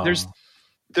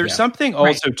 There's something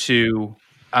also to,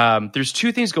 there's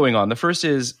two things going on. The first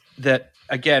is that,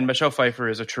 again, Michelle Pfeiffer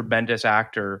is a tremendous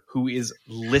actor who is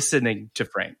listening to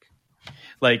Frank.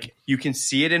 Like, you can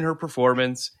see it in her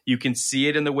performance. You can see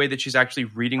it in the way that she's actually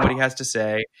reading what he has to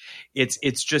say. It's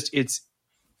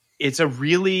a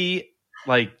really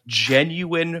like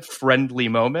genuine, friendly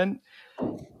moment.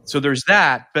 So there's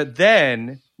that. But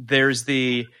then there's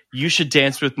you should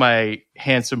dance with my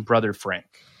handsome brother, Frank.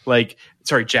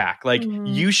 Jack.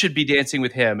 You should be dancing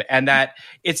with him. And that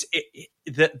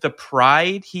the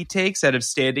pride he takes out of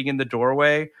standing in the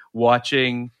doorway,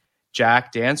 watching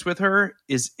Jack dance with her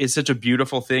is such a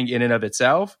beautiful thing in and of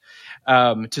itself.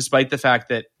 Despite the fact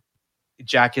that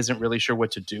Jack isn't really sure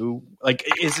what to do,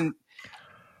 isn't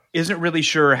really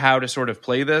sure how to sort of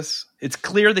play this. It's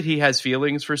clear that he has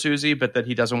feelings for Susie, but that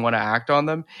he doesn't want to act on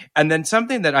them. And then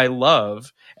something that I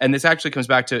love, and this actually comes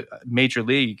back to Major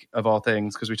League of all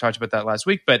things, because we talked about that last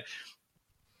week, but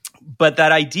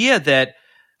that idea that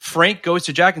Frank goes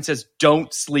to Jack and says,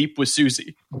 don't sleep with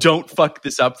Susie. Don't fuck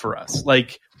this up for us.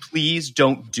 Like, please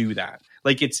don't do that.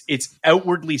 Like, it's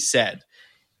outwardly said.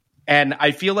 And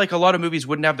I feel like a lot of movies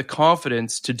wouldn't have the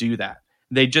confidence to do that.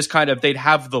 They'd just they'd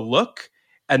have the look,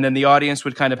 and then the audience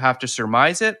would kind of have to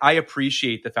surmise it. I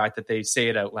appreciate the fact that they say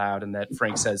it out loud and that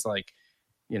Frank says,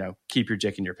 keep your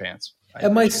dick in your pants.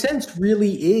 And my sense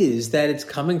really is that it's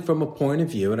coming from a point of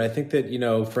view, and I think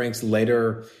that, Frank's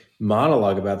later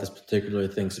monologue about this particular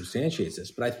thing substantiates this,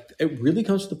 but it really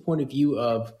comes to the point of view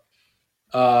of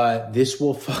this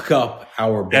will fuck up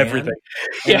our band, everything,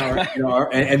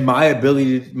 and my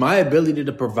ability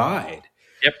to provide,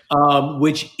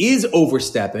 which is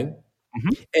overstepping.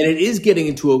 Mm-hmm. And it is getting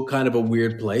into a kind of a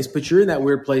weird place, but you're in that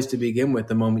weird place to begin with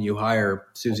the moment you hire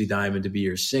Susie Diamond to be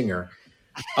your singer.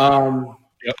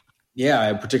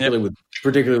 Yeah, particularly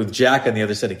with Jack on the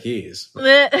other set of keys.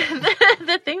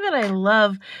 The thing that I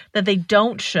love that they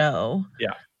don't show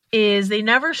is they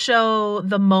never show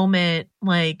the moment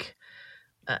like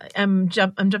I'm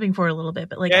jumping forward a little bit,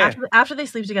 but like after they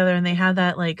sleep together and they have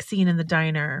that like scene in the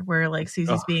diner where like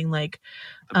Susie's being like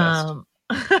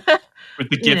with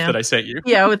the gift that I sent you.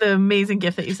 Yeah, with the amazing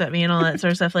gift that you sent me and all that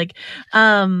sort of stuff. Like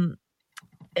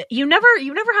you never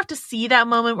have to see that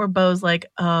moment where Beau's like,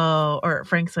 oh, or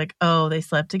Frank's like, oh, they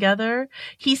slept together.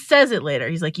 He says it later.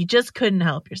 He's like, you just couldn't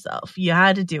help yourself. You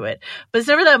had to do it. But it's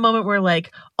never that moment where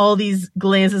like all these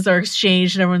glances are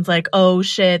exchanged and everyone's like, oh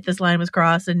shit, this line was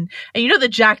crossed. And you know that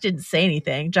Jack didn't say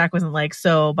anything. Jack wasn't like,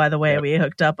 so by the way, we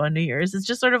hooked up on New Year's. It's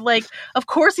just sort of like, of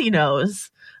course he knows.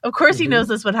 Of course he knows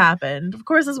this what happened. Of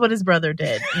course this is what his brother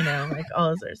did. You know, like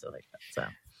all this other stuff like that. So.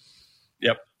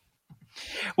 Yep.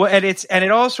 Well, and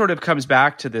it all sort of comes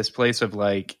back to this place of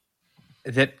like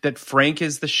that Frank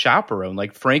is the chaperone.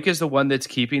 Like Frank is the one that's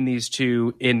keeping these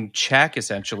two in check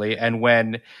essentially. And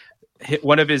when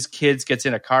one of his kids gets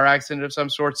in a car accident of some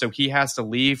sort, so he has to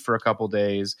leave for a couple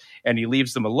days and he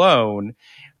leaves them alone.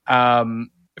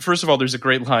 First of all, there's a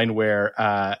great line where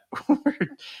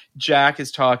Jack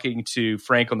is talking to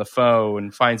Frank on the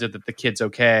phone, finds out that the kid's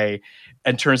okay,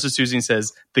 and turns to Susie and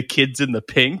says, "The kid's in the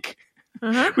pink."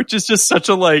 Which is just such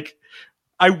a like,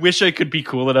 I wish I could be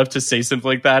cool enough to say something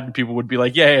like that and people would be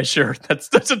like, yeah, sure.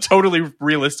 That's a totally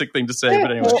realistic thing to say. Yeah,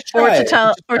 but anyway. Or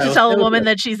to tell a woman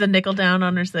that she's a nickel down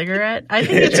on her cigarette. I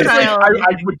think you try all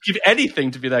I would give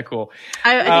anything to be that cool.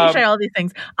 I think you try all these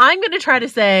things. I'm going to try to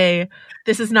say,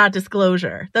 this is not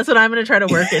disclosure. That's what I'm going to try to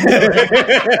work into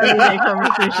everyday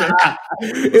conversation.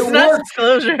 It's not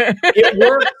disclosure. It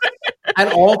works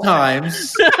at all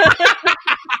times.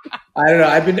 I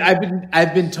don't know.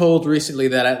 I've been told recently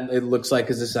that it looks like,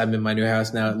 because I'm in my new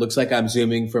house now, it looks like I'm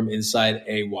zooming from inside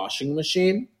a washing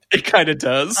machine. It kind of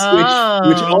does,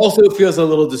 which also feels a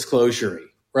little disclosure-y,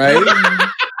 right?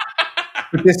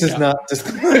 But this is not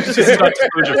disclosure. This is not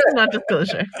disclosure. This is not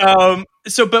disclosure.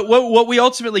 But what we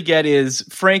ultimately get is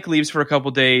Frank leaves for a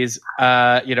couple days.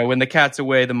 When the cat's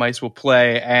away, the mice will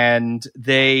play, and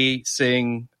they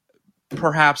sing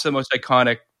perhaps the most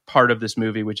iconic part of this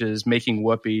movie, which is Making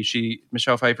Whoopee.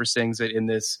 Michelle Pfeiffer sings it in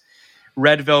this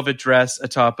red velvet dress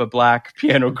atop a black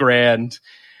piano grand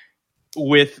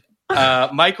with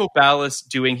Michael Ballas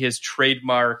doing his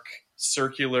trademark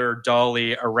circular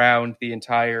dolly around the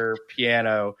entire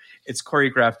piano. It's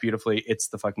choreographed beautifully. It's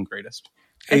the fucking greatest.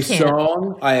 A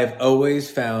song I have always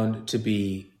found to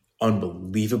be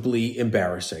unbelievably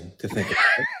embarrassing to think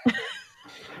about.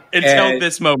 Until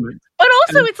this moment. But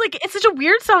also, it's such a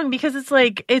weird song because it's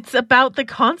like, it's about the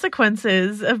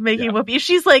consequences of making whoopee.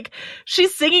 She's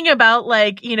singing about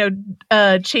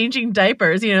changing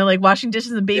diapers, like washing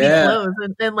dishes and baby clothes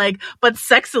and like, but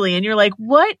sexily. And you're like,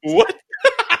 what? What?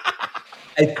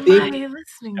 Am I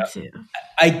listening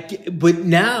to? But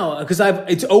now, because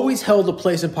it's always held a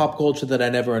place in pop culture that I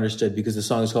never understood because the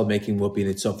song is called Making Whoopee and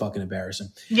it's so fucking embarrassing.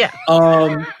 Yeah.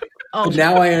 But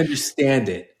now I understand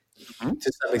it.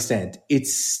 To some extent,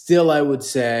 it's still, I would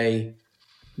say,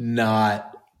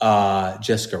 not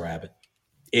Jessica Rabbit.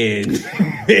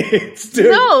 It's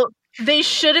still... No, they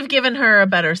should have given her a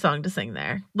better song to sing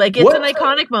there. Like, it's an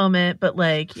iconic moment, but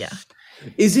like, yeah.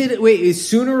 Is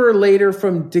Sooner or Later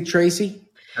from Dick Tracy?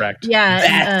 Correct. Yeah.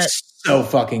 That's so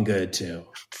fucking good, too.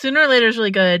 Sooner or Later is really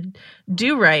good.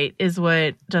 Do Right is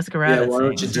what Jessica Rabbit why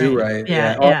don't you do right?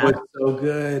 Yeah. Oh, it's so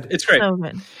good. It's great. So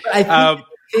good.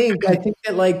 I think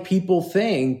that like people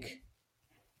think,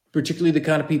 particularly the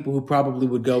kind of people who probably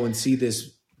would go and see this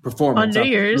performance on New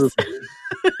Year's.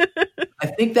 I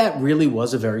think that really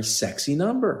was a very sexy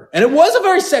number, and it was a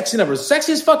very sexy number,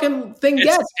 sexiest fucking thing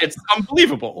yet. It's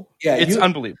unbelievable. Yeah, it's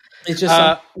unbelievable. It's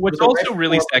just what's also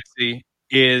really sexy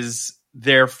is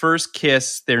their first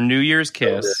kiss, their New Year's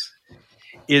kiss,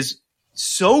 is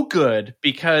so good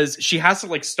because she has to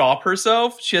like stop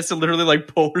herself. She has to literally like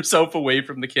pull herself away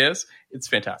from the kiss. It's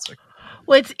fantastic.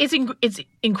 Well, it's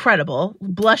incredible,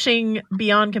 blushing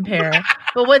beyond compare.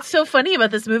 But what's so funny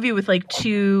about this movie with like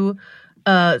two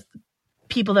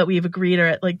people that we've agreed are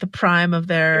at like the prime of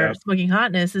their smoking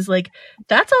hotness is like,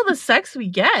 that's all the sex we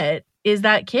get is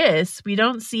that kiss. We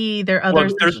don't see their other.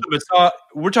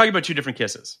 We're talking about two different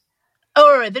kisses.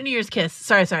 Oh, right, the New Year's kiss.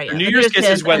 Sorry. The New Year's kiss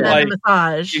is when like the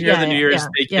massage. You hear the New Year's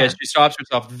kiss. She stops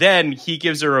herself. Then he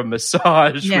gives her a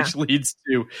massage, which leads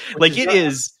to it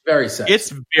is very sexy.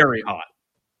 It's very hot.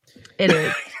 It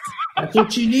is. That's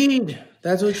what you need.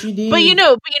 But you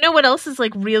know what else is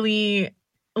like really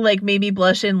like made me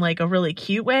blush in like a really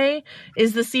cute way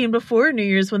is the scene before New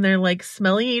Year's when they're like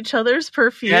smelling each other's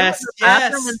perfume in the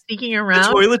bathroom and sneaking around.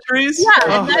 The toiletries.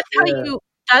 Yeah, and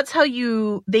that's how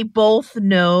they both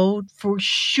know for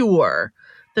sure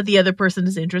that the other person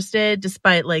is interested,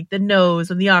 despite like the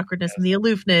nose and the awkwardness and the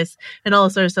aloofness and all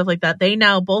sort of stuff like that. They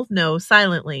now both know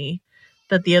silently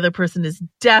that the other person is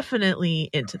definitely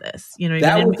into this. You know what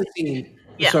I mean? Was the scene.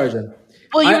 Yeah. Sorry, Jen.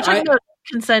 Well, you were talking about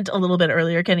consent a little bit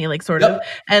earlier, Kenny, like sort of,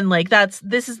 and like this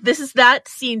is that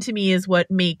scene to me is what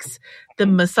makes the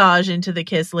massage into the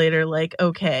kiss later like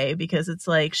okay, because it's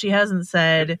like she hasn't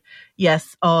said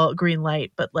yes, all green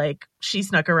light, but like she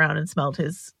snuck around and smelled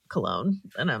his cologne,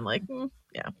 and I'm like,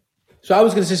 yeah. So I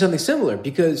was going to say something similar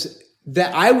because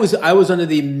that I was under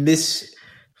the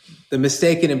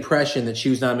mistaken impression that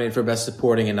she was nominated for Best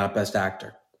Supporting and not Best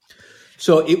Actor.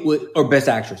 So it was, or Best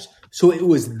Actress. So it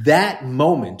was that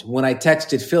moment when I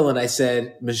texted Phil and I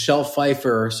said, Michelle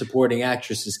Pfeiffer, supporting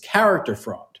actress, is character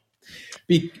fraud.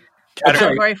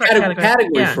 Category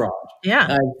fraud.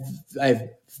 Yeah. I have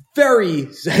very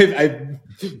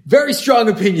strong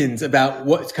opinions about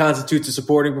what constitutes a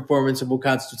supporting performance and what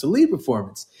constitutes a lead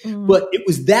performance. But it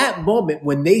was that moment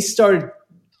when they started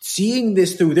seeing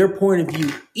this through their point of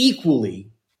view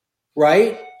equally,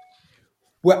 right?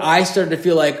 Where I started to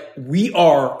feel like we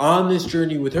are on this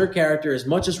journey with her character as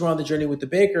much as we're on the journey with the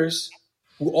Bakers,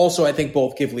 who also I think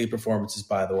both give lead performances,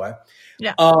 by the way.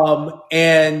 Yeah.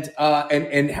 And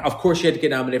of course she had to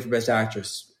get nominated for Best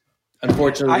Actress.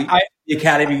 Unfortunately, the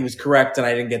Academy was correct, and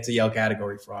I didn't get to yell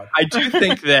category fraud. I do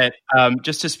think that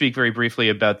just to speak very briefly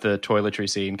about the toiletry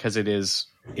scene, because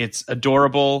it's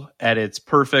adorable and it's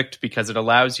perfect because it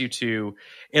allows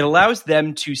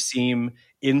them to seem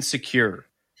insecure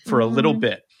for a little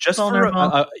bit, just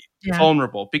vulnerable.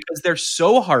 Vulnerable, because they're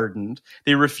so hardened.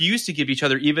 They refuse to give each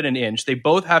other even an inch. They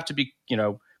both have to be,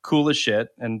 cool as shit,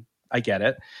 and I get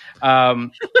it.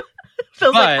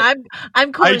 Feels like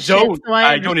I'm cool as shit. So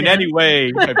I don't in any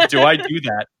way do I do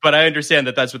that, but I understand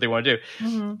that that's what they want to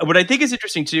do. What I think is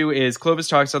interesting too is Clovis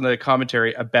talks on the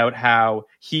commentary about how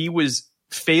he was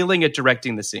failing at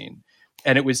directing the scene,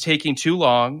 and it was taking too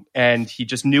long, and he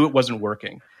just knew it wasn't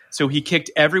working. So he kicked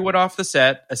everyone off the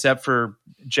set except for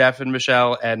Jeff and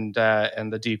Michelle and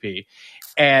the DP,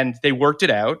 and they worked it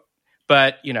out.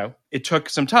 But it took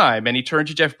some time. And he turned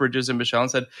to Jeff Bridges and Michelle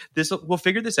and said, "We'll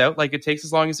figure this out. Like it takes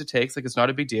as long as it takes. Like it's not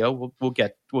a big deal. We'll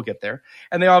get there."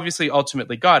 And they obviously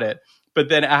ultimately got it. But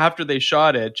then after they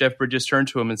shot it, Jeff Bridges turned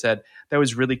to him and said, "That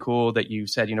was really cool that you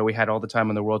said, we had all the time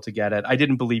in the world to get it. I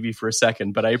didn't believe you for a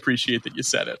second, but I appreciate that you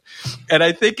said it." And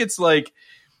I think it's like.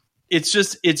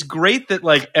 It's great that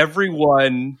like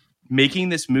everyone making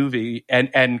this movie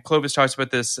and Clovis talks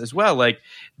about this as well. Like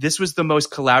this was the most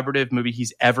collaborative movie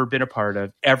he's ever been a part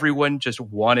of. Everyone just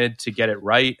wanted to get it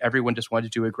right. Everyone just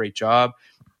wanted to do a great job.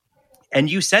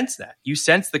 And you sense that. You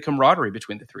sense the camaraderie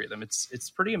between the three of them. It's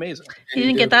pretty amazing. You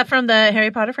didn't get that from the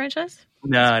Harry Potter franchise?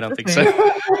 No, I don't think so.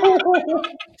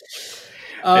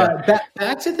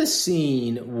 Back to the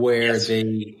scene where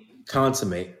they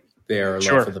consummate their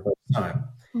love for the first time.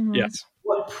 Yes.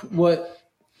 What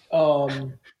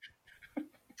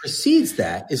precedes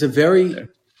that is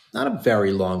not a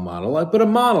very long monologue, but a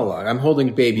monologue. I'm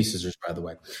holding baby scissors, by the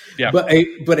way. Yeah. But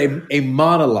a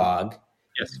monologue,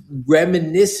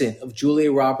 reminiscent of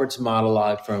Julia Roberts'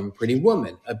 monologue from Pretty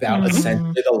Woman about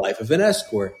essentially the life of an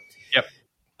escort. Yep.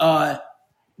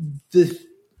 The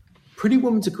Pretty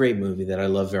Woman's a great movie that I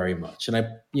love very much, and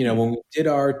when we did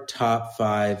our top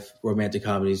 5 romantic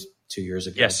comedies 2 years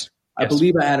ago. Yes. I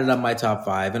believe I had it on my top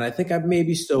 5, and I think I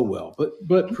maybe still will.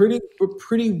 But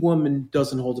Pretty Woman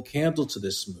doesn't hold a candle to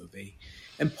this movie.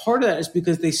 And part of that is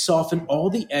because they soften all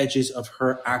the edges of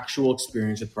her actual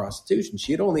experience with prostitution.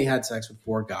 She had only had sex with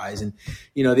 4 guys. And,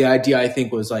 the idea I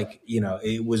think was like,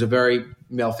 it was a very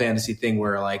male fantasy thing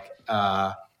where like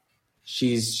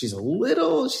she's a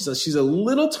little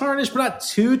tarnished, but not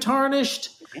too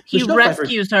tarnished. He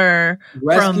rescues her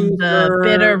from the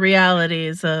bitter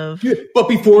realities of. But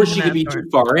before she could be too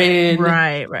far in,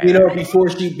 right. Before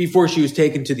she was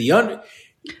taken to the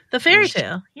fairy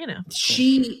tale,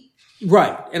 She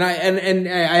right, and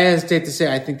I hesitate to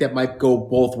say I think that might go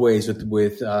both ways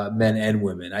with men and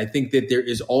women. I think that there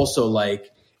is also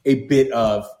like a bit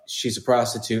of she's a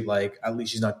prostitute, like at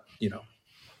least she's not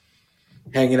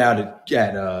hanging out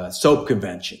at soap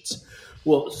conventions.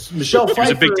 Well, Michelle Pfeiffer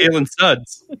is a big deal in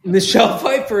studs. Michelle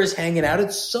Pfeiffer is hanging out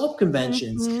at soap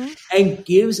conventions and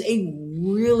gives a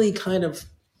really kind of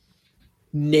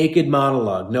naked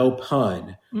monologue, no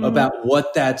pun, about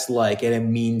what that's like. And it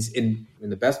means, in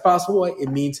the best possible way, it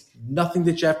means nothing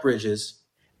to Jeff Bridges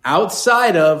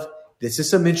outside of this is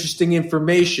some interesting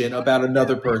information about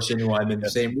another person who I'm in the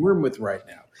same room with right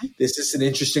now. This is an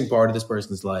interesting part of this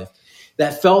person's life.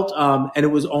 That felt, and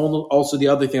it was also the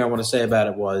other thing I want to say about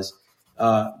it was,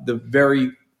 the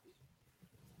very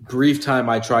brief time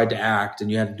I tried to act and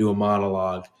you had to do a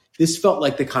monologue, this felt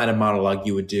like the kind of monologue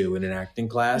you would do in an acting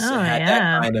class.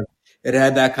 It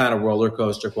had that kind of roller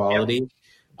coaster quality.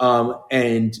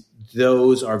 And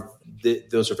those are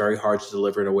very hard to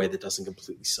deliver in a way that doesn't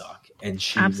completely suck. And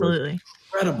she absolutely was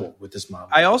incredible with this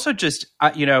monologue. I also just,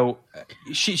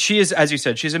 she is, as you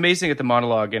said, she's amazing at the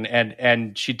monologue,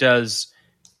 and she knocks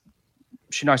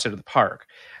it out of the park.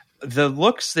 The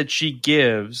looks that she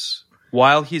gives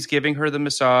while he's giving her the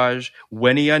massage,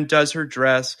 when he undoes her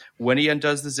dress, when he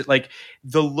undoes the like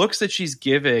the looks that she's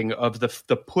giving of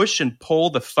the push and pull,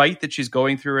 the fight that she's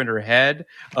going through in her head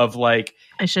of like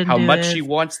how much she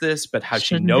wants this, but how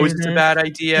she knows it's a bad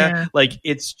idea. Yeah. Like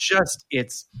it's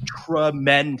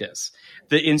tremendous.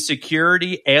 The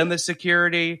insecurity and the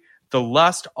security, the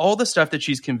lust, all the stuff that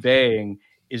she's conveying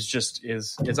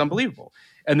is unbelievable.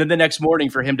 And then the next morning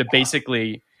for him to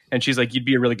basically, and she's like, you'd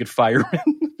be a really good fireman.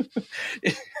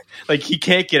 Like he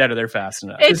can't get out of there fast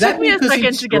enough. It took me a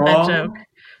second to get that joke.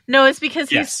 No, it's because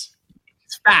he's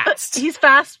fast. He's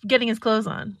fast getting his clothes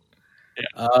on.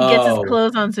 Yeah. He gets his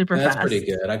clothes on super fast. That's pretty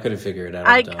good. I couldn't figure it out.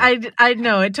 I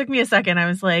know. It took me a second. I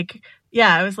was like,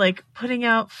 putting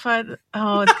out FUD.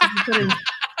 Oh, it's because he put his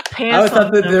pants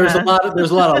on. That there's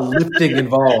a lot of lifting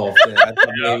involved. I thought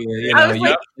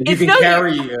maybe, you can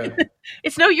carry.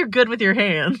 It's no, you're good with your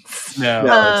hands. No, it's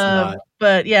not.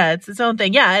 But yeah, it's its own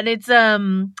thing. Yeah, and it's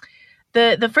the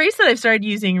phrase that I've started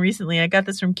using recently. I got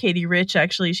this from Katie Rich.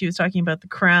 Actually, she was talking about The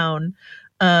Crown.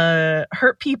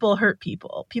 Hurt people.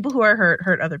 People who are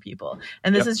hurt other people,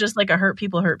 and this is just like a hurt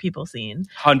people scene.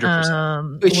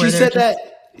 100%. She said that.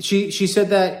 She said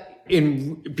that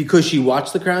because she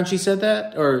watched The Crown. She said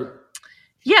that, or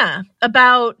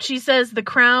she says The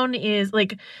Crown is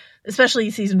like. Especially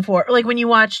season 4, like when you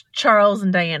watch Charles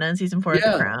and Diana in season 4 of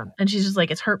The Crown, and she's just like,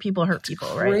 "It's hurt people,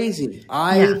 right?" Crazy.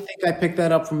 I think I picked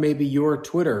that up from maybe your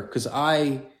Twitter because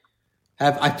I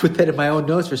put that in my own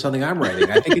notes for something I'm writing.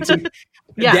 I think it's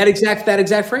that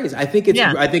exact phrase. I think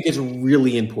it's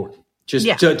really important just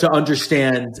to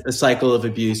understand a cycle of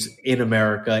abuse in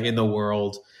America, in the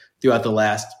world, throughout the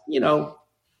last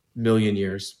million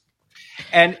years.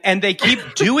 And they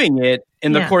keep doing it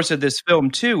in the course of this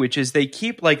film too, which is they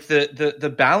keep like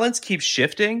the balance keeps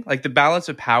shifting, like the balance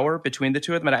of power between the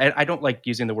two of them. And I don't like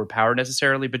using the word power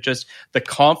necessarily, but just the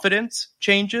confidence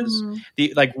changes. Mm-hmm.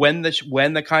 The like when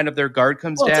the kind of their guard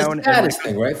comes down. It's a status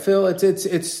thing, right, Phil?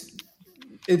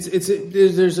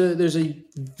 There's a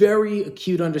very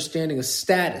acute understanding of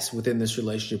status within this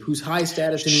relationship. Who's high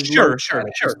status and who's low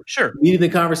status. Sure. Leading the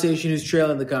conversation, who's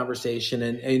trailing the conversation,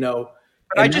 and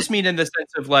But I just mean in the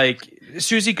sense of like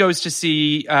Susie goes to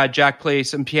see Jack play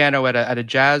some piano at a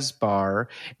jazz bar,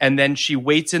 and then she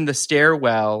waits in the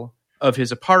stairwell of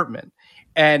his apartment.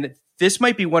 And this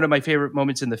might be one of my favorite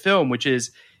moments in the film, which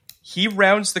is he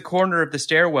rounds the corner of the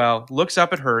stairwell, looks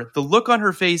up at her. The look on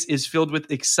her face is filled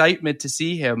with excitement to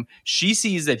see him. She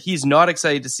sees that he's not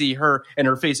excited to see her, and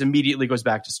her face immediately goes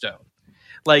back to stone.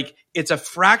 Like it's a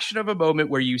fraction of a moment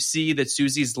where you see that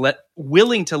Susie's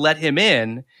willing to let him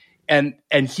in. And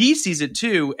he sees it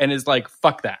too, and is like,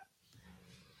 "Fuck that."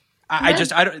 I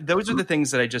don't. Those are the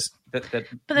things that I just that.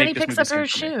 But then he picks up her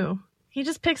shoe. He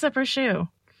just picks up her shoe.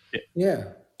 Yeah.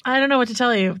 I don't know what to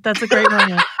tell you. That's a great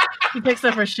moment. He picks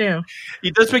up her shoe.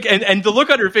 He does pick, and the look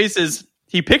on her face is,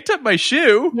 he picked up my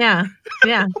shoe. Yeah.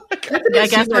 I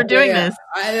guess we're doing this.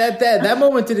 That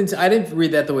moment didn't. I didn't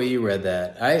read that the way you read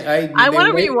that. I want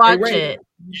to rewatch it.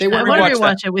 I want to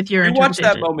rewatch it with your interpretation.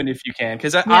 Watch that moment if you can,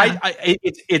 because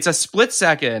it's a split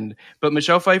second, but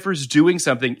Michelle Pfeiffer's doing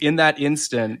something in that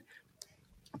instant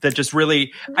that just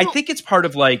really. I think it's part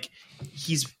of like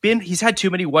he's had too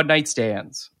many one night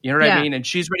stands. You know what I mean? And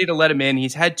she's ready to let him in.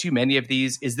 He's had too many of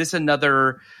these. Is this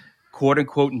another quote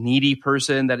unquote needy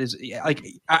person that is like?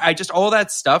 I just all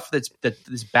that stuff that's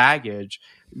this baggage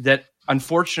that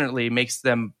unfortunately makes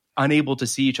them unable to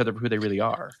see each other for who they really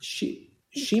are.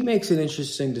 She makes an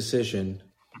interesting decision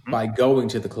by going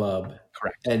to the club,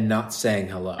 correct, and not saying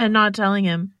hello and not telling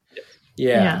him.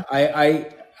 Yeah.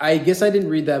 I guess I didn't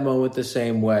read that moment the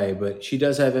same way, but she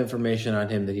does have information on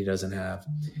him that he doesn't have.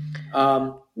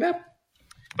 But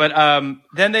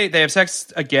then they have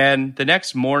sex again. The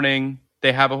next morning,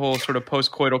 they have a whole sort of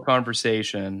post-coital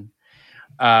conversation,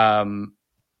 and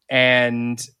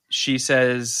she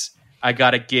says, "I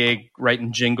got a gig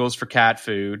writing jingles for cat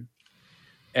food."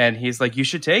 And he's like, "You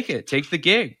should take it. Take the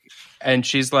gig." And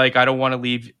she's like, I don't want to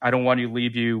leave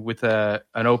you with an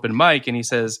open mic. And he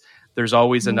says, "There's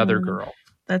always another girl."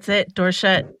 That's it. Door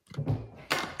shut.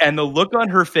 And the look on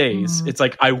her face, it's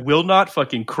like, I will not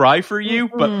fucking cry for you,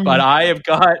 but I have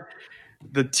got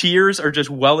the tears are just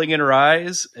welling in her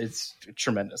eyes. It's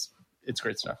tremendous. It's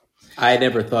great stuff. I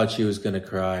never thought she was going to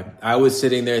cry. I was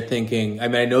sitting there thinking, I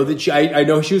mean, I know that I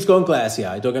know she was going glassy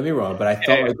eyed, don't get me wrong, but I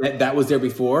felt like that was there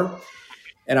before.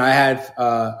 And I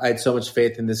had so much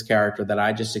faith in this character that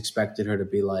I just expected her to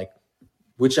be like,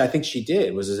 which I think she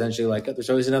did, was essentially like, oh, there's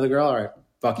always another girl. All right,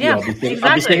 fuck you. I'll be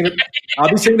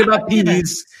singing about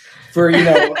peas for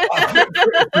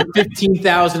for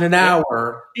 15,000 an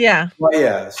hour. Yeah. Well,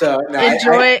 yeah. So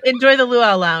enjoy the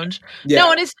Luau Lounge. Yeah.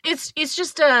 No, and it's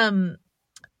just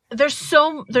there's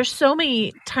so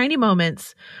many tiny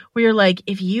moments where you're like,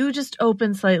 if you just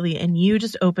open slightly and you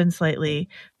just open slightly,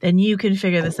 then you can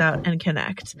figure this out and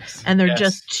connect. And they're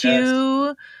just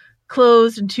too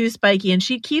closed and too spiky. And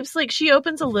she keeps like, she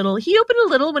opens a little. He opened a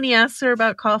little when he asks her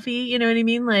about coffee. You know what I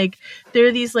mean? Like there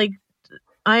are these like,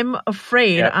 I'm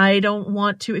afraid. Yeah. I don't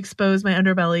want to expose my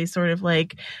underbelly sort of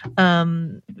like,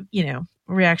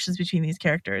 reactions between these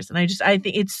characters. And I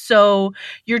think it's so,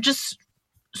 you're just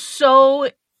so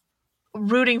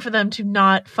rooting for them to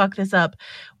not fuck this up.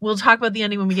 We'll talk about the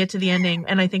ending when we get to the ending.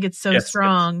 And I think it's so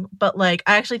strong, but like,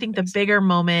 I actually think the bigger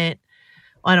moment,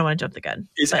 I don't want to jump the gun.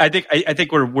 I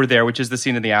think we're there, which is the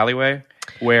scene in the alleyway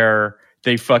where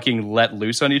they fucking let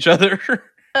loose on each other.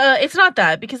 It's not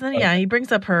that, because then he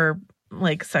brings up her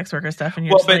like sex worker stuff, and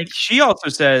you're just like, she also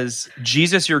says,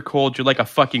 Jesus, you're cold, you're like a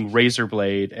fucking razor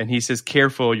blade, and he says,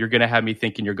 careful, you're gonna have me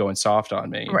thinking you're going soft on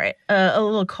me. Right. A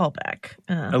little callback.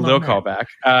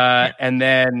 And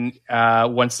then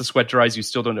once the sweat dries, you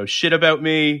still don't know shit about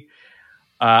me.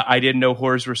 I didn't know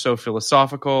whores were so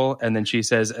philosophical. And then she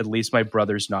says, at least my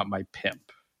brother's not my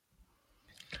pimp.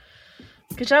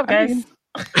 Good job, guys.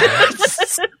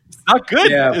 It's not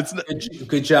good. Yeah,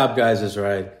 good job, guys, is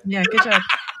right. Yeah, good job.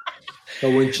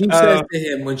 But when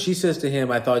she says to him,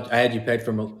 I thought I had you pegged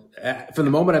from the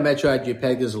moment I met you, I had you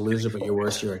pegged as a loser, but you're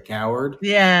worse, you're a coward.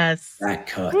 Yes. That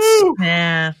cuts. Woo.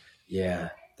 Yeah. Yeah.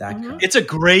 That cuts. It's a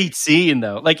great scene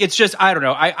though. Like it's just, I don't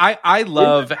know. I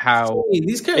love how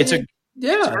these guys, it's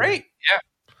great.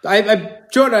 Yeah.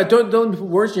 Joanna, don't put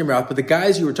words in your mouth, but the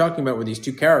guys you were talking about were these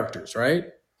two characters, right?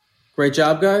 Great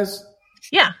job, guys.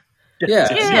 Yeah.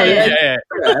 Yeah.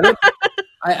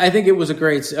 I think it was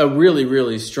a really,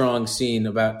 really strong scene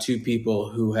about two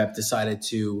people who have decided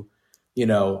to,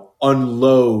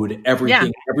 unload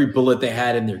everything, every bullet they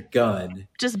had in their gun.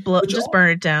 Just burn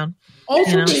it down.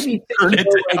 Also made me think,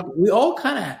 we all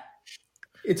kind of,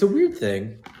 it's a weird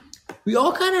thing. We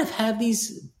all kind of have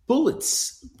these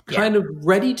bullets kind of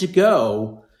ready to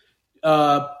go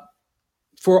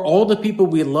for all the people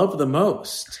we love the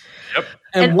most. Yep.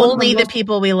 And only the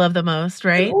people we love the most,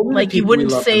 right? Like you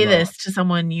wouldn't say this to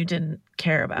someone you didn't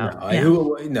care about.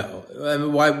 No. I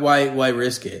mean, why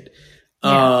risk it?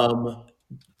 Yeah.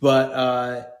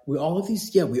 But we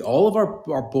all have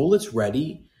our bullets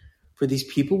ready for these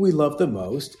people we love the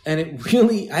most, and it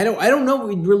really, I don't know.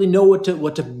 We really know what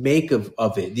to make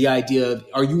of it. The idea of,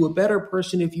 are you a better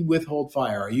person if you withhold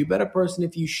fire? Are you a better person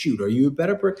if you shoot? Are you a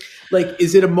better person? Like,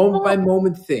 is it a moment by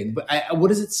moment thing? But what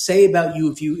does it say about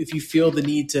you if you feel the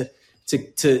need to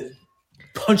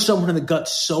punch someone in the gut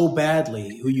so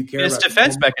badly who you care about? It's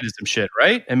defense mechanism shit,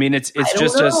 right? I mean, it's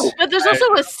just us. But there's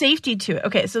also a safety to it.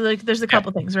 Okay, so like there's a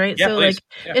couple things, right? Yeah, so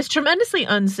it's tremendously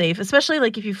unsafe, especially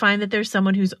like if you find that there's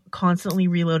someone who's constantly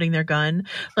reloading their gun,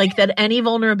 like that any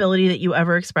vulnerability that you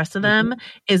ever express to them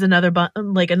is another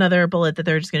bullet that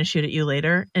they're just going to shoot at you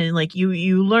later, and like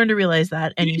you learn to realize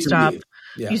that, and you stop.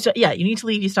 You need to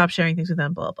leave. You stop sharing things with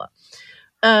them. Blah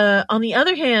blah. On the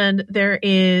other hand, there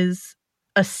is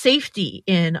a safety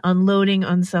in unloading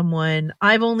on someone.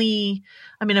 I've only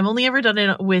ever done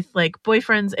it with like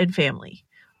boyfriends and family,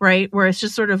 right? Where it's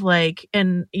just sort of like,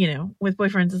 and with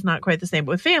boyfriends it's not quite the same,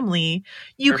 but with family,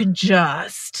 you can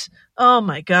just, oh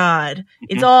my God,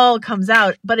 it all comes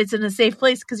out, but it's in a safe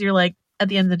place because you're like, at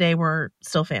the end of the day, we're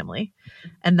still family.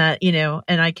 And that,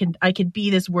 and I can be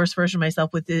this worst version of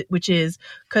myself with it, which is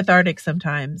cathartic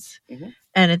sometimes. Mm-hmm.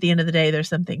 And at the end of the day, there's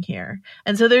something here.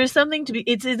 And so there's something to be,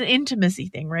 it's an intimacy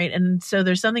thing, right? And so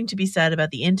there's something to be said about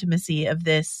the intimacy of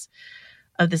this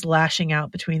lashing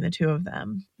out between the two of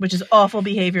them, which is awful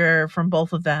behavior from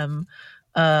both of them.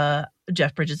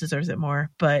 Jeff Bridges deserves it more,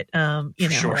 but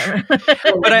sure.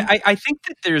 But I think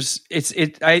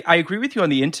that I agree with you on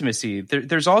the intimacy.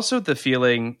 There's also the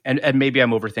feeling, and maybe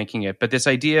I'm overthinking it, but this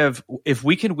idea of if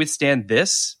we can withstand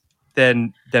this,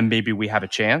 then maybe we have a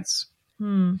chance.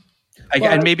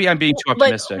 And maybe I'm being too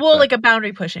optimistic. Like a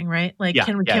boundary pushing, right? Like,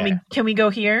 can we go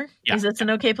here? Yeah. Is this an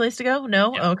okay place to go?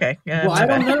 No? Yeah. Okay. Yeah, well, I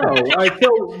don't know. I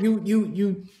feel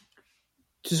you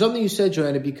to something you said,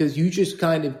 Joanna, because you just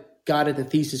kind of got at the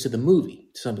thesis of the movie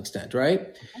to some extent,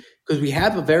 right? Because we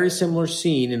have a very similar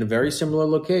scene in a very similar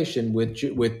location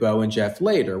with Bo and Jeff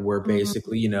later, where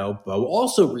basically, Bo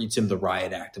also reads him the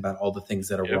riot act about all the things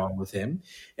that are wrong with him.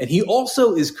 And he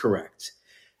also is correct.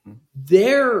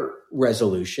 their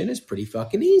resolution is pretty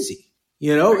fucking easy.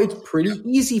 You know, it's pretty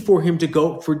easy for him to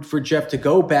go, for Jeff to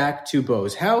go back to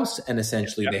Bo's house, and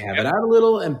essentially they have it out a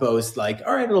little, and Bo's like,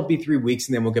 all right, it'll be 3 weeks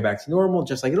and then we'll get back to normal.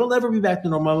 Just like, it'll never be back to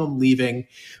normal, I'm leaving.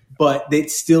 But it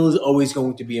still is always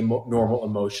going to be normal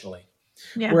emotionally.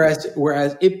 Yeah.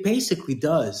 Whereas it basically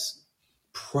does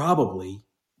probably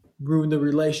ruin the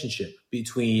relationship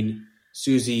between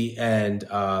Susie and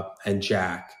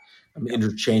Jack. I'm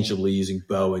interchangeably using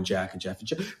Bo and Jack and Jeff and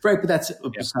Jeff. Right, but that's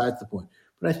besides the point.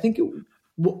 But I think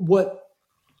what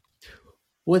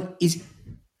is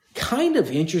kind of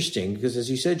interesting, because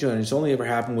as you said, Joanna, it's only ever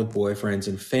happened with boyfriends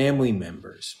and family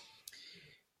members,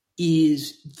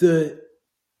 is the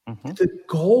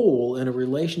goal in a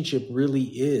relationship really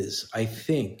is, I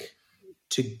think,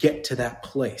 to get to that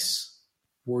place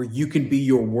where you can be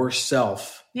your worst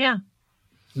self. Yeah.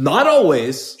 Not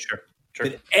always. Sure.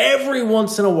 But every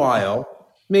once in a while,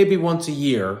 maybe once a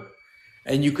year,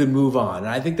 and you can move on. And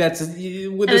I think that's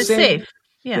with the same,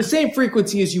 the same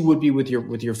frequency as you would be with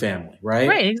your family, right?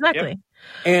 Right, exactly.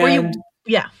 And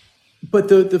but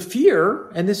the fear,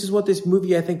 and this is what this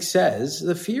movie I think says,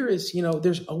 the fear is,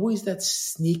 there's always that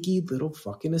sneaky little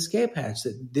fucking escape hatch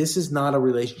that this is not a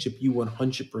relationship you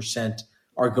 100%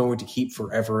 are going to keep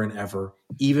forever and ever,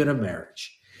 even a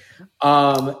marriage.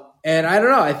 And I don't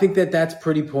know. I think that's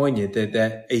pretty poignant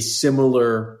that a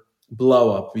similar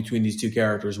blow up between these two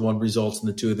characters, one results in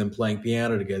the two of them playing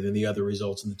piano together, and the other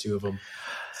results in the two of them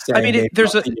saying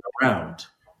there's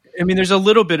a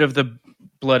little bit of the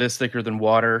blood is thicker than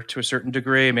water to a certain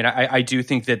degree. I mean, I do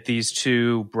think that these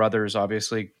two brothers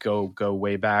obviously go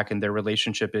way back, and their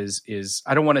relationship is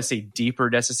I don't want to say deeper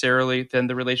necessarily than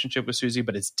the relationship with Susie,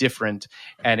 but it's different,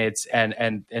 and it's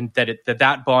and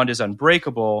that bond is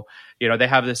unbreakable. They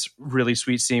have this really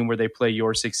sweet scene where they play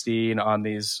You're 16 on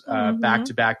these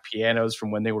back-to-back pianos from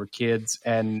when they were kids,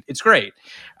 and it's great.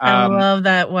 I love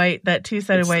that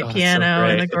two-sided white piano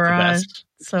in the garage.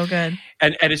 So good.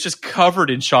 And it's just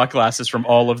covered in shot glasses from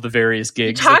all of the various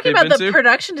gigs. Talking about the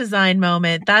production design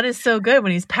moment, that is so good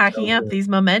when he's packing up these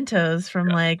mementos from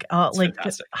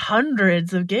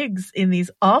hundreds of gigs in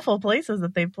these awful places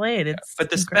that they played.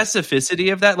 But the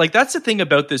specificity of that, that's the thing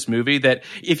about this movie, that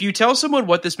if you tell someone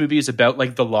what this movie is about,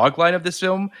 like the log line of this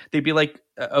film, they'd be like,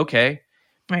 okay.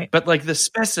 Right. But the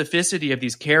specificity of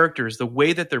these characters, the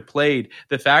way that they're played,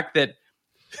 the fact that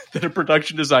a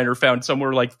production designer found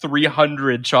somewhere like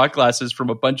 300 shot glasses from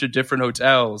a bunch of different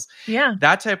hotels. Yeah.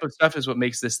 That type of stuff is what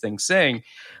makes this thing sing.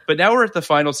 But now we're at the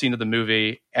final scene of the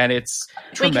movie, and it's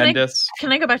tremendous.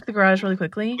 Can I go back to the garage really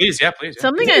quickly? Please, yeah, please. Yeah.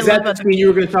 Something is that the scene you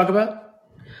were going to talk about?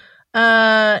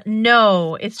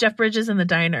 No, it's Jeff Bridges in the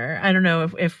diner. I don't know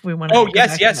if we want to. Oh,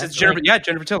 yes, it's Jennifer. Yeah,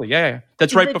 Jennifer Tilly. Yeah.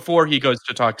 That's right before he goes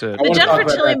to talk to. The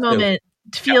Jennifer Tilly moment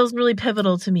feels really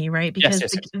pivotal to me, right? Because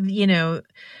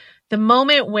the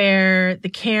moment where the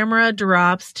camera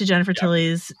drops to Jennifer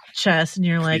Tilly's chest, and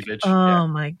you're like, "Oh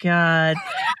my god!"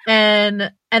 and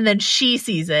then she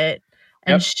sees it,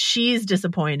 and she's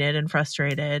disappointed and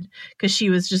frustrated because she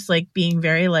was just being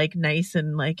very nice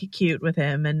and cute with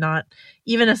him, and not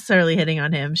even necessarily hitting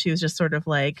on him. She was just sort of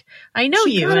like, "I know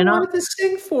she you," and I wanted to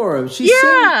sing for him. She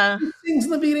sings in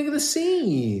the beginning of the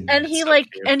scene, and he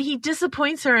and he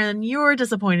disappoints her, and you're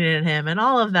disappointed in him, and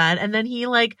all of that, and then he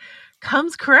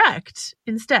comes correct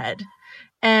instead.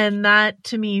 And that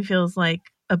to me feels like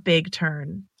a big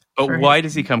turn. But why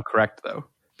does he come correct though?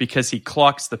 Because he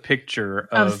clocks the picture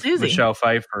of Michelle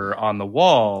Pfeiffer on the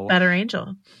wall. Better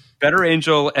Angel.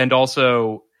 And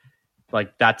also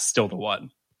that's still the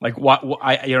one. You know what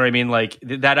I mean?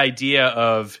 That idea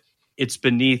of it's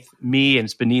beneath me and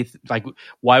it's beneath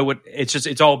why would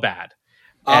it's all bad.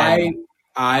 And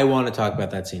I want to talk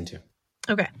about that scene too.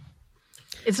 Okay.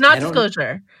 It's not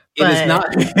Disclosure. It is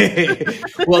not.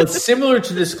 Well, it's similar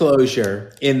to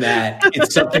Disclosure in that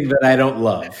it's something that I don't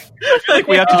love. I feel like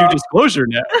we have to do Disclosure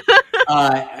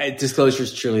now. Disclosure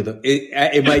is truly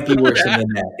it might be worse than the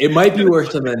net. It might be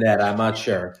worse than the net. I'm not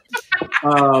sure.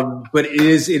 But it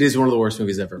is one of the worst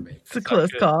movies ever made. It's a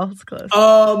close call. It's close.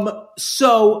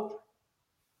 So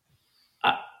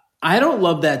I don't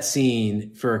love that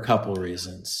scene for a couple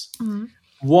reasons. Mm-hmm.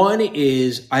 One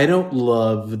is I don't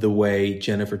love the way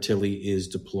Jennifer Tilly is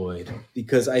deployed,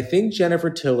 because I think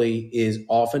Jennifer Tilly is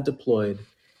often deployed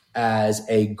as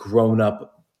a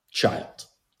grown-up child.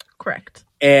 Correct.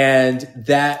 And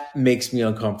that makes me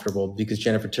uncomfortable because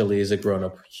Jennifer Tilly is a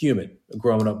grown-up human, a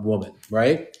grown-up woman,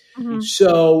 right? Mm-hmm.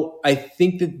 So I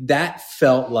think that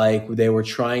felt like they were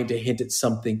trying to hint at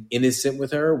something innocent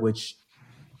with her, which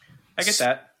I get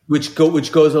that. Which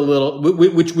goes a little,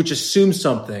 which assumes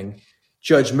something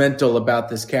judgmental about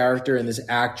this character and this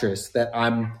actress that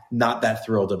I'm not that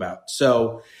thrilled about.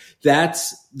 So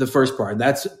that's the first part. And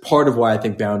that's part of why I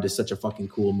think Bound is such a fucking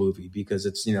cool movie, because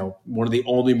it's, you know, one of the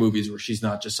only movies where she's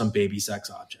not just some baby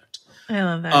sex object. I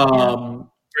love that.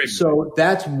 So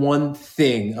that's one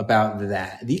thing about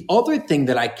that. The other thing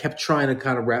that I kept trying to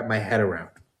kind of wrap my head around,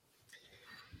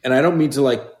 and I don't mean to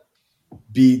like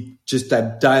be just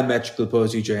that diametrically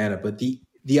opposed to Joanna, but the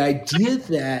idea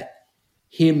that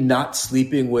him not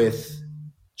sleeping with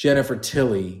Jennifer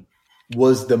Tilly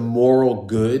was the moral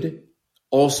good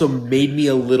also made me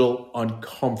a little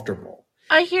uncomfortable.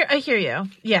 I hear you.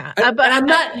 Yeah. And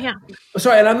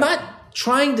I'm not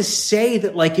trying to say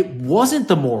that like it wasn't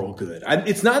the moral good.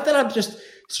 It's not that I'm just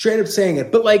straight up saying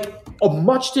it, but like a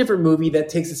much different movie that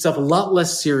takes itself a lot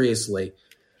less seriously,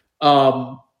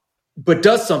 but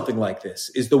does something like this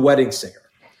is The Wedding Singer,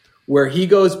 where he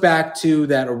goes back to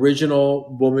that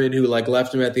original woman who like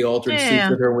left him at the altar and sleeps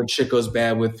with her when shit goes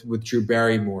bad with Drew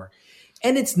Barrymore.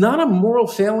 And it's not a moral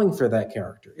failing for that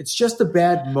character. It's just a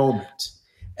bad moment.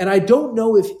 And I don't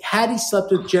know if had he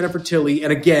slept with Jennifer Tilly,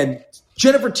 and again,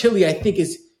 Jennifer Tilly I think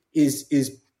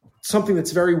is something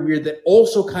that's very weird that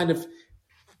also kind of,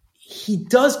 he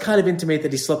does kind of intimate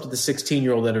that he slept with the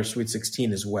 16-year-old at her Sweet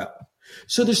 16 as well.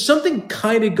 So there's something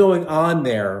kind of going on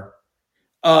there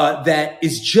that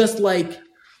is just like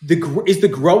the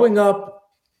growing up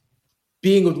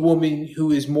being a woman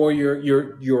who is more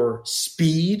your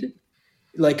speed,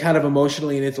 like kind of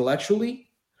emotionally and intellectually,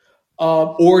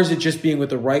 or is it just being with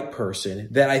the right person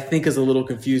that I think is a little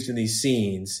confused in these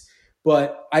scenes.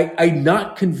 But I'm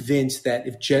not convinced that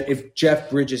if Jeff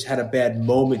Bridges had a bad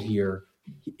moment here,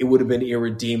 it would have been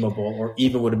irredeemable, or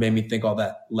even would have made me think all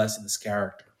that less of this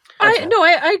character.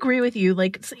 I agree with you.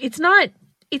 Like it's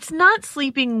not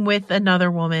sleeping with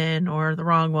another woman or the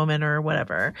wrong woman or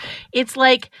whatever. It's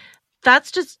like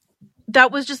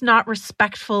that was just not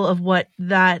respectful of what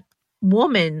that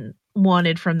woman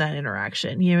wanted from that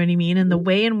interaction. You know what I mean? And the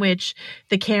way in which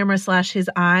the camera / his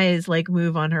eyes like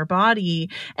move on her body.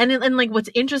 And like what's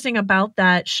interesting about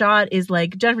that shot is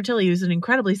like Jennifer Tilly, who's an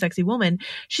incredibly sexy woman,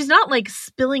 she's not like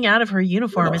spilling out of her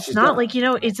uniform. No, it's not like, you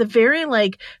know, it's a very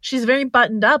like, she's very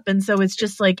buttoned up. And so it's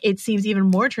just like, it seems even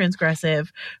more transgressive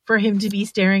for him to be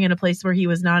staring in a place where he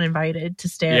was not invited to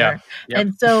stare. Yeah. Yep.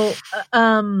 And so,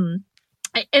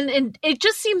 and it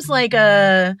just seems like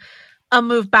a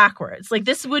move backwards. Like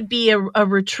this would be a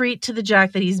retreat to the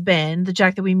Jack that he's been, the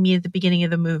Jack that we meet at the beginning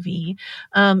of the movie.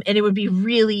 And it would be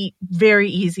really very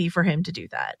easy for him to do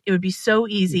that. It would be so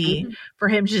easy for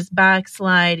him to just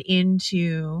backslide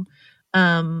into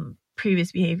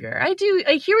previous behavior. I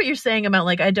hear what you're saying about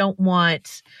like, I don't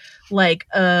want like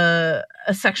a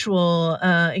sexual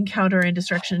encounter and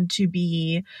destruction to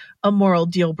be a moral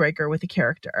deal breaker with a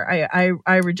character.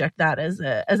 I reject that as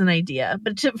an idea.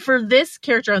 But for this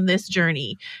character on this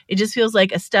journey, it just feels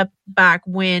like a step back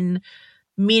when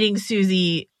meeting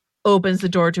Susie opens the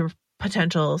door to a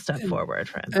potential step forward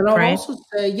for him. And I'll also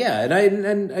say, and I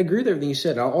agree with everything you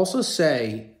said. I'll also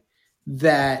say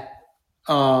that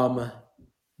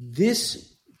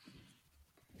this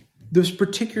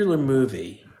particular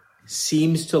movie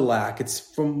seems to lack. It's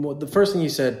from the first thing you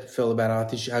said, Phil,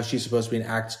 about how she's supposed to be an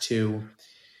Act 2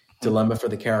 dilemma for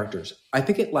the characters. I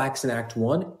think it lacks in Act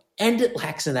 1 and it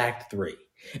lacks in Act 3.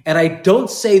 And I don't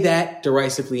say that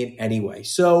derisively in any way.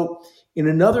 So in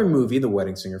another movie, The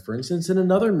Wedding Singer, for instance, in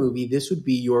another movie, this would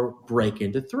be your break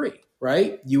into 3,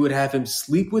 right? You would have him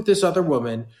sleep with this other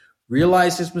woman,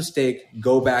 realize his mistake,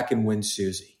 go back and win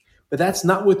Susie. But that's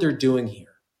not what they're doing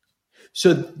here.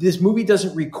 So this movie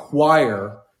doesn't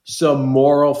require some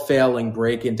moral failing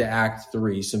break into Act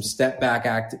 3, some step back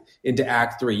act into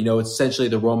Act 3. You know, it's essentially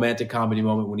the romantic comedy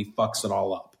moment when he fucks it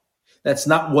all up. That's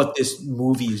not what this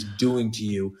movie is doing to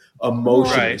you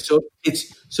emotionally. Right.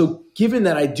 So given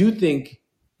that, I do think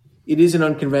it is an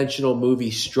unconventional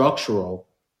movie structurally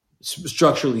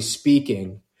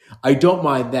speaking. I don't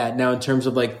mind that. Now, in terms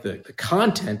of like the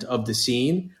content of the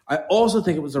scene, I also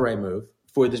think it was the right move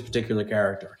for this particular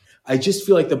character. I just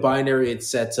feel like the binary it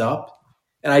sets up,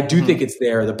 and I do think it's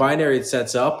there. The binary it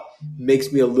sets up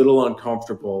makes me a little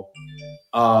uncomfortable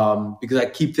because I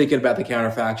keep thinking about the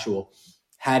counterfactual.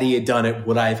 Had he had done it,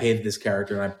 would I have hated this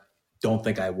character? And I don't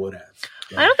think I would have.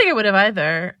 Yeah. I don't think I would have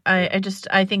either.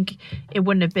 I think it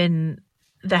wouldn't have been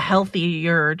the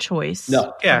healthier choice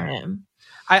for him.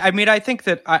 I mean, I think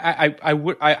that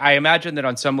I imagine that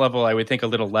on some level I would think a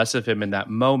little less of him in that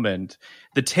moment.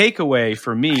 The takeaway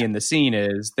for me in the scene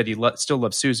is that he still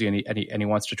loves Susie and he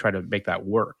wants to try to make that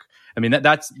work. I mean,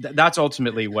 that's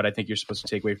ultimately what I think you're supposed to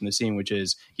take away from the scene, which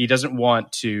is he doesn't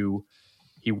want to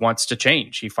he wants to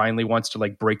change. He finally wants to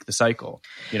like break the cycle.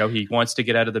 You know, he wants to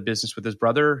get out of the business with his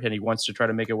brother, and he wants to try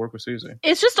to make it work with Susie.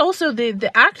 It's just also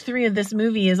the act 3 of this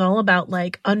movie is all about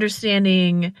like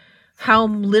understanding how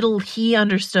little he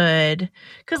understood.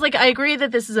 Because like I agree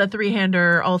that this is a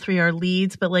 3-hander, all 3 are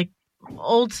leads, but like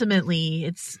ultimately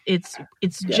it's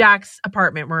Jack's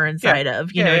apartment we're inside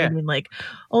of. You know what I mean? Like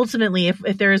ultimately, if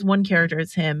there is one character,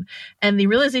 it's him. And the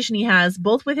realization he has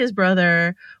both with his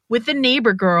brother, with the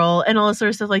neighbor girl, and all this sort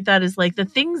of stuff like that is like the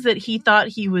things that he thought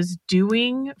he was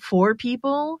doing for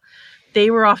people, they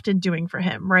were often doing for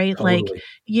him, right? Totally. Like,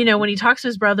 you know, when he talks to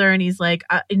his brother and he's like,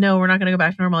 no, we're not going to go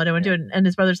back to normal. I don't want to do it. And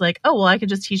his brother's like, oh, well, I can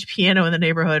just teach piano in the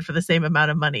neighborhood for the same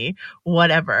amount of money,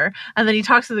 whatever. And then he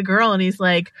talks to the girl and he's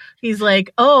like,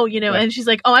 oh, you know, and she's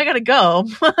like, oh, I got to go.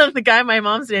 The guy my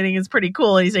mom's dating is pretty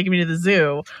cool. And he's taking me to the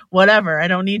zoo, whatever. I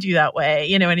don't need you that way.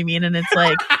 You know what I mean? And it's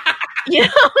like, you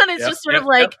know, and it's just sort of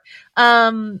like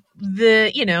the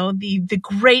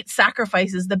great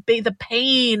sacrifices, the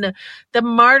pain, the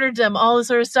martyrdom, all this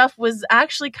sort of stuff was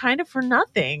actually kind of for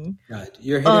nothing. God,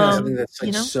 you're hitting on something that's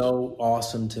like so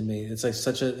awesome to me. It's like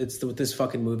it's what this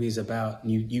fucking movie is about.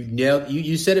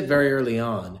 You said it very early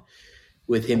on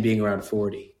with him being around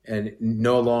 40 and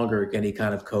no longer can he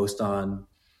kind of coast on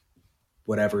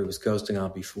whatever he was coasting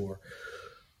on before.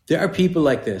 There are people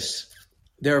like this.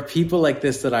 There are people like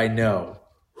this that I know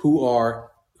who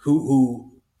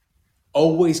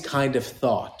always kind of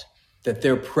thought that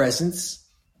their presence,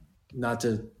 not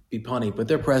to be punny, but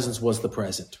their presence was the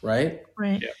present, right?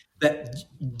 Right. Yeah. That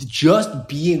just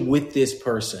being with this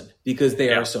person because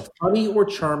they are so funny or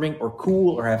charming or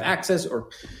cool or have access or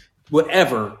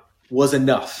whatever was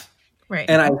enough. Right.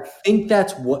 And I think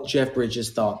that's what Jeff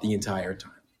Bridges thought the entire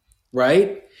time,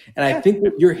 right? And I think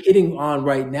what you're hitting on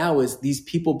right now is these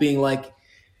people being like,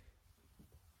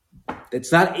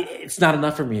 it's not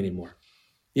enough for me anymore.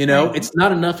 You know, it's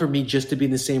not enough for me just to be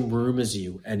in the same room as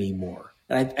you anymore.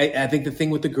 And I think the thing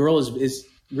with the girl is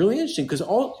really interesting because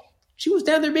she was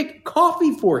down there making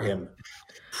coffee for him.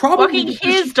 Probably walking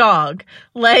his dog.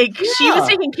 Like she was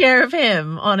taking care of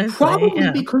him, honestly.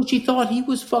 Probably because she thought he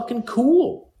was fucking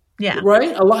cool. Yeah.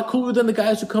 Right? A lot cooler than the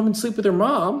guys who come and sleep with their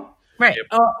mom. Right.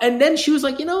 And then she was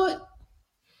like, you know what?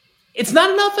 It's not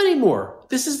enough anymore.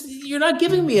 You're not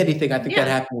giving me anything. I think that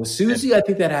happened with Susie. I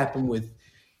think that happened with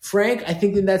Frank. I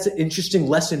think that's an interesting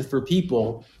lesson for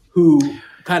people who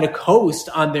kind of coast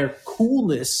on their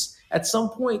coolness. At some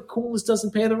point, coolness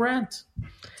doesn't pay the rent.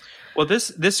 Well,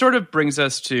 this sort of brings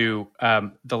us to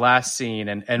the last scene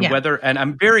and whether, and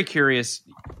I'm very curious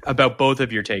about both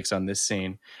of your takes on this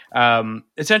scene.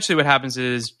 Essentially what happens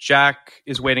is Jack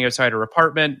is waiting outside her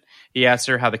apartment. He asks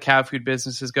her how the cat food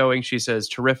business is going. She says,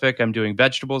 terrific. I'm doing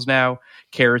vegetables now,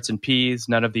 carrots and peas,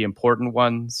 none of the important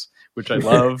ones, which I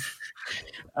love.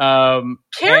 Carrot's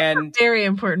a very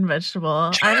important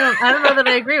vegetable. I don't know that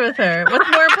I agree with her. What's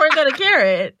more important than a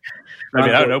carrot? I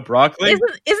mean, I don't know, broccoli.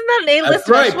 Isn't that an A-list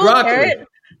vegetable? Broccoli.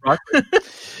 Broccoli.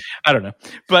 I don't know,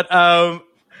 but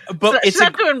it's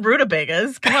not doing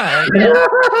rutabagas. Come on.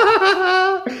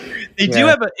 They do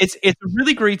have it's a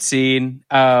really great scene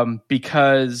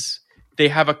because they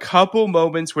have a couple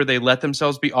moments where they let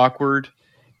themselves be awkward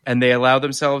and they allow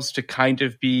themselves to kind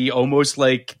of be almost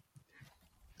like,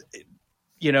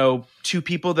 you know, two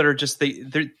people that are just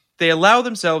they allow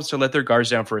themselves to let their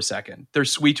guards down for a second. They're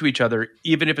sweet to each other,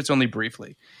 even if it's only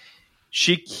briefly.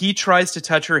 He tries to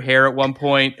touch her hair at one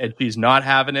point, and she's not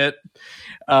having it.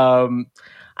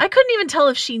 I couldn't even tell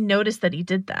if she noticed that he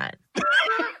did that.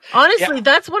 Honestly,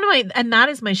 that's one of and that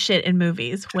is my shit in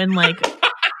movies. When like,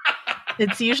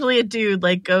 it's usually a dude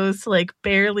like goes to like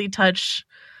barely touch.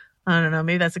 I don't know.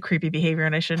 Maybe that's a creepy behavior,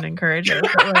 and I shouldn't encourage it.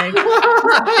 But like,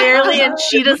 barely, and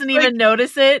she doesn't even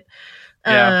notice it.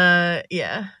 Yeah.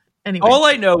 Anyway. All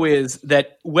I know is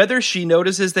that whether she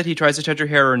notices that he tries to touch her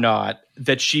hair or not,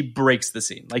 that she breaks the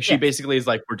scene. Like she basically is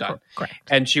like, we're done. Correct.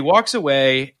 And she walks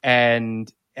away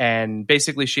and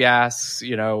basically she asks,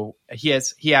 you know, he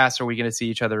asks, are we going to see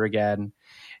each other again?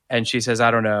 And she says,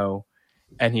 I don't know.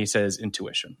 And he says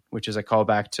intuition, which is a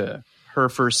callback to her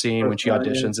first scene when she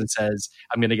auditions and says,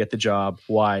 I'm going to get the job.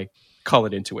 Why? Call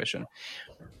it intuition.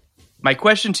 My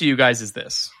question to you guys is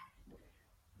this.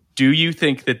 Do you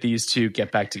think that these two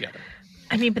get back together?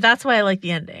 I mean, but that's why I like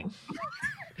the ending.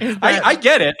 I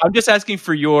get it. I'm just asking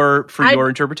for your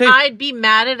interpretation. I'd be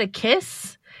mad at a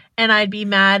kiss, and I'd be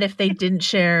mad if they didn't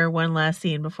share one last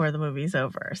scene before the movie's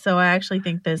over. So I actually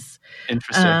think this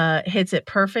hits it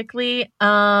perfectly.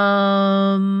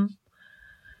 I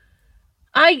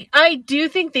do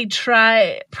think they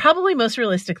try, probably most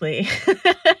realistically.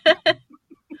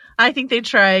 I think they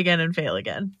try again and fail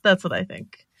again. That's what I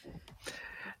think.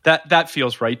 That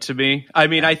feels right to me. I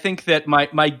mean, I think that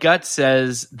my gut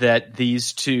says that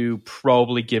these two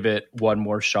probably give it one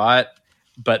more shot,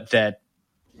 but that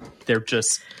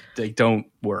they don't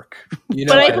work.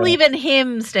 But I believe in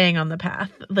him staying on the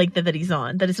path like that he's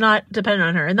on, that it's not dependent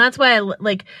on her. And that's why I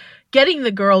like getting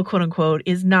the girl, quote unquote,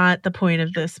 is not the point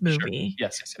of this movie. Sure.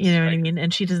 Yes. You know what I mean?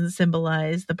 And she doesn't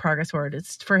symbolize the progress forward.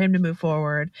 It's for him to move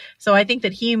forward. So I think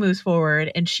that he moves forward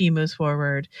and she moves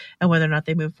forward, and whether or not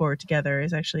they move forward together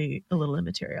is actually a little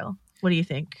immaterial. What do you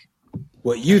think?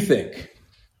 What you think?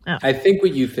 Oh. I think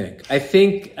what you think. I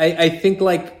think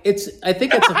it's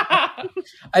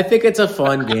a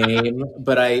fun game,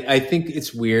 but I think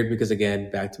it's weird because,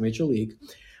 again, back to Major League.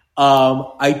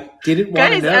 I didn't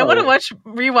want to know. I want to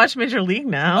rewatch Major League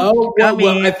now. Oh,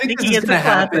 well, I think this is going to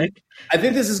happen. I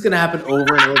think this is going to happen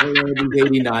over and over in these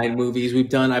 89 movies. We've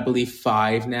done, I believe,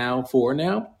 4 now.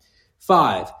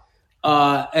 5.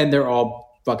 And they're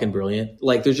all fucking brilliant.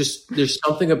 Like, there's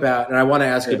something about, and I want to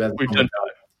ask you about, we've done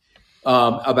 5.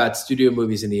 About studio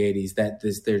movies in the 80s that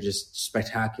they're just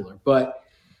spectacular. But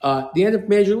the end of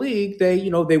Major League, they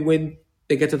win,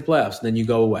 they get to the playoffs, and then you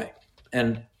go away.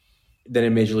 And then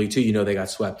in Major League 2, they got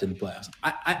swept in the playoffs.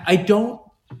 I don't,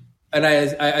 and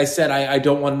I said I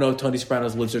don't want to know if Tony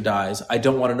Sopranos lives or dies. I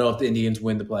don't want to know if the Indians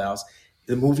win the playoffs.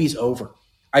 The movie's over.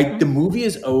 The movie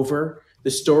is over.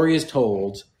 The story is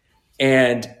told,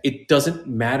 and it doesn't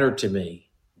matter to me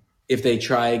if they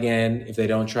try again, if they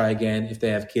don't try again, if they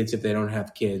have kids, if they don't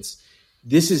have kids.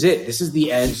 This is it. This is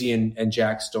the Angie and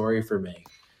Jack story for me.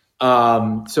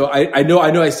 So I know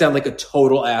I sound like a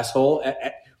total asshole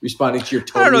at responding to your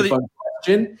totally fun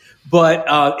question, but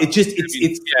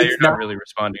you're not really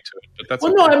responding to it. But that's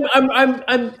well, no,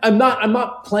 I'm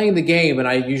not playing the game, and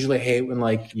I usually hate when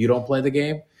like you don't play the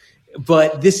game.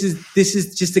 But this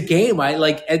is just a game.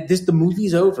 The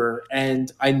movie's over, and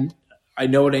I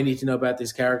know what I need to know about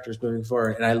these characters moving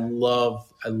forward, and I love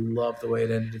the way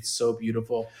it ended. It's so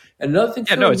beautiful. And another thing,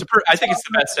 I think it's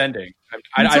the best ending.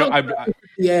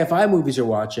 The AFI movies are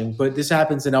watching, but this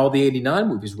happens in all the 89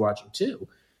 movies we're watching too.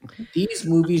 These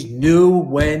movies knew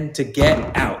when to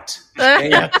get out. They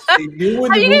knew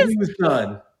when the movie was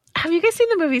done. Have you guys seen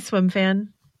the movie Swim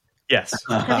Fan? Yes.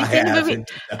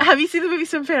 Have you seen the movie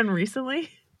Swim Fan recently?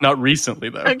 Not recently,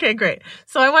 though. Okay, great.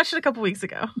 So I watched it a couple weeks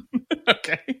ago.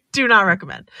 Okay. Do not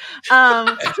recommend.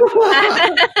 Wow,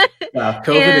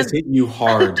 COVID has hit you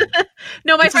hard.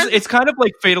 No, it's kind of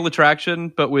like Fatal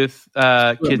Attraction, but with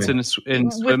kids in swim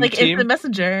with team. It's the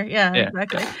Messenger. Yeah.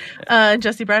 Exactly.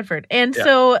 Jesse Bradford. And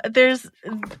so at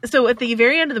the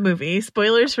very end of the movie,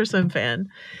 spoilers for Swim Fan,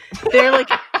 they're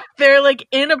like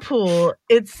in a pool.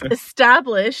 It's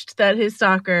established that his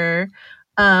stalker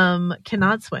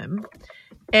cannot swim.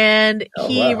 And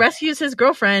he rescues his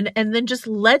girlfriend and then just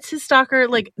lets his stalker,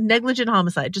 like negligent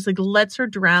homicide, just like lets her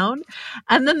drown.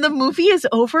 And then the movie is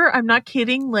over. I'm not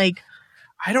kidding. Like,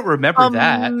 I don't remember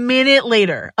that.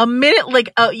 A minute,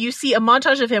 you see a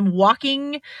montage of him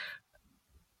walking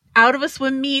out of a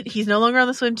swim meet. He's no longer on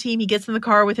the swim team. He gets in the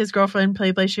car with his girlfriend,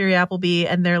 played by Sherry Appleby,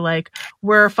 and they're like,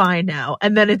 we're fine now.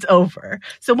 And then it's over.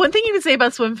 So one thing you can say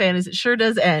about Swim Fan is it sure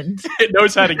does end. It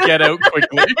knows how to get out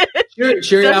quickly.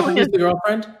 Sherry Appleby is the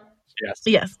girlfriend?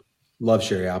 Yes. Love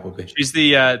Sherry Appleby. She's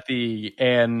the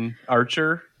Ann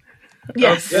Archer of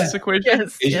this equation.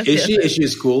 Yes. Is she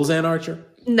as cool as Ann Archer?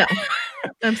 No,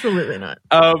 absolutely not.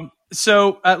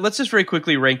 So let's just very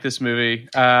quickly rank this movie.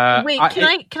 Wait,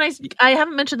 I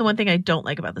haven't mentioned the one thing I don't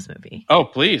like about this movie. Oh,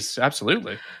 please.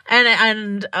 Absolutely.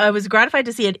 And I was gratified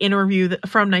to see an interview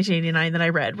from 1989 that I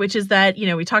read, which is that,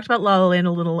 we talked about La La Land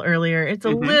a little earlier. It's a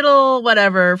little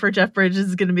whatever for Jeff Bridges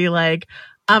is going to be like,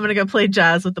 I'm going to go play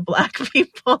jazz with the black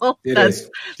people. That's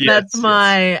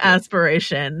my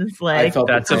aspiration. It's like,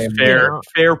 that's a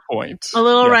fair point. A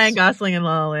little Ryan Gosling in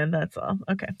La La Land. That's all.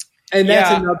 Okay. And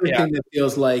that's another thing that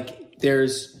feels like there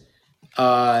was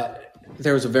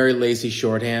a very lazy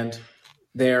shorthand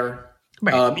there.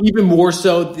 Right. Even more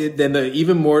so than not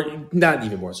even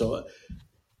more so.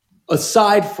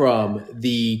 Aside from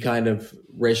the kind of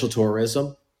racial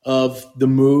tourism of the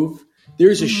move,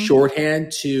 there's a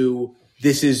shorthand to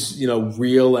this is,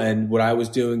 real and what I was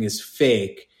doing is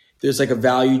fake. There's like a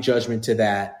value judgment to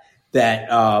that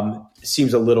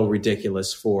seems a little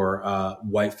ridiculous for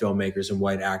white filmmakers and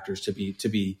white actors to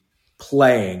be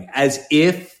playing as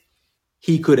if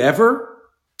he could ever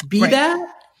be that.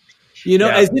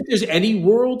 As if there's any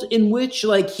world in which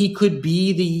like he could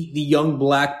be the young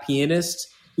black pianist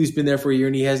who's been there for a year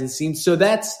and he hasn't seen. So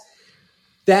that's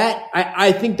that.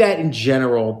 I think that in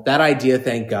general, that idea,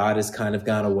 thank God, has kind of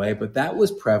gone away, but that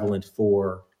was prevalent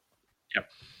for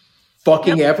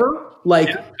fucking ever. Like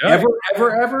ever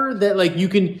that like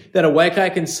that a white guy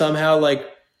can somehow like,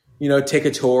 take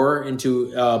a tour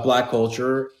into black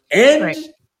culture and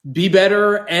be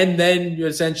better, and then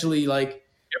essentially like,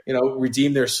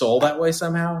 redeem their soul that way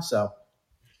somehow. So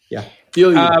yeah,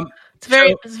 feel you.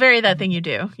 It's very that thing you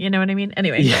do. You know what I mean?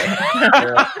 Anyway.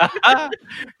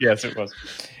 Yes, it was.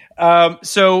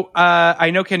 So I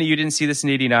know, Kenny, you didn't see this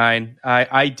in '89.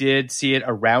 I did see it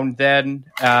around then.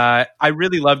 I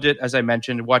really loved it, as I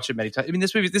mentioned, watched it many times. I mean,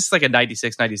 this is like a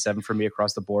 96, 97 for me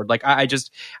across the board. Like I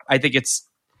think it's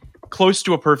close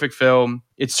to a perfect film.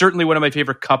 It's certainly one of my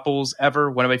favorite couples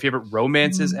ever, one of my favorite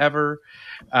romances ever.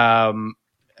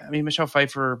 I mean, Michelle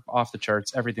Pfeiffer, off the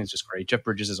charts. Everything's just great. Jeff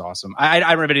Bridges is awesome. I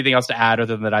don't have anything else to add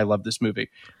other than that I love this movie.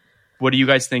 What do you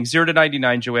guys think? 0 to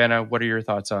 99, Joanna, what are your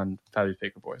thoughts on Fabulous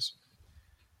Baker Boys?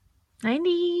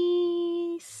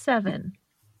 97.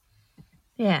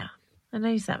 Yeah,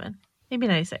 97. Maybe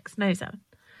 96. 97.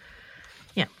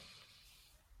 Yeah.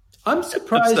 I'm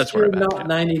surprised you're not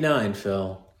 99,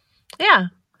 Phil. Yeah.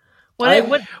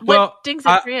 What dings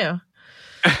it for you?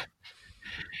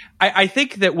 I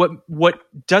think that what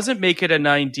doesn't make it a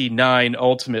 99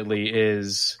 ultimately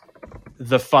is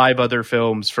the 5 other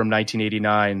films from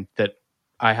 1989 that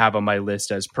I have on my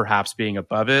list as perhaps being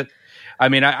above it. I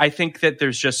mean, I think that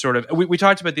there's just sort of, we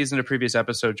talked about these in a previous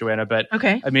episode, Joanna, but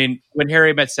I mean, When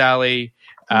Harry Met Sally,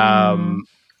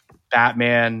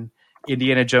 Batman,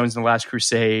 Indiana Jones and the Last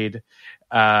Crusade,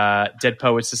 Dead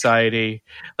Poets Society.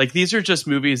 Like, these are just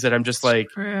movies that I'm just like,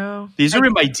 these are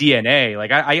in my DNA.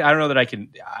 Like, I don't know that I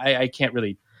can't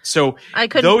really. So I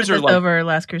couldn't those put are this like, over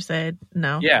Last Crusade.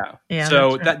 No. Yeah.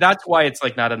 So that's why it's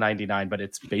like not a 99, but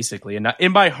it's basically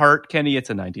in my heart, Kenny, it's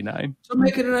a 99. So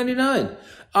make it a 99.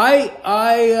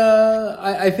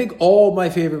 I think all my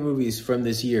favorite movies from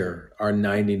this year are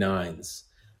 99s.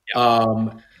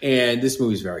 Yeah. And this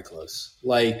movie's very close.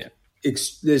 Like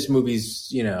this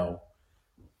movie's,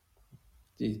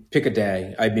 pick a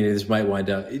day. I mean, this might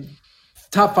wind up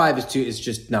top 5 is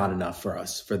just not enough for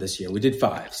us for this year. We did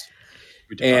 5s.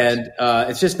 And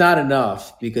it's just not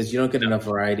enough because you don't get enough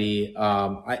variety.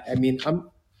 I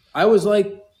was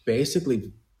like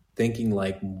basically thinking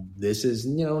like this is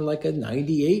like a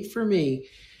 98 for me.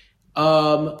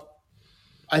 I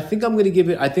think I'm going to give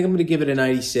it a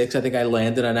 96. I think I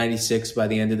landed on 96 by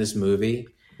the end of this movie,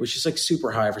 which is like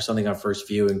super high for something on first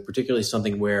viewing, particularly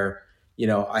something where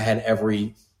I had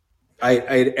every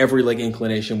like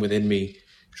inclination within me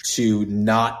to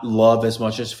not love as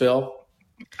much as Phil.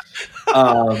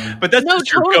 But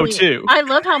that's your go-to. I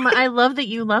love that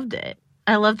you loved it.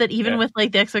 I love that even with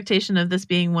like the expectation of this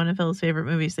being one of Phil's favorite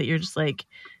movies, that you're just like,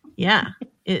 yeah,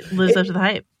 it lives up to the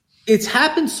hype. It's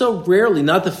happened so rarely,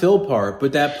 not the Phil part,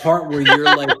 but that part where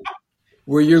you're like,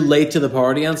 where you're late to the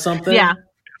party on something. Yeah.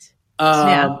 But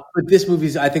I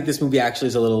think this movie actually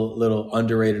is a little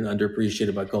underrated and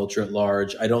underappreciated by culture at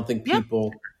large. I don't think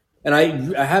people, and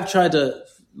I have tried to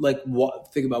like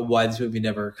think about why this movie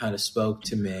never kind of spoke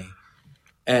to me.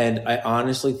 And I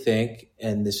honestly think,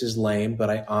 and this is lame, but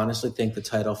I honestly think the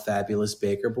title Fabulous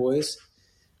Baker Boys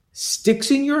sticks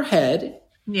in your head.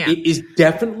 Yeah. It is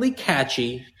definitely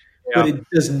catchy, but it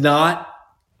does not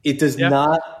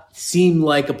seem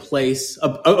like a place,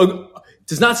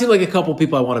 does not seem like a couple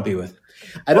people I want to be with.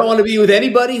 I don't want to be with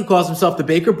anybody who calls himself the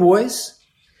Baker Boys.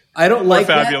 I don't like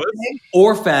Fabulous. that name.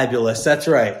 Or Fabulous. That's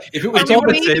right. If it was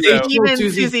even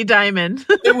Susie Diamond,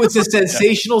 it was a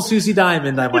sensational Susie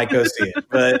Diamond, I might go see it.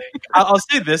 But I'll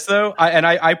say this though,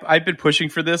 I've been pushing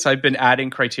for this. I've been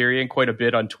adding Criterion quite a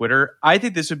bit on Twitter. I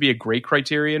think this would be a great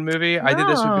Criterion movie. I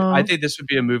think this would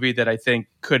be a movie that I think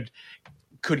could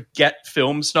get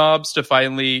film snobs to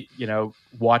finally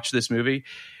watch this movie.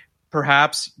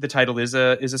 Perhaps the title is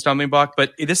a stumbling block,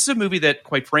 but this is a movie that,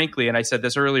 quite frankly, and I said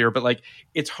this earlier, but like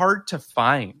it's hard to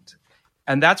find.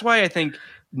 And that's why I think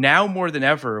now more than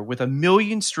ever, with a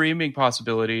million streaming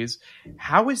possibilities,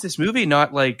 how is this movie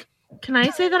not like... Can I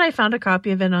say that I found a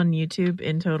copy of it on YouTube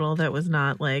in total that was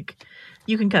not like...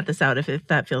 You can cut this out if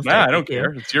that feels. Nah, I don't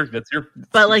care. That's your.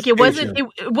 But like, it wasn't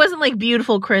like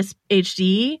beautiful, crisp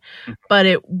HD, but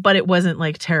it wasn't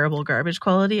like terrible garbage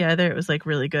quality either. It was like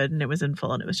really good, and it was in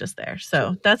full, and it was just there.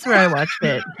 So that's where I watched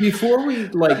it. Before we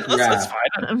like wrap,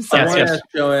 I'm sorry. I want to ask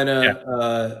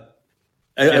Joanna.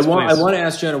 I want to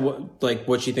ask Joanna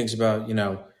what she thinks about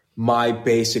my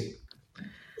basic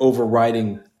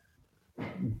overriding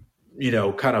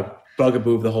kind of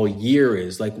bugaboo of the whole year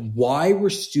is like, why were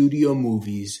studio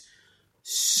movies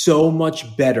so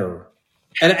much better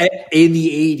and in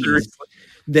the 80s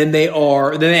than they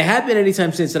have been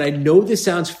anytime since? And I know this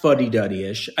sounds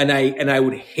fuddy-duddy-ish, and I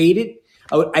would hate it.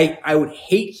 I would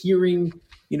hate hearing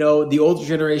the older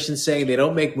generation saying they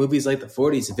don't make movies like the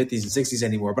 40s and 50s and 60s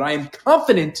anymore. But I am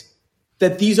confident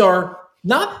that these are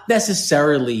not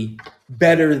necessarily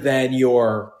better than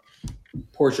your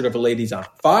Portrait of a Lady's on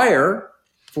Fire,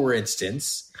 for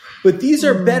instance, but these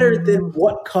are better than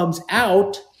what comes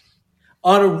out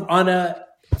what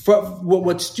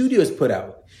studios put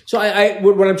out. So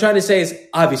what I'm trying to say is,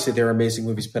 obviously there are amazing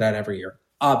movies put out every year,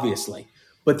 obviously,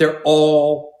 but they're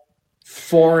all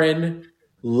foreign,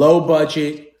 low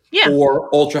budget,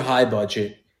 or ultra high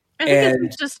budget. I think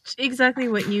it's just exactly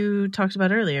what you talked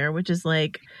about earlier, which is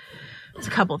like, it's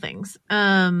a couple things.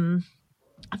 That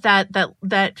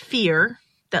fear,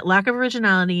 that lack of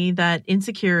originality, that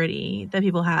insecurity that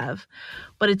people have.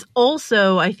 But it's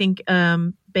also, I think,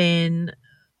 been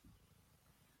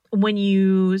when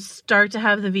you start to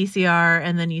have the VCR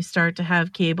and then you start to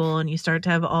have cable and you start to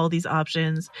have all these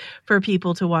options for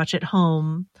people to watch at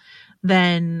home,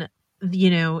 then,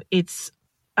 it's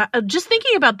just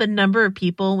thinking about the number of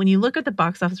people, when you look at the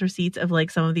box office receipts of like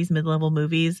some of these mid-level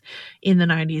movies in the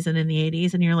 90s and in the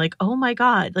 80s, and you're like, oh my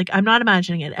God, like I'm not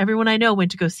imagining it. Everyone I know went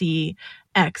to go see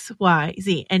X, Y,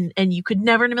 Z. And you could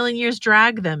never in a million years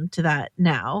drag them to that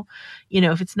now.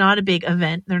 If it's not a big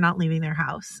event, they're not leaving their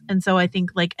house. And so I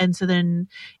think so then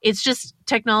it's just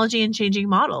technology and changing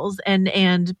models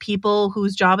and people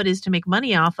whose job it is to make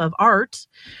money off of art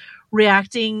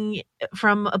reacting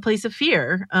from a place of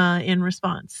fear in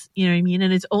response. You know what I mean?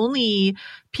 And it's only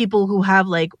people who have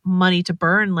like money to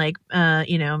burn, like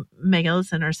Meg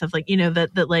Ellison or stuff like,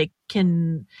 that like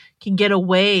can get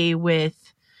away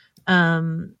with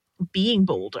being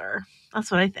bolder.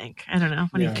 That's what I think. I don't know.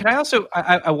 What do you think? Can I also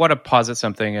I want to posit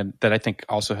something that I think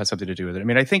also has something to do with it. I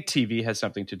mean, I think TV has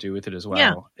something to do with it as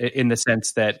well, in the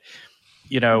sense that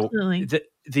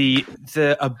the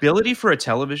ability for a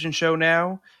television show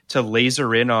now to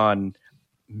laser in on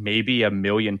maybe 1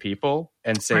 million people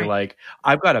and say, like,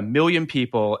 I've got 1 million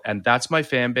people and that's my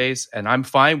fan base and I'm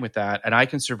fine with that and I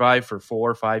can survive for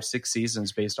 4, 5, 6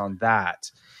 seasons based on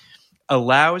that,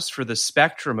 allows for the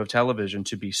spectrum of television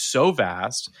to be so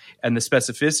vast and the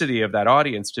specificity of that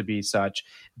audience to be such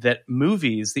that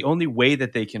movies, the only way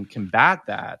that they can combat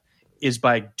that is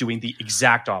by doing the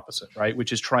exact opposite, right?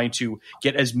 Which is trying to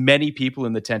get as many people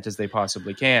in the tent as they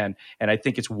possibly can. And I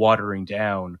think it's watering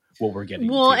down what we're getting.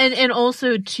 Well, and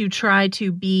also to try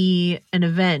to be an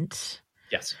event.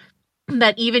 Yes.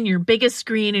 That even your biggest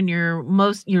screen and your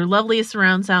loveliest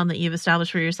surround sound that you've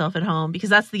established for yourself at home,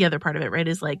 because that's the other part of it, right?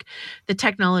 Is like the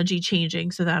technology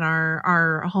changing so that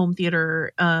our home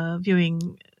theater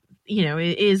viewing,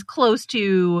 is close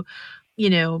to,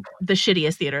 the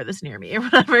shittiest theater that's near me or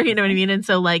whatever, you know what I mean? And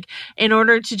so like, in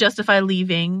order to justify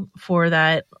leaving for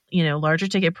that, larger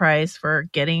ticket price for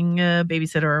getting a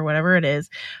babysitter or whatever it is,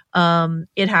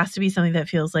 it has to be something that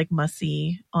feels like must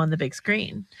see on the big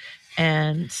screen.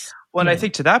 And well, and I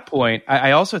think to that point,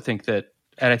 I also think that,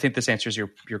 and I think this answers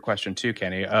your question too,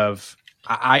 Kenny,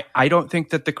 I don't think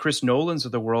that the Chris Nolans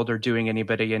of the world are doing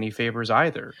anybody any favors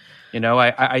either.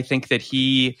 I think that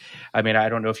I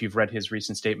don't know if you've read his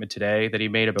recent statement today that he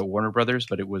made about Warner Brothers,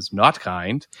 but it was not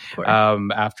kind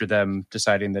after them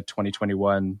deciding that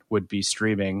 2021 would be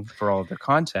streaming for all of their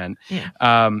content. Yeah.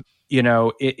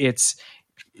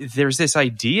 There's this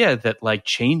idea that like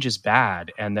change is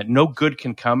bad and that no good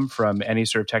can come from any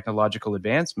sort of technological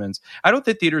advancements. I don't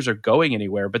think theaters are going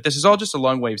anywhere, but this is all just a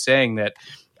long way of saying that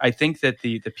I think that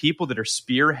the people that are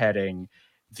spearheading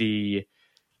the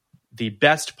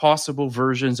best possible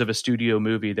versions of a studio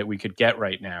movie that we could get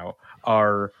right now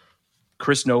are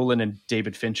Chris Nolan and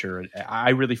David Fincher. I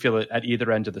really feel it at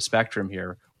either end of the spectrum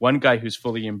here. One guy who's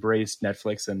fully embraced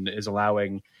Netflix and is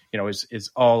allowing, is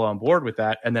all on board with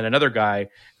that. And then another guy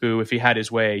who, if he had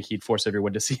his way, he'd force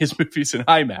everyone to see his movies in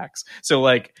IMAX. So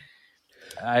like,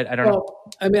 I don't know.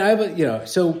 I mean, I've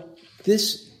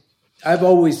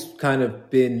always kind of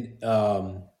been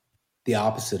the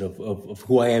opposite of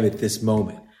who I am at this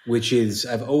moment, which is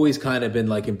I've always kind of been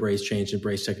like embrace change,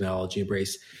 embrace technology,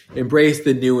 embrace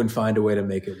the new and find a way to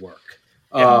make it work.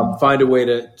 Find a way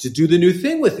to do the new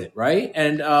thing with it, right?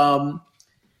 And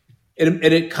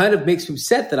it kind of makes me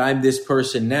upset that I'm this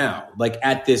person now, like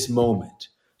at this moment.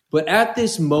 But at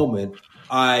this moment,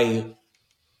 I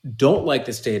don't like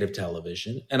the state of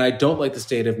television and I don't like the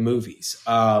state of movies.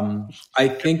 I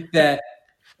think to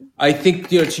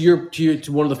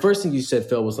one of the first things you said,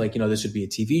 Phil, was like, this would be a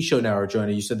TV show now, or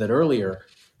Joanna, you said that earlier.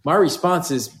 My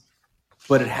response is,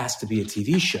 but it has to be a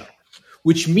TV show,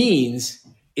 which means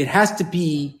it has to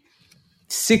be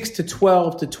 6 to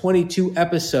 12 to 22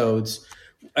 episodes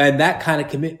and that kind of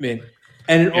commitment.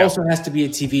 And it also has to be a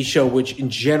TV show, which in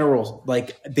general,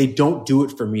 like they don't do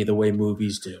it for me the way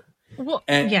movies do. Well,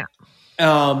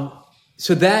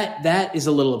 So that is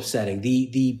a little upsetting.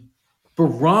 The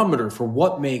barometer for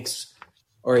what makes,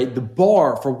 or the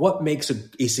bar for what makes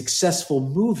a successful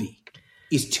movie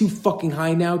is too fucking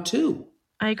high now too.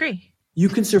 I agree. You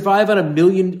can survive on a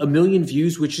million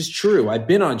views, which is true. I've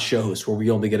been on shows where we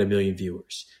only get 1 million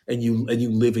viewers, and you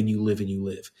live and you live and you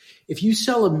live. If you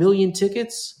sell 1 million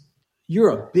tickets, you're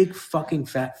a big fucking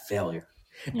fat failure.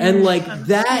 And like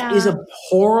that is a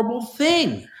horrible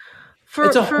thing.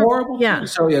 It's a horrible thing.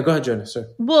 So yeah, go ahead, Joanna. Sorry.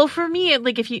 Well, for me,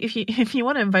 like if you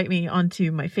want to invite me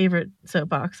onto my favorite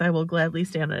soapbox, I will gladly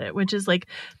stand on it. Which is like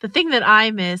the thing that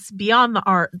I miss beyond the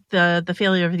art, the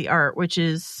failure of the art, which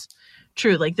is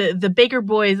true. Like the Baker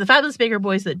Boys, the fabulous Baker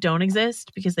Boys that don't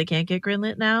exist because they can't get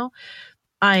greenlit now.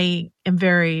 I am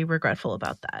very regretful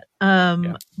about that.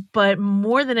 But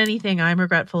more than anything, I'm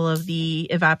regretful of the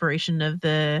evaporation of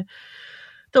the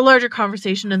larger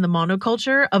conversation in the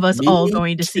monoculture of us all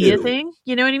going to see a thing.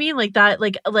 You know what I mean? Like that,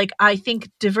 like I think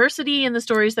diversity in the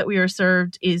stories that we are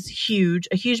served is huge,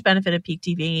 a huge benefit of peak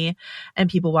TV and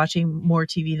people watching more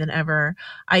TV than ever.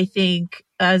 I think,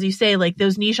 as you say, like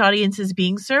those niche audiences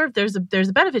being served, there's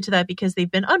a benefit to that because they've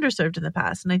been underserved in the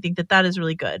past. And I think that is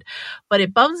really good, but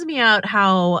it bums me out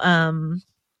how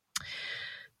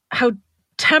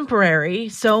temporary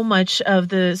so many of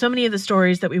the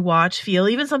stories that we watch feel.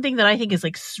 Even something that I think is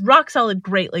like rock solid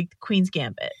great, like Queen's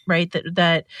Gambit, right?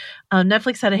 That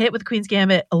Netflix had a hit with Queen's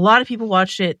Gambit. A lot of people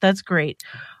watched it. That's great.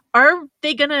 Are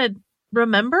they gonna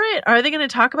remember it? Are they going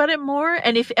to talk about it more?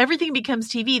 And if everything becomes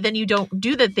TV, then you don't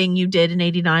do the thing you did in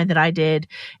 89 that I did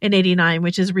in 89,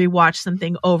 which is rewatch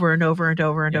something over and over and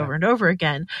over and over and over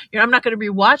again. I'm not going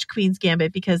to rewatch Queen's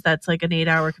Gambit because that's like an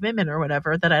 8-hour commitment or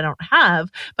whatever that I don't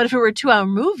have. But if it were a 2-hour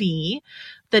movie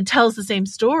that tells the same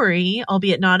story,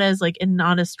 albeit not as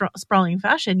sprawling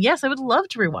fashion, yes, I would love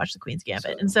to rewatch the Queen's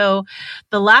Gambit. And so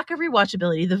the lack of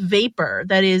rewatchability, the vapor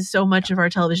that is so much of our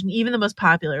television, even the most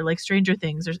popular, like Stranger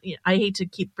Things, I hate to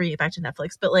keep bringing it back to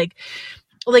Netflix, but like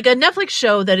a Netflix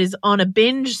show that is on a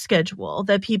binge schedule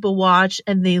that people watch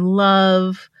and they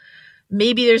love.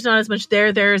 Maybe there's not as much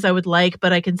there as I would like,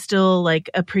 but I can still like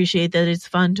appreciate that it's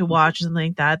fun to watch or something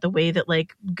like that, the way that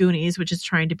like Goonies, which is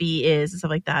trying to be, is and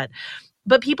stuff like that.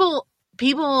 But people,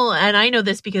 and I know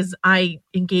this because I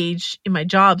engage in my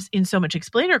jobs in so much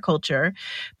explainer culture,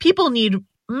 people need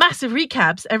massive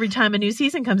recaps every time a new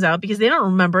season comes out because they don't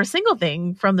remember a single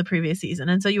thing from the previous season.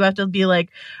 And so you have to be like,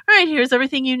 all right, here's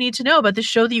everything you need to know about the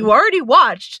show that you already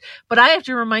watched, but I have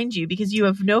to remind you because you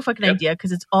have no fucking idea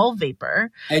because it's all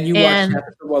vapor. And you watch an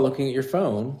episode while looking at your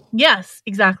phone. Yes,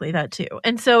 exactly, that too.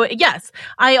 And so, yes,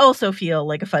 I also feel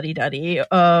like a fuddy-duddy,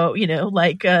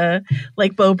 like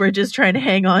Beau Bridges trying to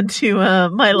hang on to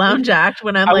my lounge act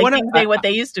when I'm things ain't what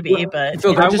they used to be. But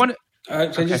Phil,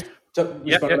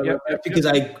 because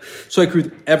I agree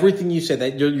with everything you said.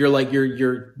 That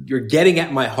you're getting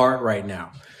at my heart right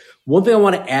now. One thing I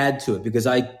want to add to it because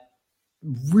I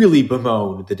really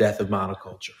bemoan the death of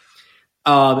monoculture.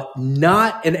 I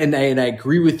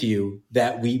agree with you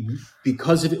that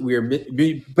because of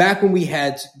it, back when we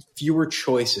had fewer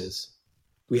choices,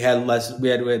 we had less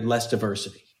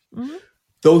diversity. Mm-hmm.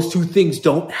 Those two things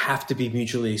don't have to be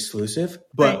mutually exclusive,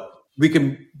 but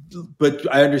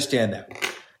but I understand that.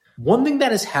 One thing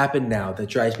that has happened now that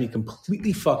drives me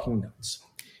completely fucking nuts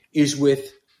is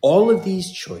with all of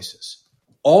these choices,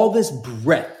 all this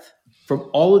breadth from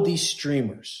all of these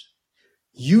streamers,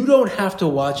 you don't have to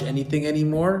watch anything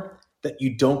anymore that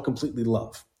you don't completely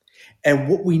love. And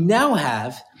what we now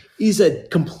have is a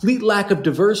complete lack of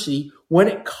diversity when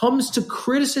it comes to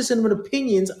criticism and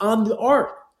opinions on the art.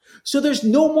 So there's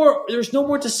no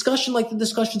more discussion like the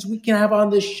discussions we can have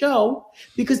on this show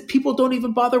because people don't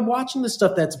even bother watching the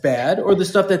stuff that's bad or the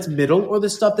stuff that's middle or the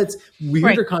stuff that's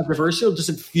weird or controversial,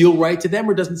 doesn't feel right to them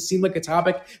or doesn't seem like a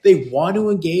topic they want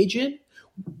to engage in.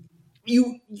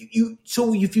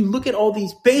 So if you look at all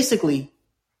these, basically,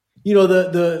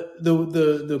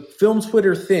 the film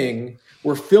Twitter thing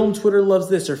where film Twitter loves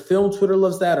this or film Twitter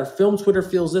loves that or film Twitter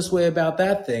feels this way about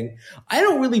that thing. I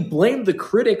don't really blame the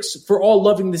critics for all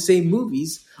loving the same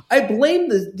movies. I blame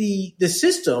the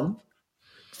system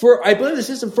for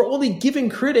only giving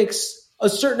critics a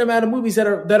certain amount of movies that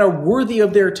are worthy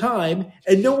of their time,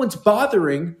 and no one's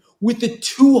bothering with the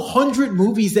 200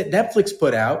 movies that Netflix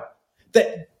put out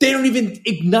that they don't even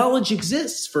acknowledge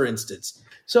exists, for instance.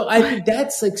 So I think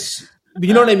that's like,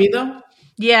 you know what I mean though?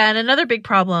 Yeah, and another big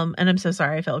problem, and I'm so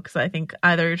sorry, Phil, because I think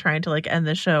either you're trying to like end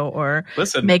the show or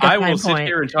make a fine point. I will sit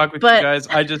here and talk with you guys.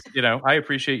 I just, I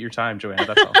appreciate your time, Joanna.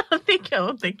 That's all. Thank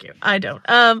you. I don't.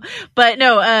 But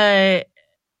no,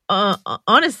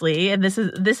 honestly, and this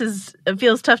is it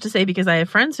feels tough to say because I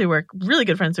have really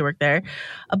good friends who work there.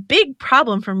 A big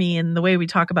problem for me in the way we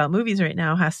talk about movies right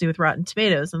now has to do with Rotten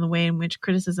Tomatoes and the way in which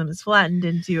criticism is flattened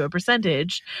into a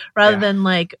percentage rather than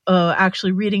like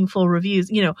actually reading full reviews.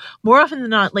 You know, more often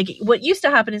than not, like what used to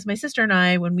happen is my sister and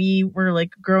I, when we were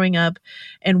like growing up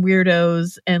and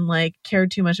weirdos and like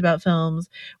cared too much about films,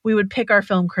 we would pick our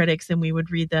film critics and we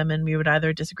would read them and we would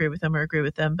either disagree with them or agree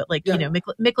with them. But like, you know,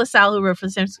 Mick LaSalle, who wrote for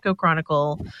the San Francisco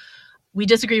Chronicle, we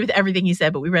disagree with everything he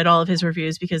said, but we read all of his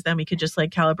reviews because then we could just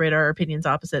like calibrate our opinions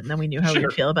opposite and then we knew how we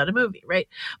would feel about a movie, right?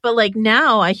 But like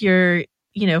now I hear,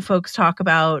 you know, folks talk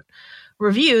about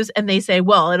reviews and they say,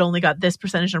 well, it only got this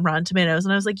percentage on Rotten Tomatoes.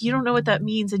 And I was like, you don't know what that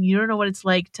means and you don't know what it's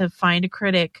like to find a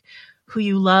critic who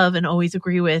you love and always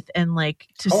agree with and like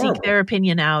to seek their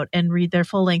opinion out and read their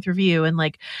full length review. And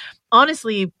like,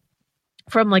 honestly,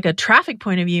 from like a traffic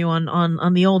point of view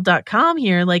on the old .com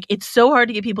here, like it's so hard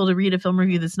to get people to read a film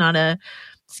review that's not a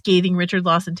scathing Richard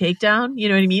Lawson takedown. You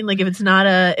know what I mean? Like if it's not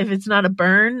a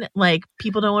burn, like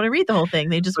people don't want to read the whole thing.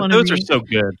 They just want to read. Those are so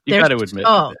good. You got to admit.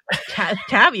 Oh,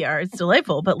 caviar. It's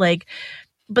delightful. But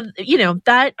you know,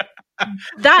 that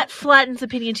flattens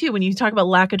opinion too. When you talk about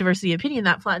lack of diversity of opinion,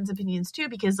 that flattens opinions too,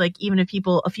 because like even if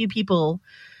a few people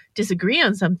disagree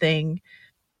on something,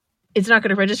 it's not going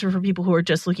to register for people who are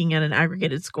just looking at an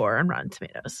aggregated score on Rotten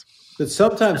Tomatoes. But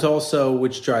sometimes also,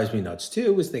 which drives me nuts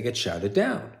too, is they get shouted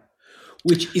down,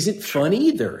 which isn't fun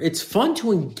either. It's fun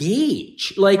to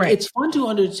engage. Like it's fun to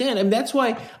understand. And that's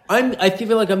why I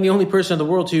feel like I'm the only person in the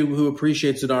world who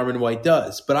appreciates what Armond White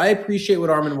does. But I appreciate what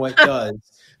Armond White does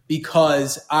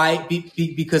because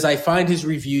I find his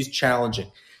reviews challenging.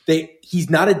 He's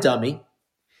not a dummy.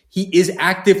 He is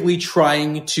actively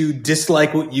trying to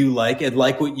dislike what you like and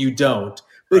like what you don't,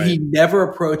 but he never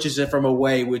approaches it from a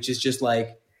way which is just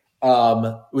like,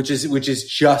 which is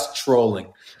just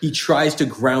trolling. He tries to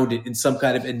ground it in some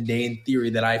kind of inane theory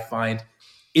that I find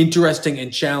interesting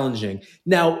and challenging.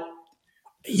 Now,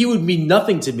 he would mean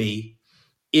nothing to me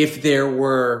if there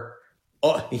were,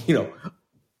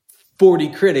 40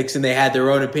 critics and they had their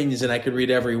own opinions and I could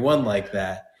read every one like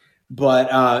that.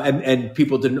 But and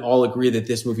people didn't all agree that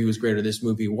this movie was great or this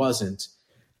movie wasn't.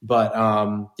 But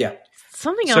yeah.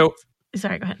 Something else.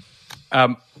 Sorry, go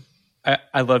ahead.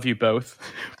 I love you both,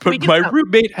 but my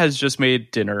roommate has just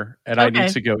made dinner, and I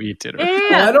need to go eat dinner. Yeah.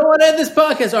 Well, I don't want to end this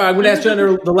podcast. All right, I'm going to ask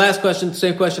Joanna the last question.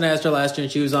 Same question I asked her last year,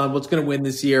 and she was on. What's going to win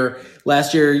this year?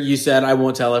 Last year, you said, "I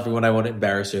won't tell everyone. I won't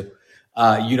embarrass you."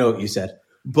 You know what you said.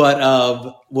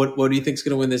 But what do you think is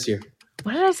going to win this year?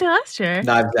 What did I say last year?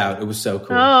 Knives Out. It was so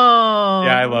cool. Oh,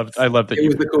 yeah, I loved it. It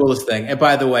was the coolest thing. And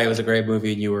by the way, it was a great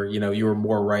movie, and you were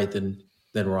more right than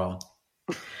wrong.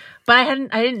 But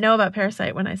I didn't know about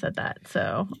Parasite when I said that.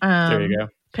 So there you go.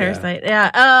 Parasite. Yeah.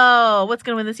 Oh, what's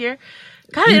going to win this year?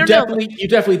 God, I don't know. You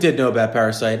definitely did know about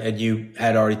Parasite, and you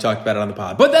had already talked about it on the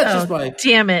pod. But that's just my.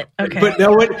 Damn it. Okay. But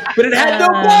it had no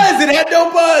buzz. It had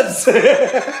no buzz.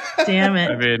 Damn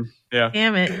it. I mean, yeah.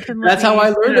 Damn it. That's how I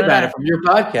learned about it from your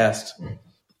podcast.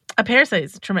 A Parasite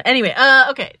is tremendous. Anyway,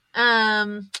 okay.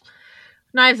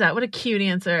 Knives Out. What a cute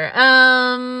answer.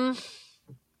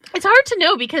 It's hard to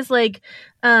know because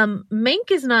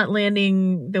Mank is not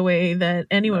landing the way that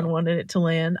anyone wanted it to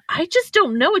land. I just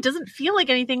don't know. It doesn't feel like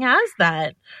anything has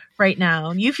that right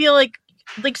now. You feel like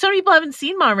some people haven't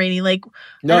seen Ma Rainey.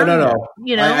 No.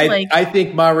 You know, I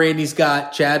think Ma Rainey's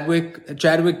got Chadwick.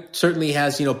 Chadwick certainly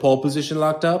has pole position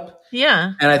locked up.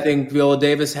 Yeah, and I think Viola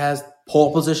Davis has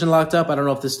pole position locked up. I don't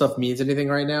know if this stuff means anything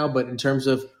right now, but in terms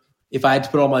of if I had to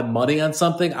put all my money on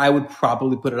something, I would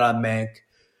probably put it on Mank.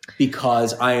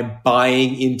 Because I am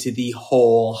buying into the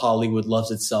whole Hollywood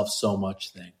loves itself so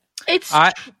much thing.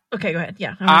 Okay, go ahead.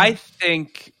 Yeah. I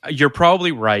think you're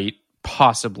probably right,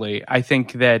 possibly. I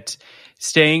think that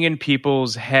staying in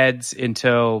people's heads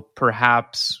until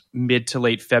perhaps mid to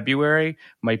late February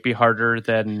might be harder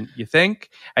than you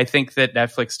think. I think that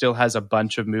Netflix still has a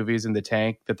bunch of movies in the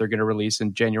tank that they're going to release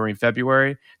in January and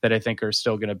February that I think are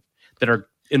still that are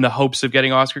in the hopes of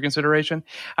getting Oscar consideration.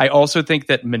 I also think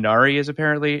that Minari is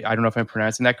apparently, I don't know if I'm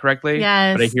pronouncing that correctly,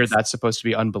 but I hear that's supposed to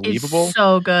be unbelievable. It's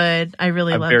so good. I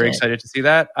really love it. I'm very excited to see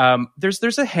that.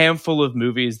 There's a handful of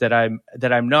movies that I'm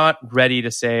not ready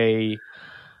to say.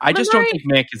 I just don't think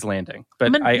Mank is landing.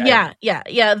 But yeah.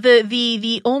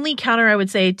 The only counter I would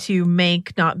say to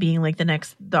Mank not being like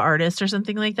the artist or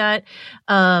something like that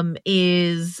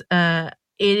is it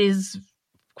is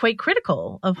quite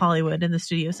critical of Hollywood and the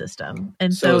studio system,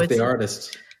 and so is it's the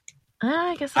artist.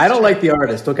 I guess I don't like the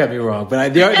artist. Don't get me wrong,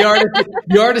 but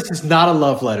the artist is not a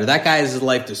love letter. That guy has his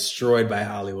life destroyed by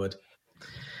Hollywood.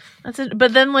 That's it.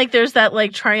 But then like there's that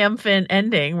like triumphant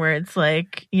ending where it's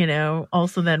like, you know,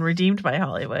 also then redeemed by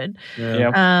Hollywood.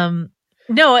 Yeah.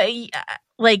 No,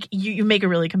 like you make a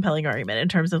really compelling argument in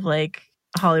terms of like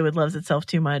Hollywood loves itself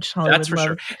too much. Hollywood That's for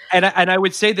loves... sure. And I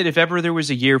would say that if ever there was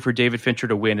a year for David Fincher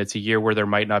to win, it's a year where there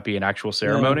might not be an actual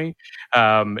ceremony,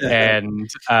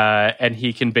 and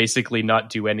he can basically not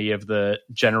do any of the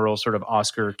general sort of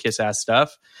Oscar kiss ass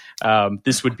stuff.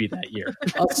 This would be that year.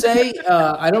 I'll say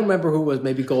I don't remember who it was.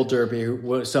 Maybe Gold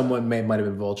Derby. Someone might have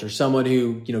been Vulture. Someone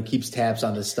who keeps tabs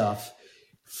on this stuff.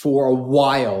 For a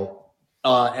while,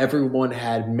 everyone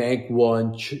had Mank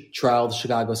 1, Trial of the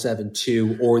Chicago 7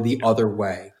 2, or the other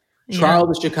way. Yeah. Trial of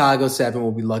the Chicago 7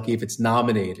 will be lucky if it's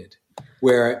nominated,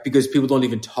 because people don't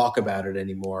even talk about it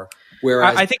anymore.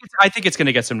 Whereas I think it's going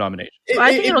to get some nominations.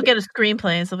 I think it'll get a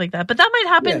screenplay and stuff like that, but that might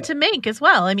happen to Mank as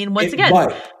well. I mean, once again,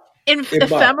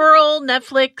 ephemeral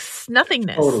Netflix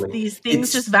nothingness. Totally. These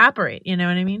things just evaporate. You know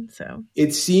what I mean? So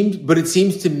it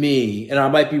seems to me, and I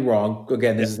might be wrong.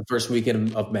 Again, this is the first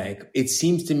weekend of Mank. It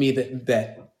seems to me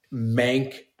that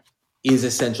Mank is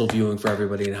essential viewing for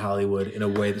everybody in Hollywood in a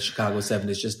way that Chicago 7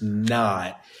 is just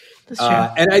not. That's true.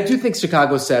 And I do think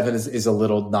Chicago 7 is a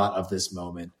little not of this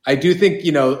moment. I do think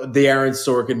the Aaron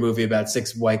Sorkin movie about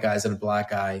 6 white guys and a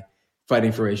black guy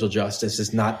fighting for racial justice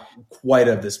is not quite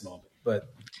of this moment, but.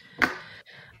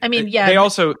 I mean, They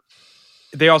also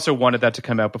wanted that to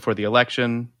come out before the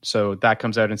election, so that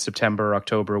comes out in September,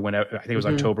 October. Whenever I think it was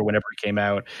October, whenever it came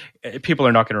out, people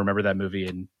are not going to remember that movie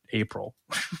in April.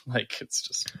 Like it's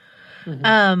just.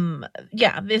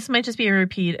 This might just be a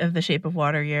repeat of the Shape of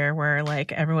Water year, where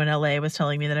like everyone in LA was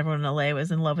telling me that everyone in LA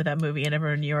was in love with that movie, and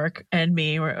everyone in New York and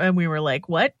we were like,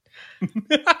 what? I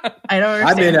don't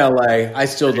understand. I'm in LA. I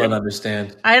still don't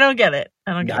understand. I don't get it.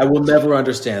 I will never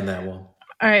understand that one.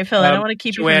 All right, Phil, I don't want to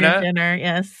keep Joanna, you from your dinner.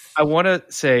 Yes. I want to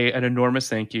say an enormous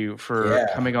thank you for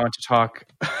coming on to talk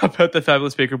about the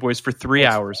Fabulous Baker Boys for 3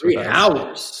 hours. 3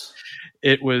 hours.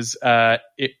 It was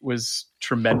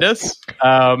tremendous.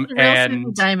 And a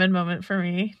diamond moment for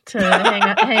me to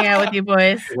hang out with you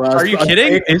boys. Well, are you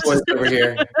kidding? Over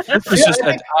here. This was just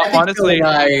honestly.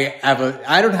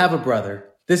 I don't have a brother.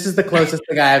 This is the closest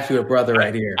thing I have to a brother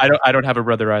right here. I don't have a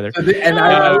brother either.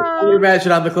 I would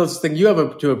imagine I'm the closest thing you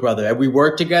have to a brother. And we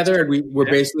work together, and we're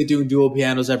basically doing dual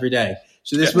pianos every day.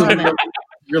 So this movie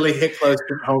really hit close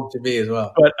to home to me as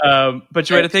well. But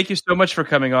Joanna, thank you so much for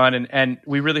coming on, and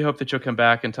we really hope that you'll come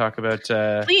back and talk about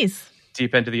please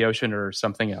Deep End of the Ocean or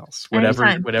something else, whatever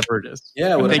it is.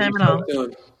 Yeah, thank you for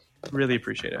doing. Really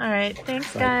appreciate it. All right,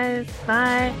 thanks, guys.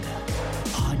 Bye.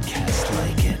 Podcast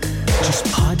like it. Just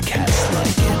podcast like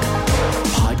it.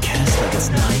 Podcast like it's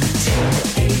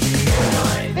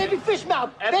 1989. Baby fish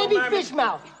mouth. Baby fish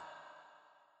mouth.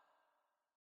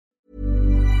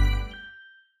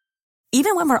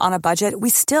 Even when we're on a budget, we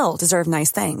still deserve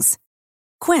nice things.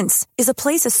 Quince is a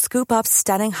place to scoop up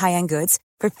stunning high-end goods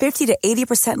for 50 to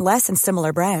 80% less than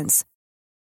similar brands.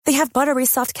 They have buttery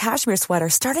soft cashmere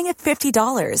sweaters starting at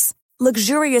 $50,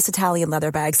 luxurious Italian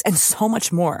leather bags, and so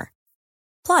much more.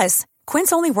 Plus,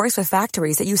 Quince only works with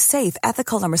factories that use safe,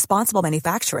 ethical, and responsible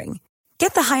manufacturing.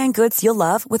 Get the high-end goods you'll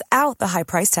love without the high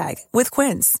price tag with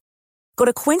Quince. Go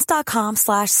to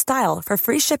quince.com/style for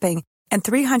free shipping and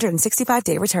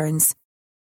 365-day returns.